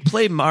 we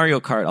play Mario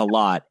Kart a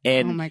lot,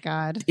 and oh my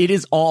God, it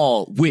is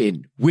all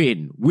win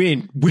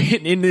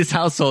in this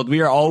household.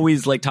 We are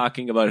always like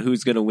talking about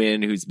who's going to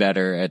win, who's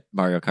better at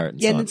Mario Kart.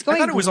 And so on. I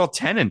thought it was all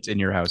Tenant in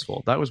your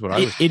household. That was what I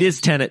was. It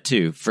is Tenet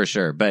too, for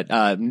sure. But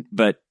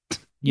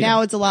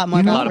now it's a lot more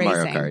about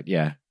Mario Kart.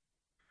 Yeah.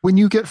 When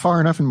you get far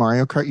enough in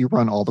Mario Kart, you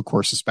run all the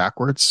courses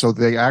backwards. So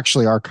they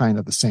actually are kind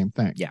of the same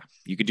thing. Yeah.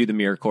 You could do the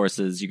mirror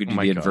courses. You could do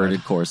my the God.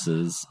 inverted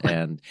courses.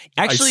 And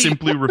actually, I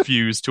simply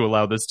refuse to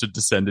allow this to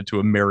descend into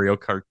a Mario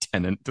Kart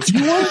tenant.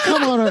 You want to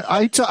come on?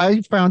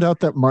 I found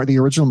out that the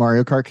original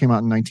Mario Kart came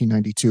out in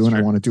 1992, and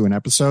I want to do an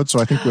episode. So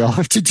I think we all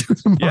have to do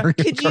the Mario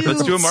Kart.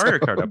 Let's do a Mario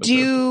Kart episode.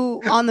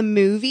 Do on the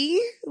movie?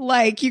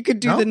 Like you could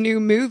do the new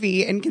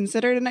movie and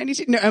consider it a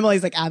 92. No,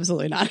 Emily's like,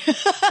 absolutely not.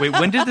 Wait,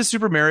 when did the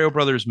Super Mario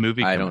Brothers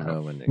movie come I don't out?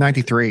 know when.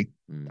 93.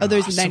 Oh,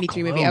 there's a so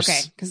 93 movie. close. Okay,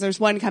 because there's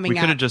one coming We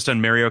could out. have just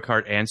done Mario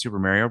Kart and Super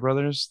Mario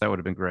Brothers. That would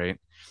have been great.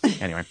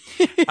 Anyway,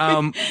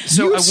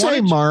 so You I say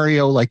wanted.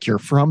 Mario like you're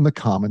from the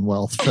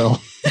Commonwealth,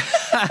 Phil.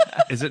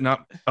 Is it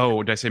not?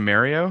 Oh, did I say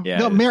Mario?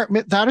 Yeah. No,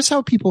 that is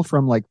how people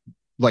from like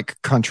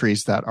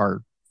countries that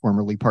are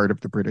formerly part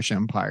of the British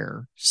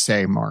Empire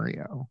say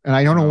Mario. And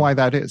I don't know why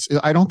that is.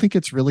 I don't think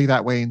it's really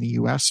that way in the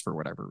US for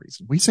whatever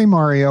reason. We say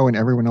Mario and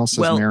everyone else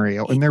says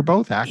Mario, and they're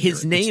both accurate.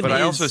 His name But is.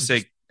 I also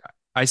say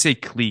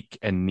clique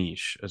and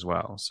niche as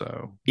well.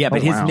 So Yeah,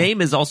 but his wow.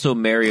 name is also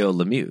Mario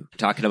Lemieux.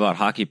 Talking about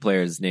hockey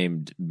players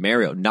named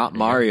Mario, not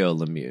Mario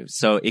Lemieux.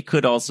 So it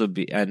could also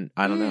be, and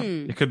I don't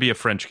know. it could be a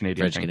French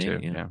Canadian thing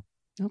French-Canadian, too. yeah.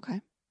 Yeah.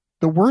 Okay.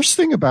 The worst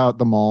thing about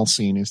the mall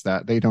scene is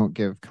that they don't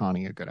give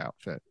Connie a good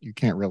outfit. You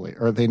can't really,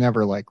 or they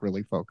never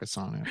really focus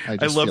on it. I I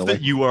just love feel that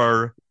like you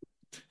are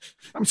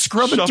I'm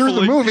scrubbing through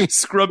the movie.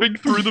 scrubbing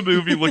through the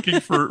movie,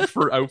 looking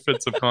for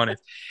outfits of Connie.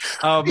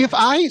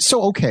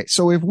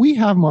 So if we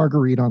have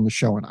Marguerite on the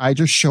show and I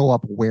just show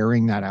up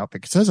wearing that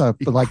outfit, it says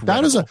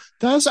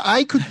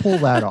I could pull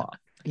that off.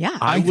 Yeah.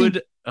 I think-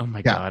 would. Oh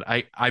my God.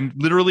 I'm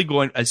literally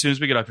going, as soon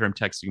as we get off here, I'm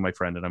texting my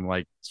friend and I'm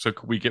like, so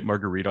can we get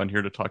Marguerite on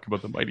here to talk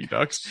about the Mighty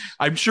Ducks?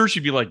 I'm sure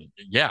she'd be like,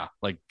 yeah,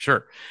 like,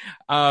 sure.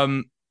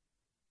 Couple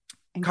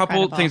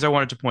Incredible. things I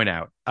wanted to point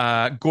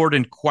out.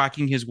 Gordon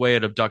quacking his way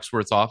out of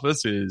Ducksworth's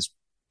office is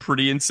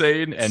pretty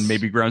insane and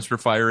maybe grounds for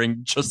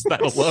firing just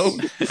that alone.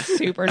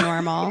 Super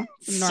normal.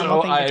 It's a So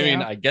normal thing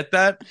to do. I get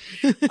that.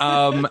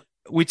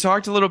 We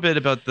talked a little bit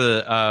about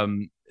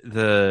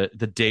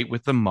the date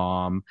with the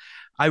mom.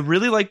 I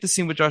really like the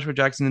scene with Joshua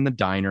Jackson in the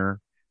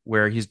diner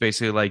where he's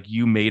basically like,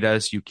 you made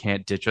us, you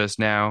can't ditch us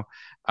now,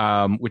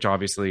 which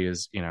obviously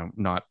is,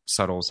 not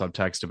subtle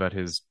subtext about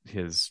his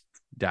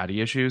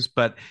daddy issues,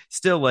 but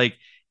still, like,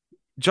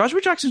 Joshua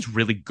Jackson's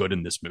really good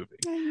in this movie.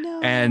 I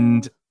know.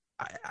 And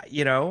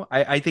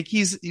I think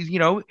he's,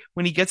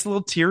 when he gets a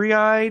little teary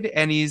eyed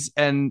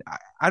and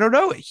I don't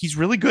know, he's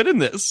really good in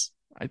this.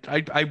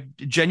 I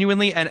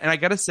genuinely, and I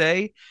gotta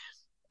say,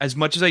 as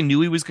much as I knew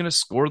he was going to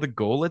score the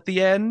goal at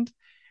the end,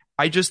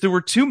 there were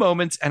two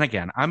moments. And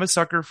again, I'm a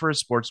sucker for a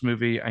sports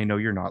movie. I know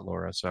you're not,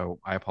 Laura, so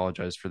I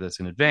apologize for this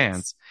in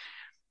advance.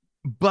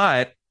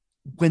 But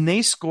when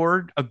they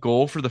scored a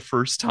goal for the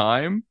first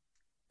time,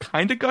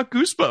 kind of got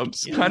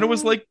goosebumps. Yeah. Kind of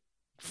was like,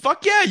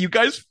 fuck yeah, you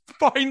guys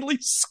finally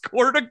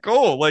scored a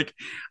goal. Like,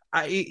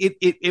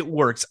 it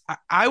works.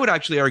 I would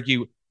actually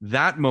argue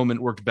that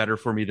moment worked better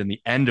for me than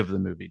the end of the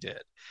movie did.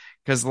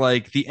 Because,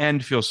 like, the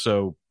end feels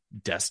so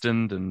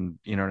destined and,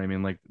 you know what I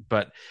mean? Like,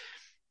 but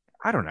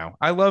I don't know.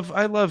 I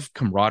love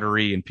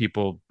camaraderie and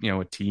people,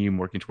 a team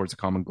working towards a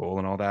common goal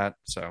and all that.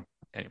 So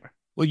anyway.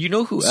 Well, you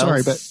know who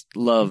Sorry, else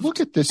loved? Look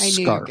at this I knew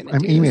you were scarf. gonna I'm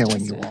do this,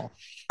 emailing you Justin. all.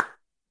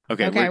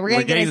 Okay, we're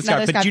gonna getting get this guy.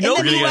 another But you scarf. know,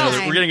 In the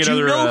meantime, we're getting do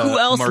you another. know who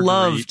else Marguerite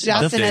loved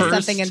Justin the has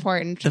first, something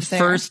important to the say.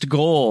 first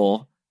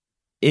goal?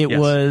 It Yes.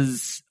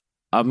 was.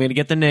 I'm going to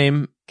get the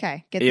name.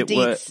 Okay, get the It deets.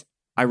 was.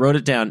 I wrote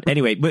it down.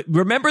 Anyway, but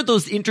remember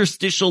those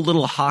interstitial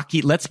little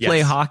hockey, Let's Play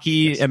Yes. Hockey,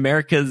 Yes.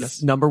 America's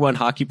Yes. number one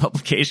hockey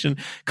publication,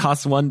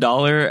 costs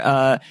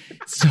 $1.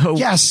 So,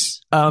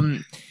 Yes.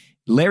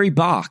 Larry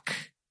Bach,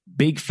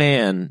 big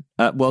fan.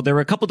 Well, there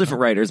were a couple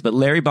different writers, but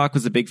Larry Bach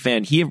was a big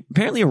fan. He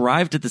apparently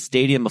arrived at the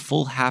stadium a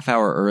full half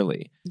hour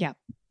early. Yeah.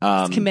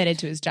 He's committed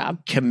to his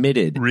job.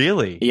 Committed.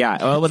 Really? Yeah.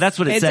 Well, that's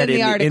what it It's said in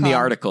the in the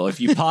article.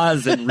 If you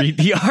pause and read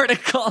the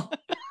article,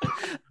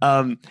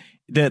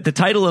 the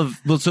title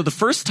of, so the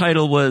first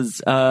title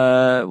was,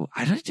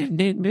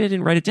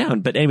 didn't write it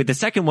down, but anyway, the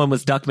second one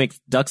was Ducks make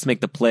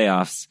the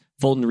playoffs.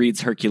 Fulton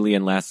Reed's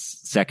Herculean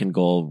last second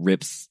goal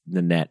rips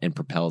the net and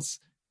propels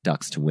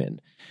Ducks to win.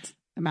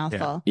 A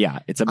mouthful. Yeah.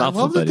 It's a I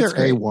mouthful, love that but they're it's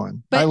great.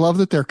 A1. But- I love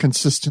that they're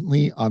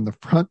consistently on the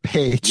front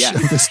page Yes.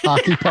 of this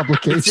hockey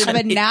publication. Of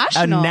a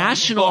national,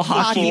 national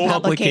hockey publication.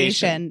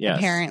 publication, Yes.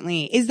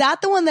 apparently. Is that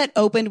the one that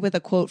opened with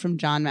a quote from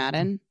John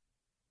Madden?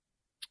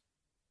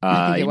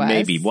 I think it was.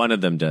 Maybe one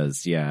of them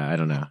does. Yeah. I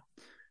don't know.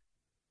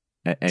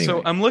 Anyway.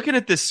 So I'm looking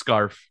at this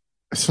scarf.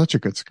 Such a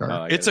good scarf.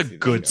 I It's gotta a see this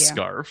good again.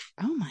 scarf.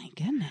 Oh my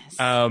goodness.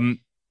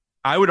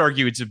 I would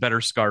argue it's a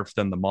better scarf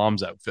than the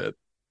mom's outfit.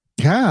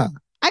 Yeah.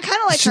 I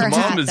kind of like the her The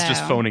hat, mom is though.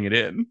 just phoning it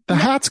in. The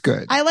hat's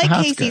good. I like The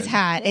hat's Casey's good.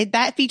 hat.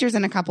 That features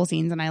in a couple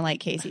scenes, and I like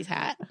Casey's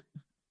hat.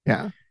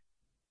 Yeah.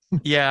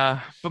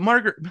 Yeah, but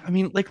Margaret,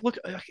 look,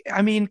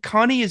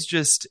 Connie is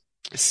just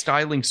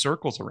styling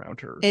circles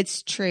around her.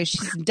 It's true.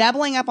 She's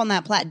doubling up on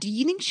that plat. Do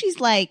you think she's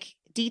like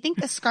do you think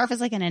the scarf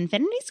is like an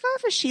infinity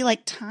scarf, or is she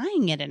like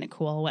tying it in a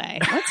cool way?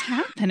 What's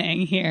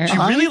happening here? She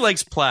really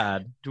likes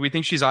plaid. Do we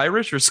think she's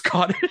Irish or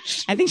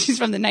Scottish? I think she's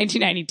from the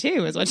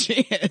 1992 is what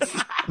she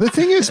is. The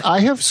thing is,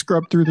 I have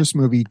scrubbed through this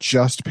movie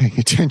just paying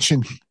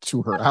attention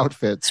to her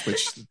outfits,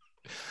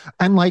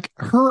 and like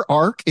her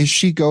arc is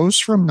she goes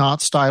from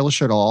not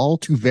stylish at all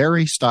to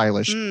very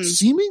stylish,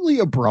 seemingly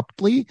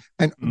abruptly,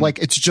 and like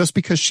it's just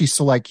because she's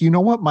so like, you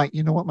know what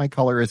my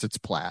color is, it's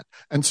plaid,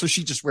 and so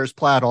she just wears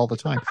plaid all the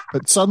time.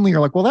 But suddenly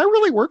you're like, well, that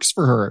really works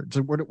for her.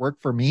 Would it work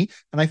for me?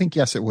 And I think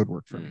yes, it would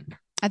work for me.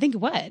 I think it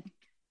would.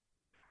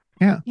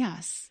 Yeah.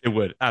 Yes. It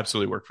would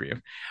absolutely work for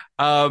you.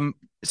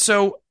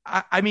 So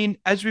I mean,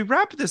 as we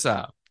wrap this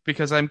up,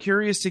 because I'm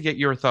curious to get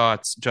your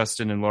thoughts,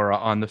 Justin and Laura,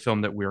 on the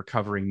film that we're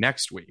covering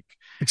next week.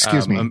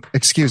 Excuse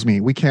me.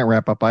 We can't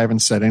wrap up. I haven't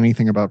said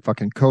anything about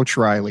fucking Coach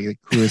Riley,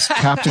 who is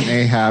Captain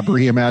Ahab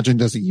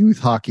reimagined as a youth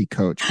hockey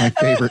coach. My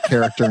favorite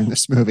character in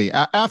this movie.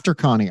 After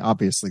Connie,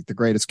 obviously, the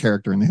greatest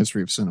character in the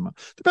history of cinema.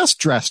 The best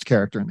dressed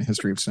character in the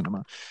history of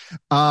cinema.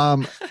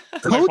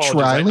 Coach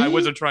Riley. I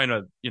wasn't trying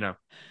to,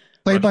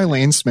 played by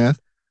Lane Smith.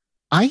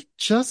 I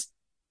just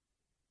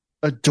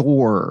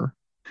adore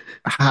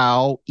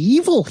how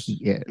evil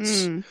he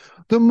is.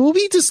 The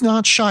movie does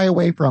not shy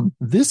away from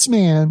this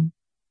man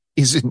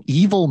is an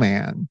evil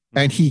man,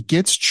 and he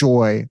gets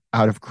joy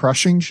out of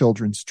crushing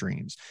children's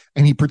dreams.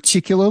 And he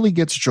particularly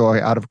gets joy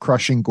out of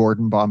crushing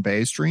Gordon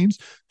Bombay's dreams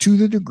to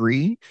the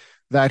degree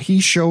that he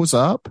shows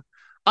up.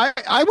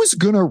 I was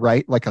going to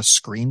write like a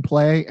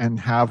screenplay and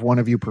have one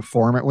of you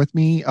perform it with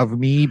me of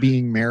me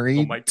being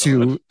married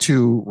to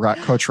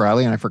Coach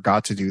Riley. And I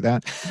forgot to do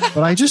that.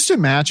 But I just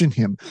imagine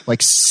him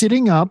like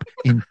sitting up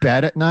in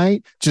bed at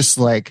night, just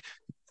like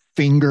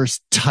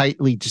fingers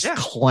tightly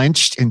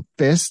clenched in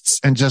fists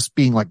and just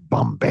being like,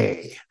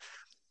 Bombay,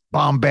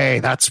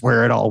 that's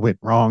where it all went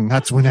wrong.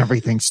 That's when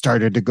everything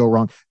started to go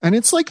wrong. And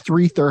it's like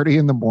 3:30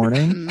 in the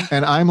morning.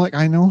 And I'm like,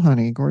 I know,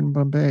 honey, Gordon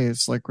Bombay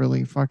is like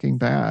really fucking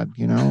bad.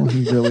 He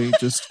really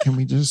can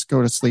we just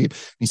go to sleep?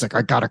 And he's like,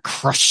 I got to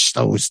crush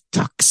those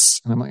ducks.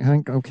 And I'm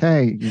like,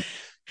 okay,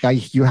 I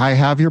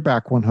have your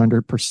back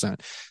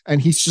 100%.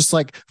 And he's just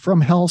like, from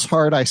hell's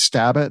heart, I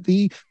stab at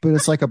thee. But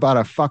it's like about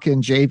a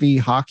fucking JV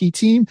hockey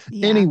team.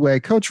 Yeah.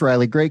 Anyway, Coach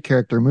Riley, great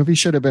character. Movie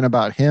should have been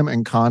about him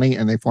and Connie,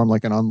 and they form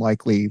like an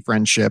unlikely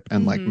friendship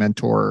and like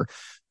mentor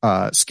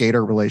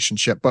skater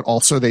relationship. But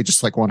also they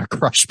just like want to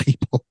crush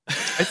people.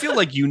 I feel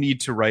like you need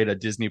to write a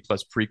Disney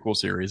Plus prequel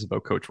series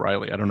about Coach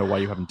Riley. I don't know why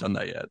you haven't done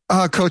that yet.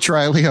 Coach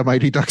Riley, a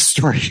Mighty Ducks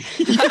story.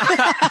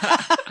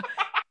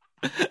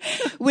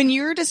 When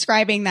you're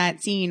describing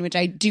that scene, which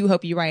I do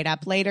hope you write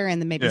up later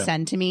and then maybe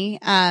send to me,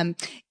 I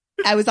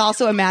was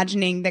also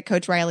imagining that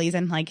Coach Riley's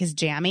in like his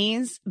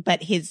jammies,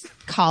 but his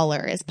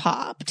collar is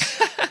popped.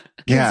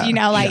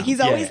 He's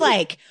always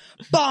like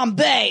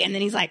Bombay, and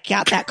then he's like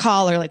got that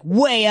collar like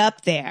way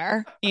up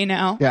there,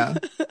 Yeah.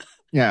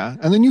 Yeah.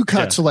 And then you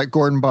cut to like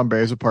Gordon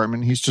Bombay's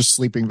apartment. He's just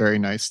sleeping very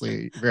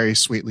nicely, very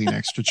sweetly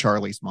next to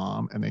Charlie's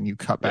mom. And then you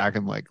cut back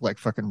and like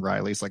fucking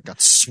Riley's like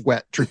got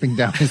sweat dripping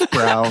down his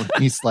brow. And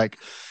he's like,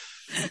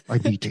 I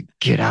need to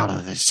get out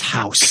of this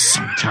house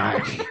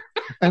sometime.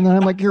 And then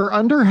I'm like, you're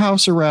under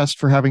house arrest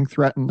for having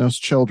threatened those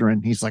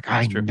children. He's like,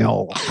 I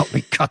know. Help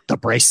me cut the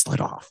bracelet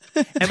off.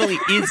 Emily,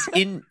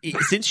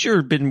 since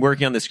you've been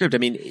working on the script, I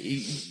mean,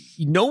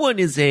 no one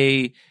is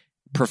you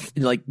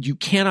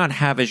cannot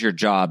have as your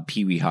job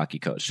Pee Wee hockey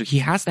coach. So he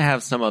has to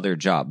have some other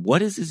job.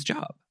 What is his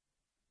job?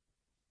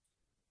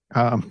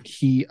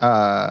 He is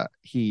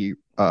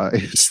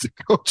the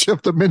coach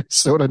of the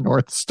Minnesota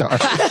North Star.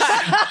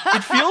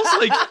 It feels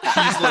like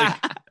he's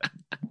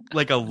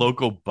like a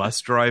local bus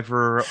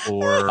driver,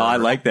 or I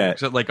like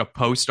that. Like a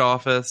post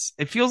office.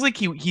 It feels like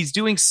he's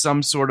doing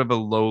some sort of a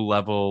low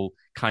level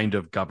kind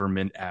of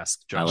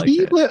government-esque job.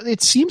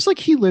 It seems like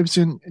he lives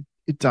in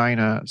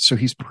Edina, so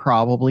he's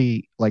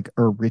probably like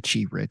a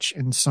Richie Rich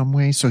in some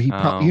way. So he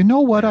probably,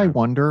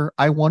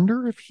 I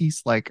wonder if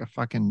he's like a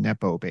fucking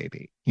Nepo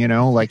baby,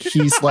 like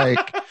he's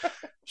like,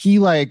 he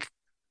like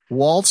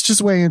waltzed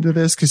his way into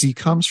this because he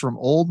comes from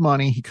old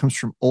money. He comes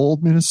from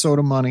old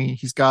Minnesota money.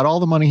 He's got all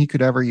the money he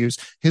could ever use.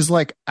 His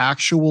like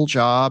actual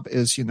job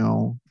is,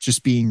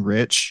 just being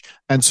rich.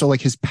 And so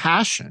like his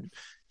passion,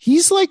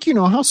 he's like,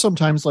 how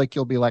sometimes like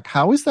you'll be like,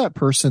 how is that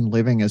person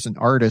living as an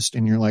artist?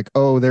 And you're like,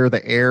 oh, they're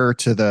the heir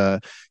to the,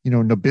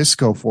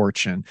 Nabisco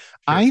fortune. Sure.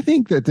 I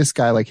think that this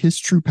guy, like his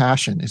true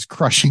passion is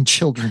crushing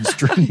children's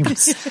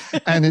dreams.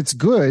 And it's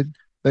good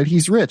that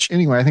he's rich.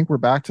 Anyway, I think we're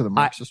back to the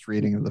Marxist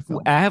reading of the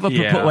film. I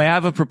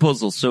have a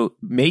proposal. So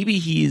maybe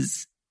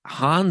he's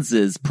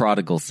Hans's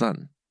prodigal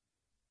son.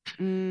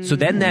 So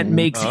then that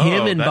makes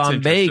him and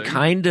Bombay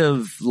kind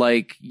of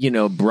like,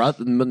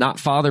 brother, not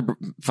father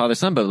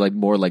son, but like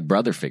more like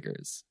brother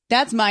figures.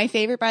 That's my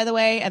favorite, by the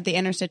way, of the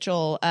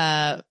interstitial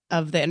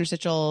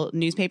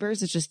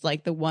newspapers. It's just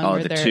like the one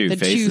where they're the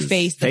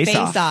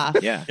face off.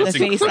 Yeah, the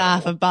face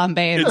off of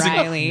Bombay and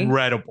Riley.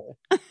 Incredible.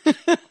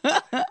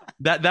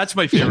 That's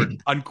my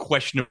favorite,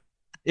 unquestionable.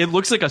 It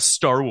looks like a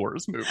Star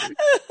Wars movie.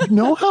 You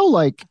know how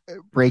like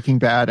Breaking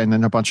Bad and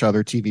then a bunch of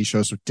other TV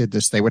shows did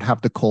this? They would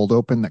have the cold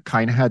open that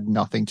kind of had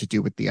nothing to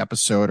do with the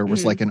episode or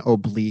was like an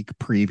oblique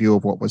preview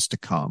of what was to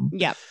come.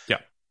 Yep. Yeah.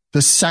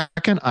 The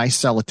second I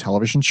sell a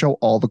television show,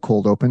 all the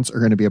cold opens are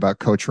going to be about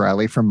Coach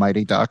Riley from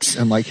Mighty Ducks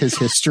and like his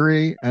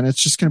history. And it's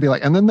just going to be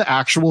like, and then the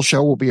actual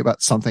show will be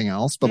about something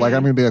else. But like,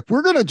 I'm going to be like,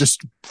 we're going to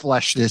just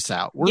flesh this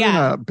out. We're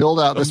going to build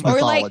out this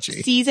mythology. Or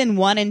like season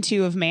 1 and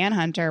 2 of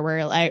Manhunter,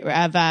 where like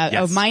of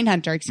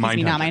Mindhunter, excuse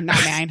me, not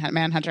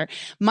Manhunter.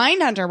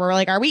 Mindhunter, where we're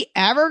like, are we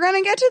ever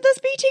going to get to this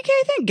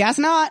BTK thing? Guess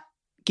not.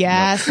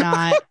 Guess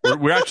not.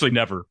 We're actually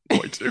never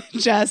going to.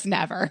 Just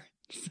never.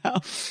 So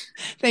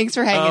thanks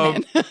for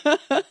hanging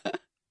in.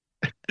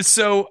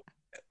 So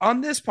on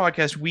this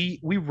podcast,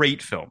 we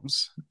rate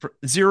films for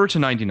 0 to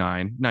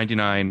 99,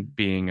 99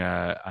 being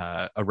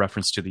a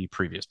reference to the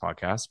previous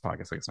podcast, like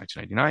it's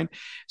 1999.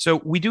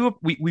 So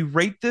we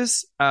rate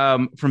this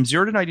from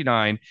 0 to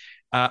 99,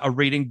 a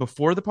rating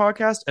before the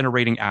podcast and a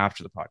rating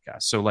after the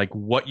podcast. So like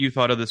what you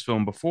thought of this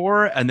film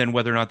before, and then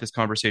whether or not this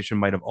conversation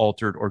might have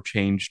altered or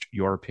changed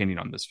your opinion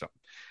on this film.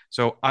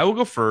 So I will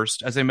go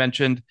first. As I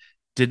mentioned,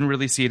 didn't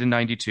really see it in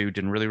 92,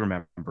 didn't really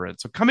remember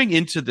it. So coming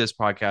into this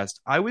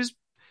podcast, I was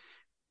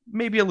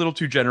maybe a little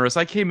too generous.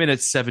 I came in at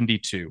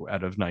 72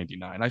 out of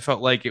 99. I felt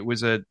like it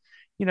was a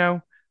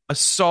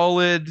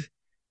solid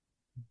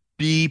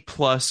B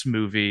plus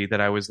movie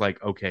that I was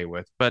like, okay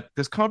with. But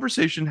this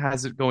conversation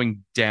has it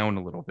going down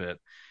a little bit.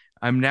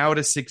 I'm now at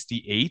a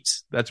 68.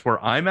 That's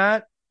where I'm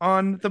at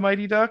on the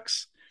Mighty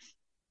Ducks.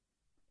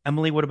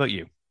 Emily, what about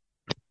you?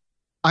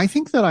 I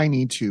think that I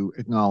need to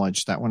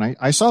acknowledge that when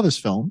I saw this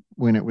film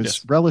when it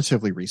was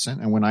relatively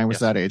recent, and when I was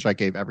that age, I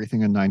gave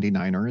everything a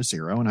 99 or a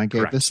 0, and I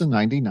gave this a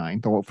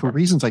 99, though for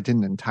reasons I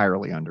didn't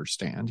entirely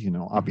understand.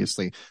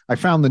 Obviously I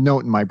found the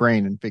note in my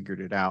brain and figured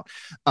it out.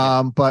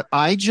 But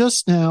I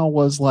just now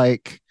was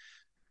like,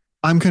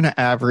 I'm going to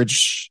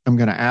average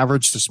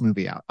this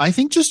movie out. I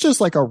think just as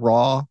like a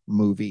raw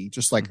movie,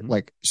 just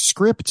like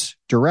script,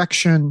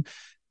 direction,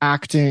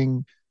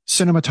 acting,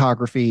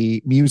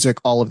 cinematography, music,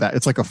 all of that.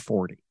 It's like a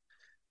 40.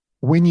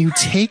 When you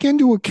take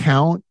into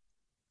account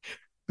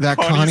that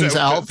Connie's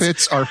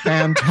outfits are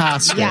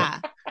fantastic,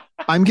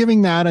 I'm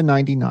giving that a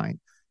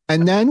 99.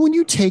 And then when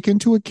you take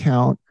into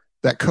account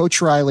that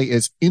Coach Riley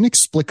is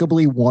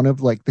inexplicably one of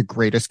like the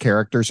greatest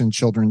characters in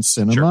children's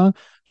cinema,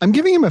 I'm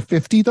giving him a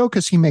 50 though,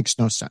 because he makes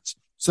no sense.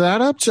 So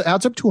that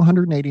adds up to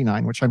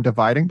 189, which I'm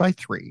dividing by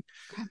 3.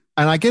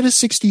 And I get a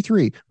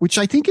 63, which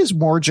I think is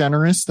more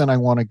generous than I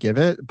want to give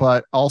it.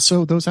 But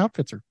also those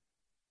outfits are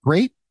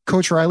great.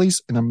 Coach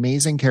Riley's an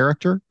amazing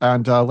character,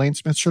 and Lane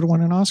Smith should have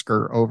won an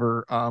Oscar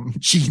over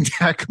Gene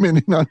Hackman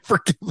in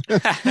Unforgiven.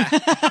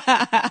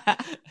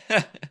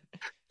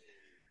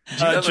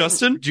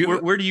 Justin,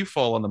 where do you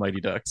fall on the Mighty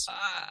Ducks?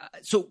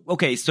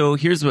 So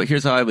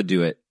here's how I would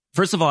do it.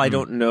 First of all, I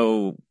don't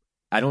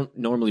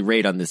normally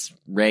rate on this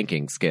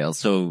ranking scale.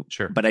 So,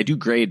 but I do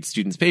grade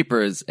students'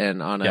 papers,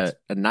 and on a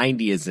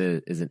 90 is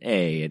an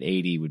A, an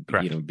 80 would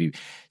be, be.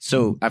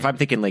 So if I'm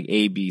thinking like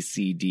A, B,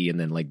 C, D, and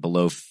then like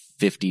below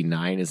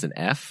 59 is an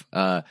F.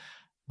 I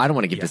don't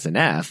want to give this an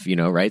F,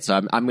 right?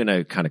 So I'm going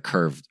to kind of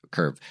curve.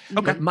 Okay.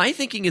 But my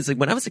thinking is like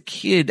when I was a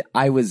kid,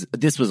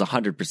 this was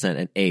 100%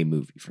 an A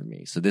movie for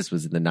me. So this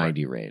was in the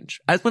 90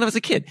 range. When I was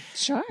a kid.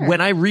 Sure.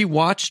 When I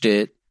rewatched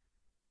it,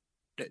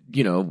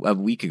 a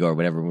week ago or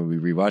whatever, when we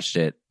rewatched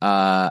it,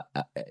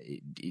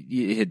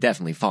 it had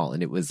definitely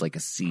fallen. It was like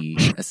a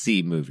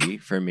C movie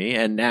for me.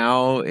 And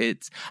now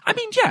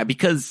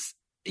because,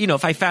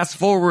 if I fast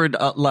forward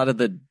a lot of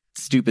the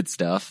stupid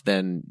stuff,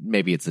 then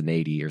maybe it's an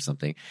 80 or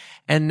something.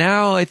 And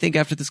now I think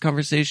after this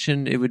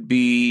conversation, it would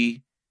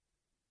be,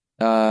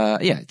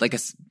 like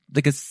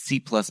a C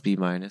plus B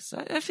minus.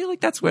 I feel like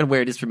that's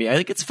where it is for me. I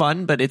think it's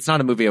fun, but it's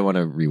not a movie I want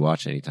to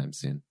rewatch anytime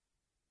soon.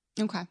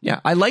 Okay.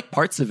 Yeah. I like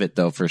parts of it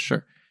though, for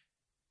sure.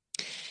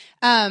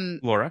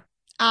 Laura?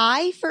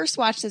 I first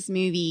watched this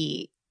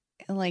movie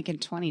like in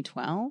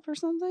 2012 or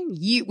something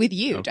with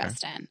you,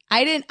 Justin.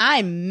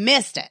 I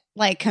missed it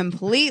like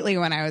completely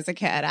when I was a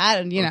kid.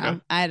 I don't know.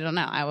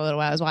 I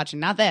was watching,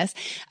 not this.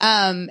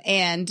 And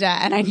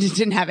I just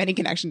didn't have any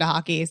connection to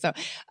hockey. So,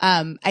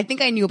 I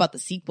think I knew about the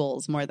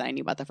sequels more than I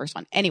knew about the first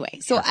one. Anyway,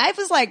 so I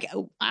was like,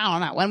 I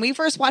don't know. When we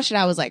first watched it,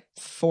 I was like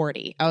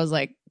 40. I was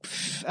like,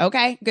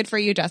 okay, good for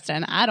you,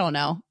 Justin. I don't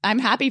know. I'm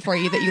happy for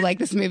you that you like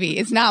this movie.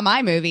 It's not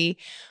my movie.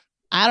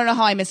 I don't know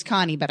how I missed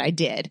Connie, but I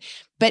did.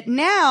 But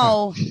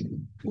now,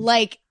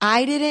 like,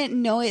 I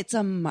didn't know it's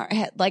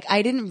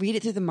I didn't read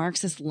it through the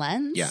Marxist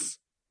lens. Yeah.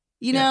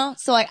 You know?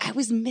 So, like, I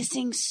was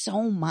missing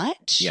so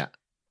much. Yeah.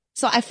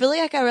 So I feel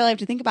like I really have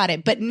to think about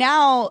it. But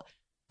now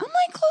I'm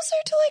like closer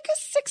to like a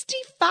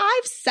 65,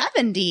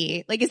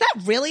 70. Like, is that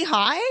really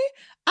high?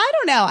 I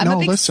don't know.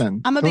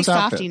 I'm a big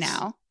softie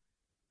now.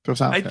 Those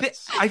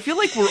outfits. I feel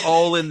like we're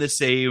all in the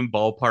same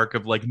ballpark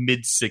of like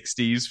mid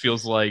 60s.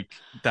 Feels like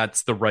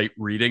that's the right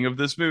reading of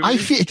this movie.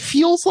 It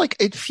feels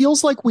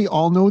like we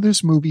all know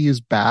this movie is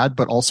bad,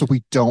 but also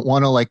we don't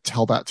want to like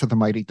tell that to the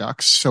Mighty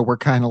Ducks, so we're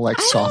kind of like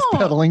soft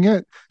pedaling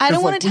it. I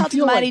don't want to we tell to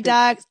feel Mighty like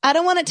Ducks. I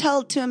don't want to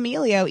tell to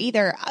Emilio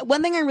either.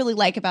 One thing I really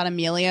like about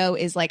Emilio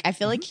is like I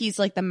feel like he's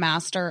like the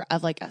master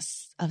of like a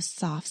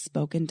soft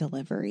spoken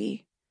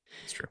delivery.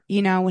 It's true.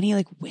 You know, when he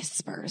like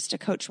whispers to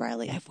Coach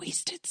Riley, "I've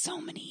wasted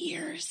so many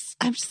years."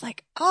 I'm just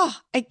like, oh,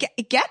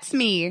 it gets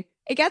me.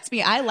 It gets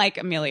me. I like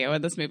Emilio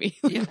in this movie.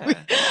 Yeah.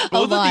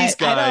 Both of these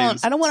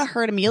guys I don't want to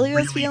hurt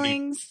Emilio's really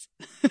feelings.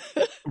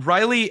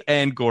 Riley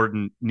and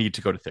Gordon need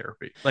to go to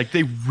therapy. Like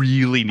they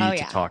really need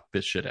to talk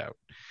this shit out.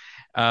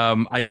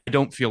 I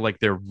don't feel like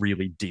they're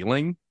really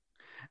dealing.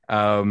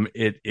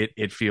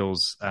 It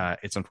feels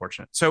it's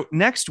unfortunate. So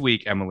next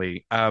week,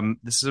 Emily,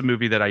 this is a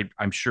movie that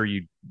I'm sure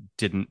you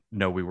didn't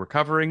know we were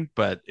covering,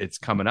 but it's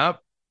coming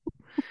up.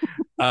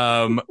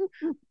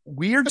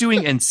 We are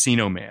doing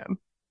Encino Man.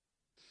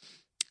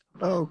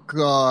 Oh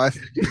God.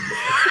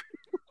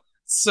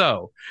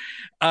 So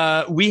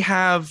we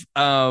have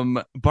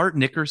Bart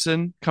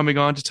Nickerson coming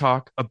on to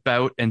talk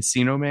about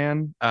Encino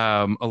Man,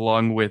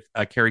 along with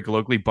Carrie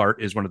Glogly.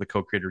 Bart is one of the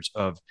co-creators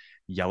of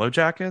Yellow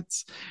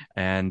Jackets,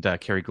 and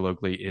Carrie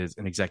Glogly is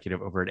an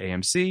executive over at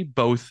AMC,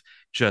 both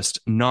just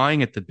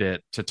gnawing at the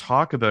bit to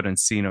talk about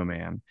Encino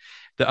Man,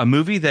 a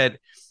movie that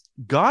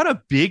got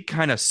a big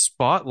kind of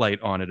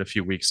spotlight on it a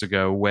few weeks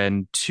ago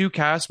when two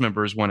cast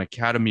members won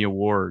Academy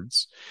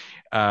Awards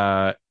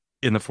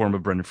in the form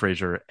of Brendan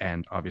Fraser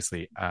and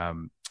obviously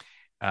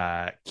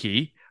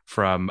Ki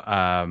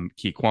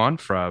Kwan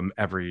from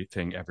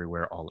Everything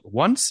Everywhere All at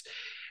Once.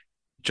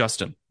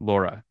 Justin,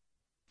 Laura,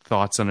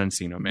 thoughts on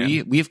Encino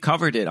Man? We've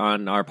covered it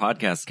on our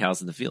podcast,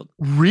 Cows in the Field.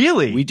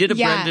 Really? We did a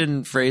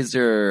Brendan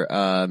Fraser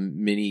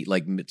mini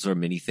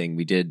thing.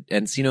 We did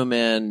Encino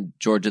Man,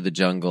 George of the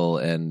Jungle,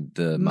 and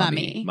the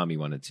Mummy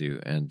 1 and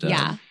 2.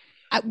 And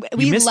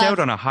we missed out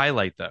on a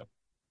highlight though.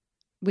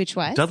 Which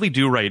was? Dudley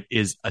Do-Right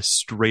is a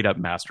straight up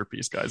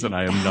masterpiece, guys, and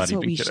I am not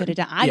even kidding. Should have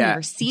done. I've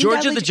never seen George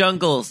Dudley of the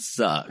Jungle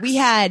sucks. We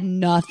had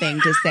nothing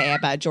to say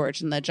about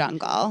George in the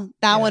Jungle.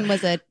 That one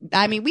was we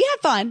had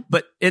fun.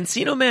 But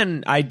Encino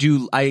Man, I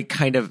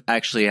kind of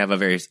actually have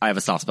I have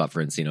a soft spot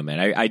for Encino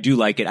Man. I do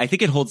like it. I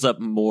think it holds up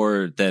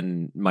more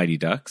than Mighty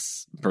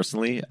Ducks,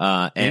 personally.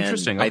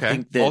 Interesting. Okay. I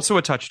think that, also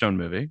a Touchstone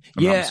movie. If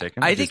I'm not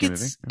mistaken. I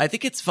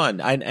think it's fun.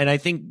 And I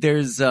think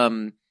there's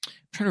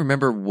I'm trying to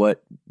remember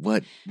what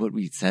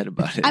we said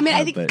about it. I mean,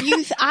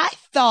 I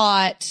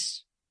thought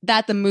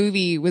that the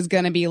movie was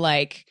going to be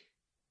like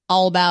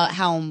all about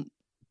how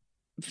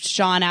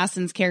Sean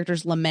Astin's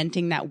character's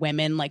lamenting that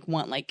women like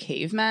want like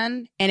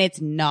cavemen, and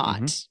it's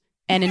not. Mm-hmm.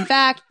 And in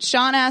fact,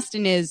 Sean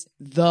Astin is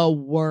the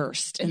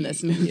worst in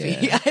this movie.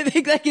 Yeah. I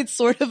think like it's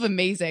sort of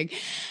amazing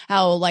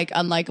how like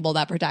unlikable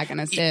that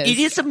protagonist is. It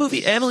is a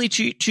movie, Emily.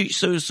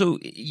 So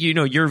you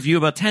know your view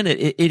about Tenet.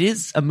 It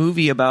is a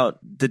movie about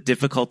the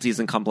difficulties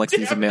and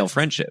complexities of male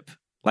friendship.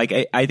 Like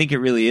I think it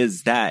really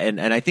is that,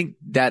 and I think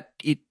that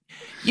it,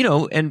 you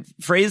know, and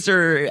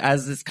Fraser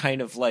as this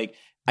kind of like,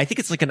 I think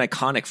it's like an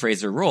iconic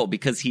Fraser role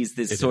because he's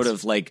this sort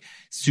of like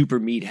super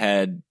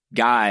meathead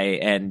guy,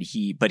 and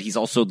but he's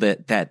also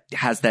that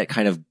has that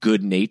kind of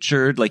good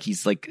natured, like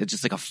he's like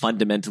just like a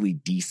fundamentally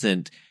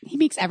decent, he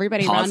makes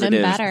everybody around him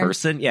better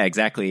person. Yeah,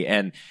 exactly.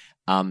 And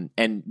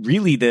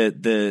really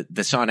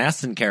the Sean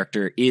Astin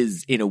character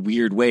is in a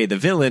weird way the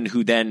villain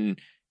who then,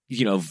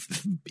 you know,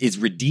 is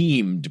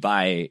redeemed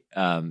by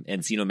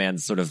Encino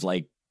Man's sort of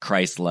like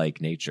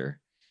Christ-like nature.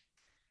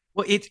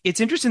 Well,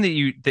 it's interesting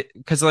that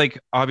because like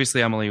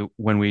obviously, Emily,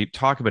 when we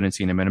talk about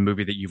Encino Man, a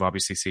movie that you've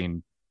obviously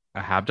seen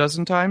a half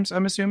dozen times,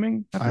 I'm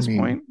assuming at this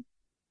point.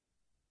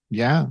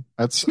 Yeah,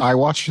 I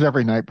watch it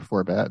every night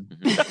before bed.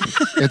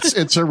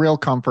 It's a real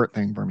comfort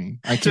thing for me.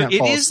 I can't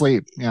fall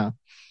asleep. Yeah,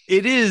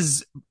 it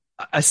is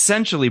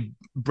essentially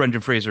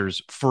Brendan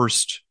Fraser's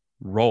first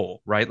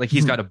role, right? Like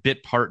he's got a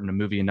bit part in a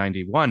movie in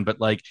 '91,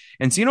 but like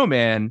Encino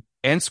Man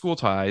and School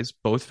Ties,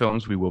 both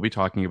films we will be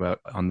talking about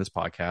on this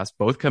podcast,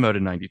 both come out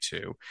in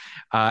 '92,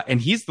 and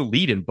he's the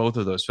lead in both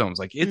of those films.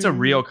 Like it's a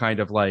real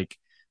kind of like,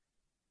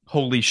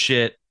 holy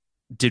shit,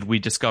 did we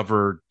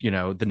discover, you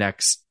know, the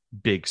next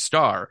big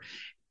star?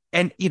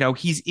 And, you know,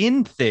 he's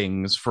in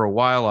things for a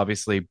while,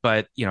 obviously,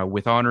 but, you know,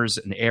 with Honors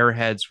and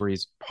Airheads, where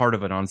he's part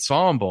of an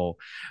ensemble.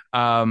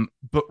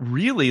 But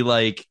really,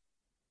 like,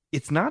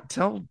 it's not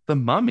till The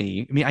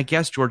Mummy. I mean, I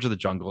guess George of the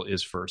Jungle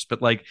is first,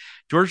 but like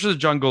George of the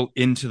Jungle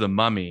into The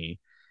Mummy,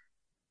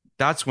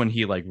 that's when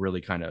he like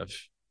really kind of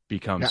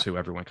becomes who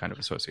everyone kind of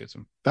associates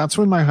him. That's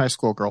when my high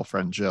school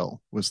girlfriend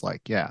Jill was like,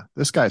 yeah,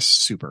 this guy's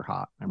super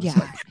hot. I was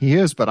like, he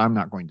is, but I'm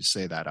not going to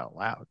say that out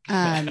loud.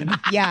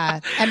 Yeah.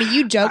 I mean,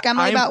 you joke,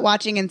 Emily, about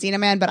watching Encino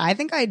Man, but I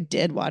think I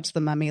did watch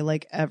The Mummy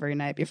like every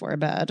night before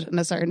bed in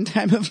a certain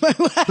time of my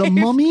life. The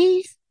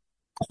Mummy,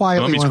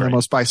 quietly one of the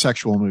most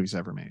bisexual movies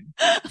ever made.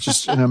 It's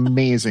just an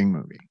amazing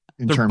movie.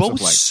 They're both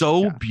of like,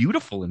 so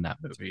beautiful in that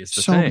movie. It's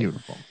the so thing.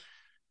 Beautiful.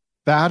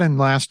 That and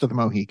Last of the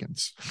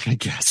Mohicans, I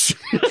guess.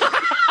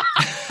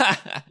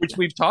 which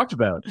we've talked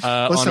about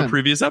on Listen. a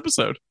previous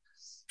episode.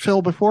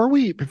 Phil, before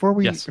we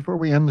Yes.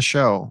 end the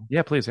show,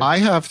 Yeah, please. Yeah. I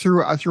have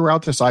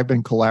throughout this, I've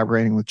been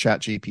collaborating with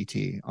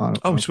ChatGPT on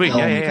Oh, sweet. film-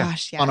 Yeah, Oh yeah, my yeah.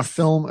 gosh, yes. on a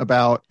film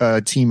about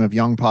a team of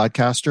young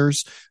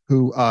podcasters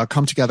who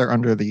come together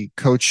under the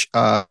coach,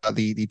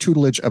 the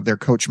tutelage of their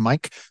coach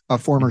Mike, a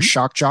former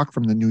shock jock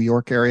from the New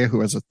York area who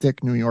has a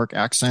thick New York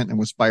accent and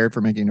was fired for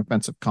making an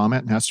offensive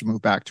comment and has to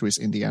move back to his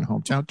Indiana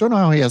hometown. Don't know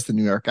how he has the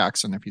New York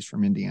accent if he's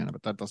from Indiana,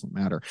 but that doesn't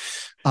matter.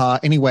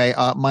 Anyway,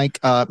 Mike,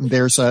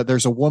 there's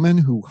a woman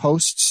who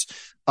hosts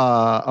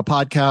a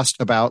podcast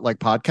about like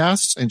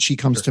podcasts, and she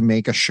comes to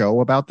make a show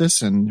about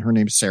this, and her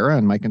name's Sarah,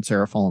 and Mike and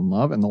Sarah fall in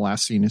love, and the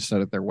last scene is set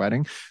at their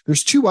wedding.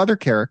 There's two other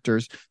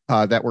characters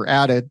that were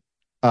added,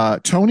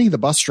 Tony the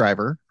bus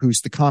driver,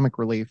 who's the comic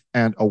relief,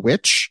 and a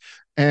witch.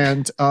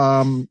 And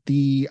I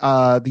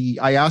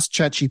asked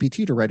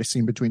ChatGPT to write a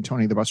scene between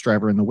Tony the bus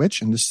driver and the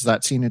witch, and this is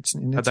that scene in its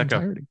How'd that go?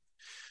 entirety.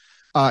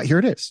 Here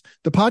it is.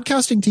 The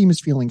podcasting team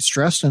is feeling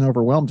stressed and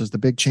overwhelmed as the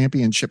big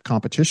championship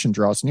competition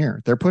draws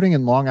near. They're putting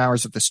in long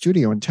hours at the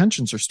studio and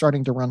tensions are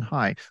starting to run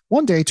high.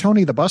 One day,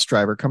 Tony, the bus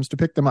driver, comes to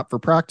pick them up for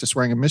practice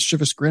wearing a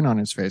mischievous grin on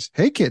his face.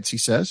 Hey, kids, he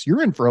says,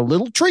 you're in for a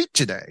little treat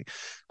today.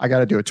 I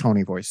got to do a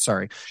Tony voice.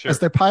 Sorry. Sure. As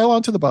they pile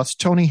onto the bus,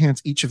 Tony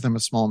hands each of them a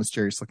small,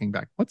 mysterious looking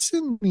bag. What's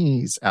in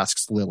these?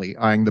 Asks Lily,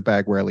 eyeing the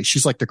bag warily.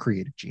 She's like the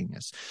creative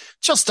genius.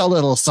 Just a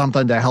little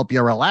something to help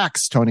you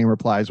relax, Tony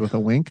replies with a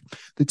wink.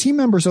 The team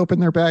members open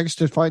their bags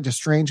to find a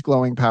strange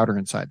glowing powder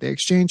inside. They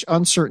exchange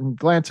uncertain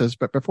glances,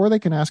 but before they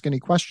can ask any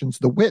questions,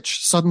 the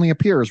witch suddenly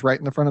appears right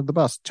in the front of the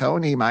bus.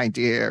 Tony, my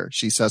dear,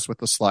 she says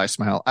with a sly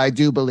smile, I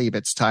do believe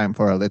it's time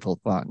for a little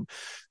fun.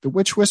 The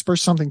witch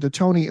whispers something to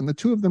Tony, and the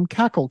two of them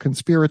cackle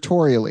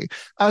conspiratorially.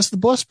 As the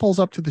bus pulls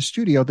up to the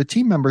studio, the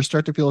team members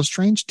start to feel a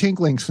strange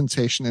tingling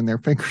sensation in their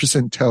fingers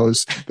and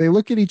toes. They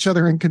look at each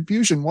other in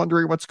confusion,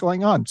 wondering what's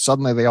going on.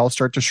 Suddenly, they all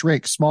start to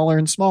shrink, smaller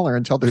and smaller,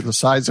 until they're the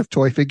size of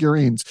toy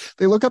figurines.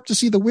 They look up to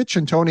see the witch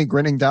and Tony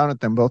grinning down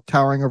at them, both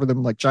towering over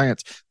them like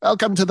giants.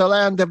 Welcome to the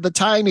land of the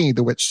tiny,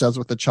 the witch says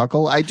with a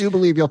chuckle. I do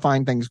believe you'll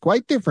find things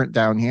quite different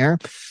down here.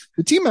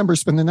 The team members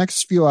spend the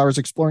next few hours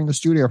exploring the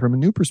studio from a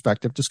new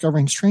perspective,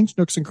 discovering strange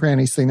nooks and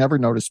crannies they never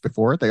noticed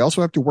before. They also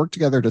have to work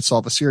together to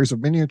solve a series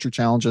of miniature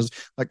challenges,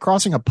 like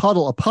crossing a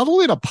puddle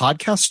in a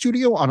podcast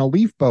studio on a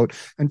leaf boat,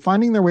 and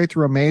finding their way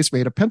through a maze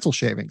made of pencil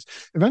shavings.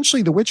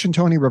 Eventually, the witch and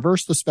Tony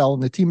reverse the spell,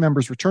 and the team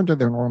members return to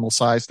their normal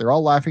size. They're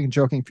all laughing and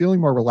joking,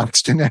 feeling more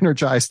relaxed and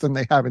energized than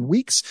they have in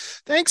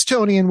weeks. Thanks,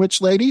 Tony and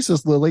witch lady,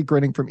 says Lily,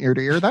 grinning from ear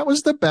to ear. That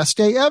was the best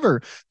day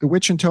ever. The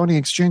witch and Tony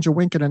exchange a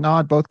wink and a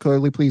nod, both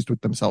clearly pleased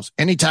with themselves.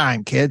 Anytime,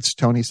 kids,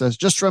 Tony says.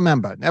 Just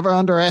remember, never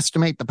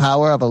underestimate the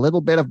power of a little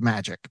bit of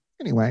magic.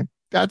 Anyway,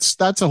 that's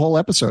a whole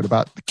episode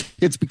about the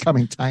kids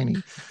becoming tiny.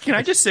 Can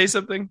I just say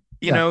something?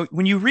 You Yeah. know,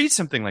 when you read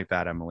something like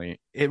that, Emily,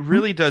 it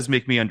really does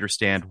make me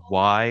understand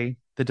why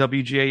the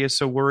WGA is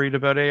so worried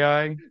about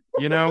AI,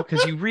 you know,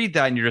 because you read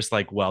that and you're just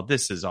like, well,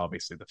 this is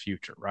obviously the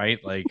future, right?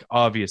 Like,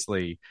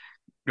 obviously.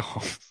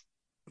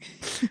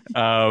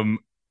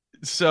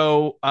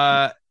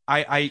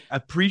 I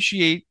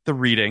appreciate the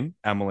reading,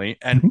 Emily,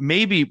 and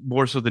maybe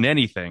more so than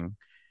anything,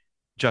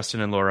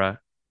 Justin and Laura,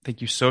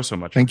 thank you so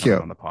much Thank for coming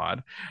you. on the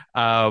pod.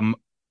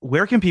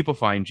 Where can people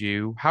find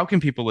you? How can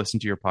people listen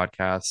to your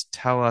podcast?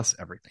 Tell us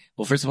everything.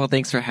 Well, first of all,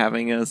 thanks for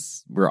having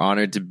us. We're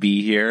honored to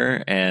be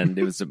here, and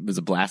it was a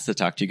blast to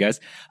talk to you guys.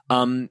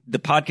 The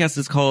podcast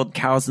is called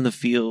Cows in the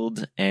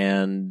Field,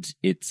 and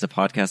it's a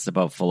podcast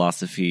about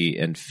philosophy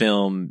and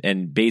film,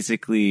 and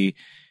basically,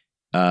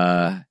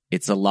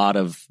 it's a lot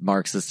of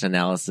Marxist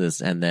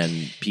analysis, and then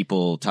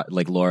people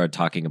like Laura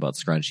talking about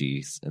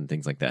scrunchies and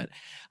things like that.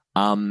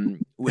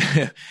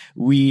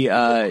 We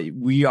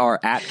are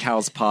at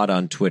Cows Pod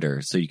on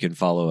Twitter, so you can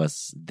follow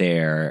us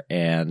there,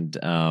 and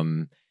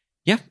and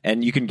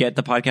you can get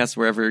the podcast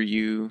wherever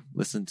you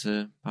listen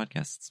to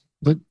podcasts.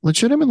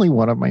 Legitimately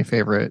one of my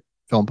favorite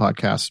film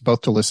podcasts,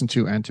 both to listen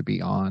to and to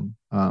be on.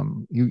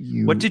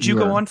 What did you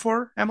go on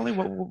for, Emily?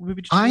 What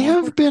movie did you I go on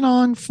have for? been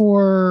on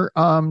for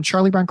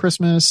Charlie Brown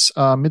Christmas,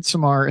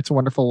 Midsommar, It's a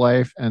Wonderful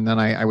Life, and then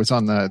I was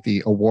on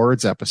the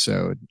awards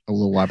episode a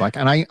little while back.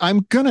 And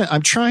I'm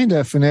trying to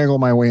finagle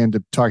my way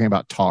into talking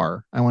about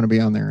Tar. I want to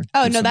be on there.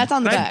 Oh, no, that's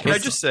on the Can book. I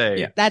just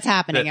say, That's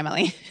happening,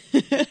 Emily.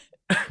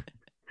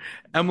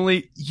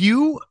 Emily,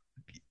 you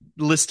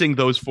listing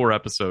those 4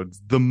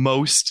 episodes, the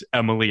most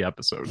Emily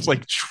episodes,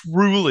 like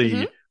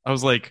truly, I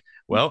was like,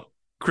 well,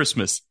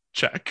 Christmas,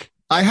 check.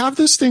 I have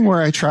this thing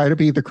where I try to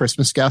be the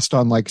Christmas guest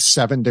on like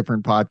 7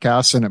 different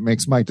podcasts, and it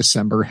makes my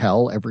December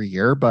hell every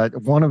year.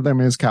 But one of them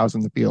is Cows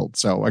in the Field.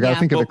 So I got to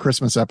think of a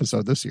Christmas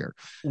episode this year.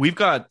 We've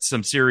got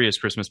some serious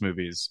Christmas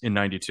movies in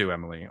 92,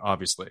 Emily,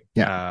 obviously.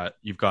 Yeah.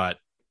 You've got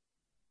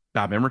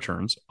Batman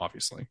Returns,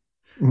 obviously.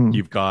 Mhm.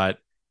 You've got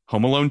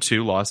Home Alone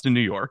 2, Lost in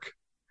New York.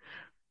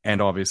 And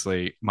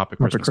obviously Muppet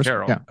Christmas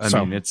Carol. Yeah. I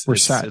So, mean, we're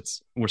set.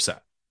 We're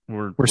set.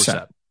 We're set.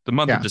 set. The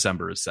month Yeah. of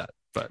December is set.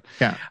 But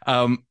Yeah.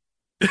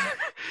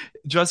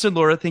 Justin,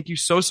 Laura, thank you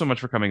so much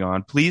for coming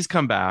on. Please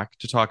come back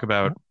to talk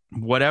about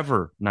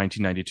whatever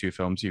 1992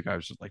 films you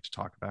guys would like to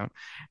talk about.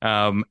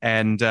 I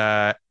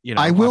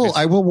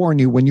will warn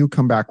you, when you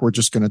come back, we're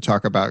just going to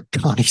talk about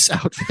Connie's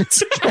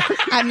outfits.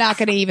 I'm not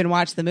going to even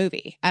watch the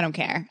movie. I don't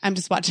care. I'm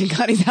just watching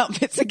Connie's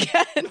outfits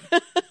again.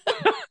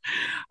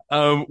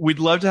 We'd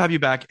love to have you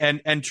back,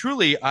 and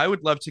truly, I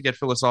would love to get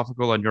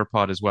philosophical on your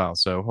pod as well.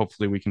 So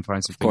hopefully, we can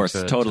find something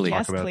to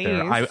talk about please.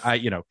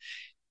 there.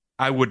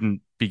 I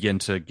wouldn't begin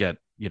to get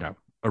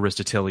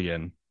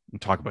Aristotelian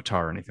and talk about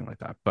Tar or anything like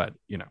that, but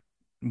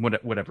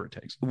whatever it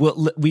takes.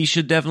 Well, we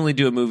should definitely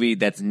do a movie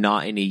that's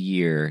not in a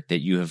year that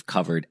you have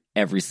covered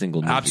every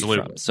single movie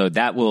Absolutely. from. So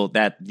that will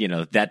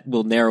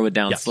narrow it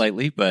down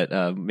slightly,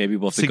 but maybe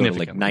we'll have to go to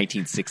like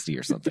 1960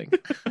 or something.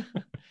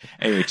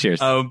 Anyway, cheers.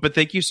 But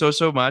thank you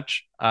so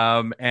much.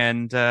 Listen,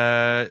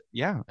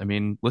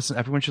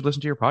 everyone should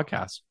listen to your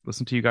podcast.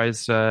 Listen to you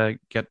guys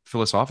get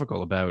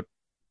philosophical about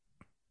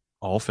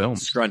all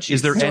films. Scrunchies.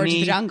 Is there George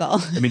any the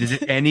Jungle? I mean, is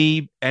it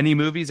any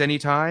movies,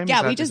 anytime?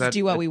 Yeah, we just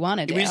do what we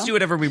want to do. We just do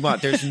whatever we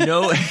want. There's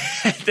no,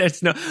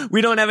 we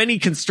don't have any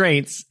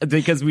constraints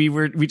because we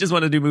just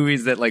want to do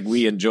movies that like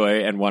we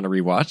enjoy and want to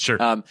rewatch.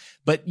 Sure.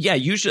 But yeah,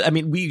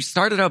 usually, we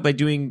started out by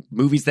doing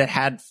movies that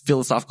had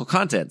philosophical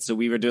content. So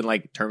we were doing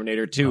like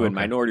Terminator 2 and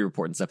Minority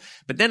Report and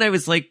stuff. But then I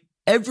was like,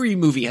 every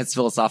movie has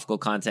philosophical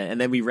content.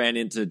 And then we ran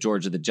into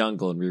George of the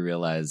Jungle and we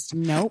realized,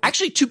 nope.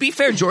 Actually, to be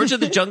fair, George of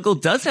the Jungle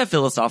does have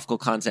philosophical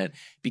content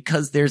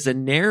because there's a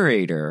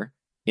narrator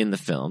in the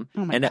film.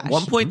 And at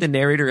one point, the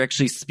narrator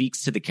actually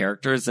speaks to the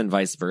characters and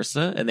vice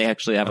versa. And they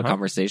actually have a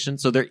conversation.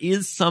 So there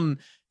is some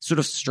sort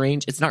of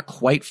strange, it's not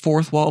quite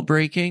fourth wall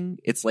breaking.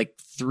 It's like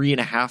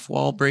 3.5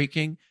 wall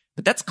breaking,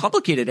 but that's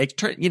complicated.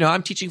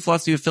 I'm teaching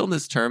philosophy of film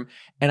this term,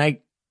 and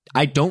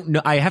I don't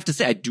know. I have to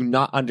say, I do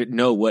not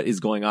know what is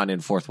going on in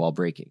fourth wall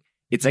breaking.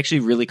 It's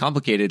actually really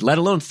complicated, let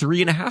alone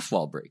 3.5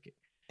 wall breaking.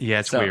 Yeah,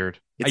 it's weird.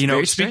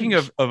 Speaking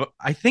of,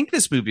 I think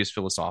this movie is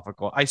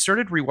philosophical. I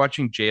started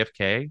rewatching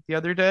JFK the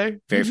other day.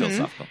 Very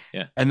philosophical.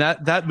 Yeah. And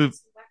that movie.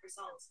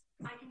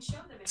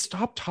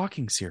 Stop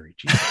talking, Siri.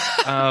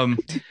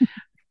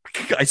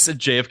 I said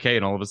JFK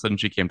and all of a sudden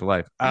she came to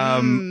life.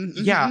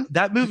 Yeah,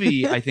 that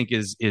movie I think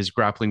is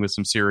grappling with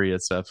some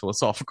serious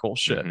philosophical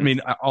shit. I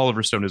mean,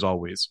 Oliver Stone is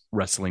always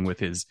wrestling with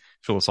his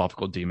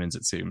philosophical demons,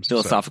 it seems.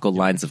 Philosophical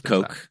lines of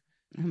coke.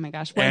 Oh my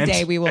gosh. One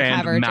day we will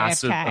cover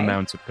massive JFK.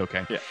 amounts of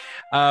cocaine. Yeah.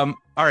 All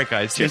right,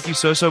 guys. Cheers.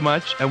 Thank you so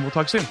much. And we'll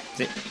talk soon.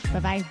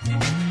 Bye-bye.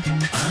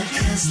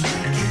 Podcast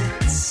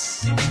like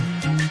it's.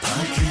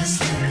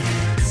 Podcast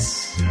like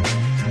it's.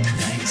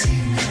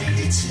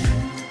 1992.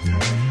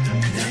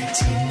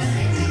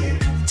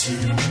 1992.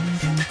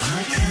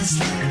 Podcast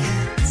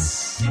like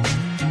it's.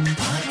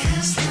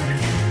 Podcast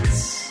like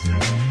it's.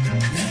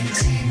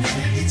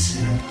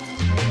 1992.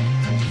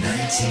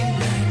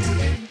 1992.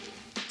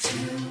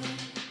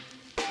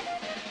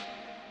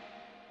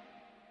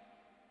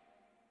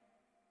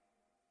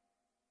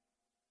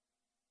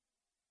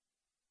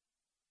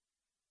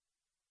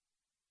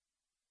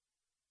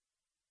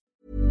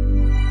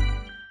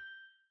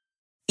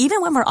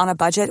 Even when we're on a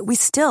budget, we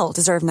still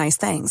deserve nice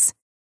things.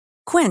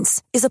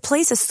 Quince is a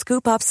place to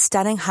scoop up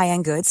stunning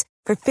high-end goods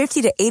for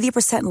 50 to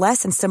 80%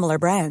 less than similar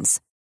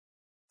brands.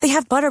 They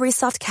have buttery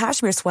soft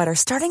cashmere sweaters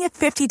starting at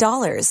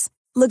 $50,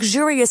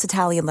 luxurious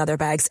Italian leather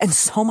bags, and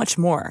so much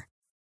more.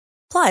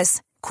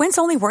 Plus, Quince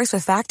only works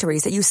with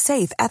factories that use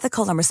safe,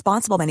 ethical, and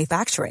responsible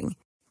manufacturing.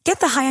 Get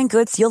the high-end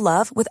goods you'll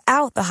love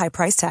without the high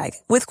price tag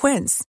with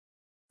Quince.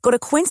 Go to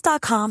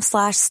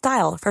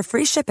quince.com/style for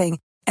free shipping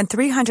and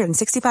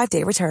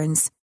 365-day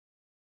returns.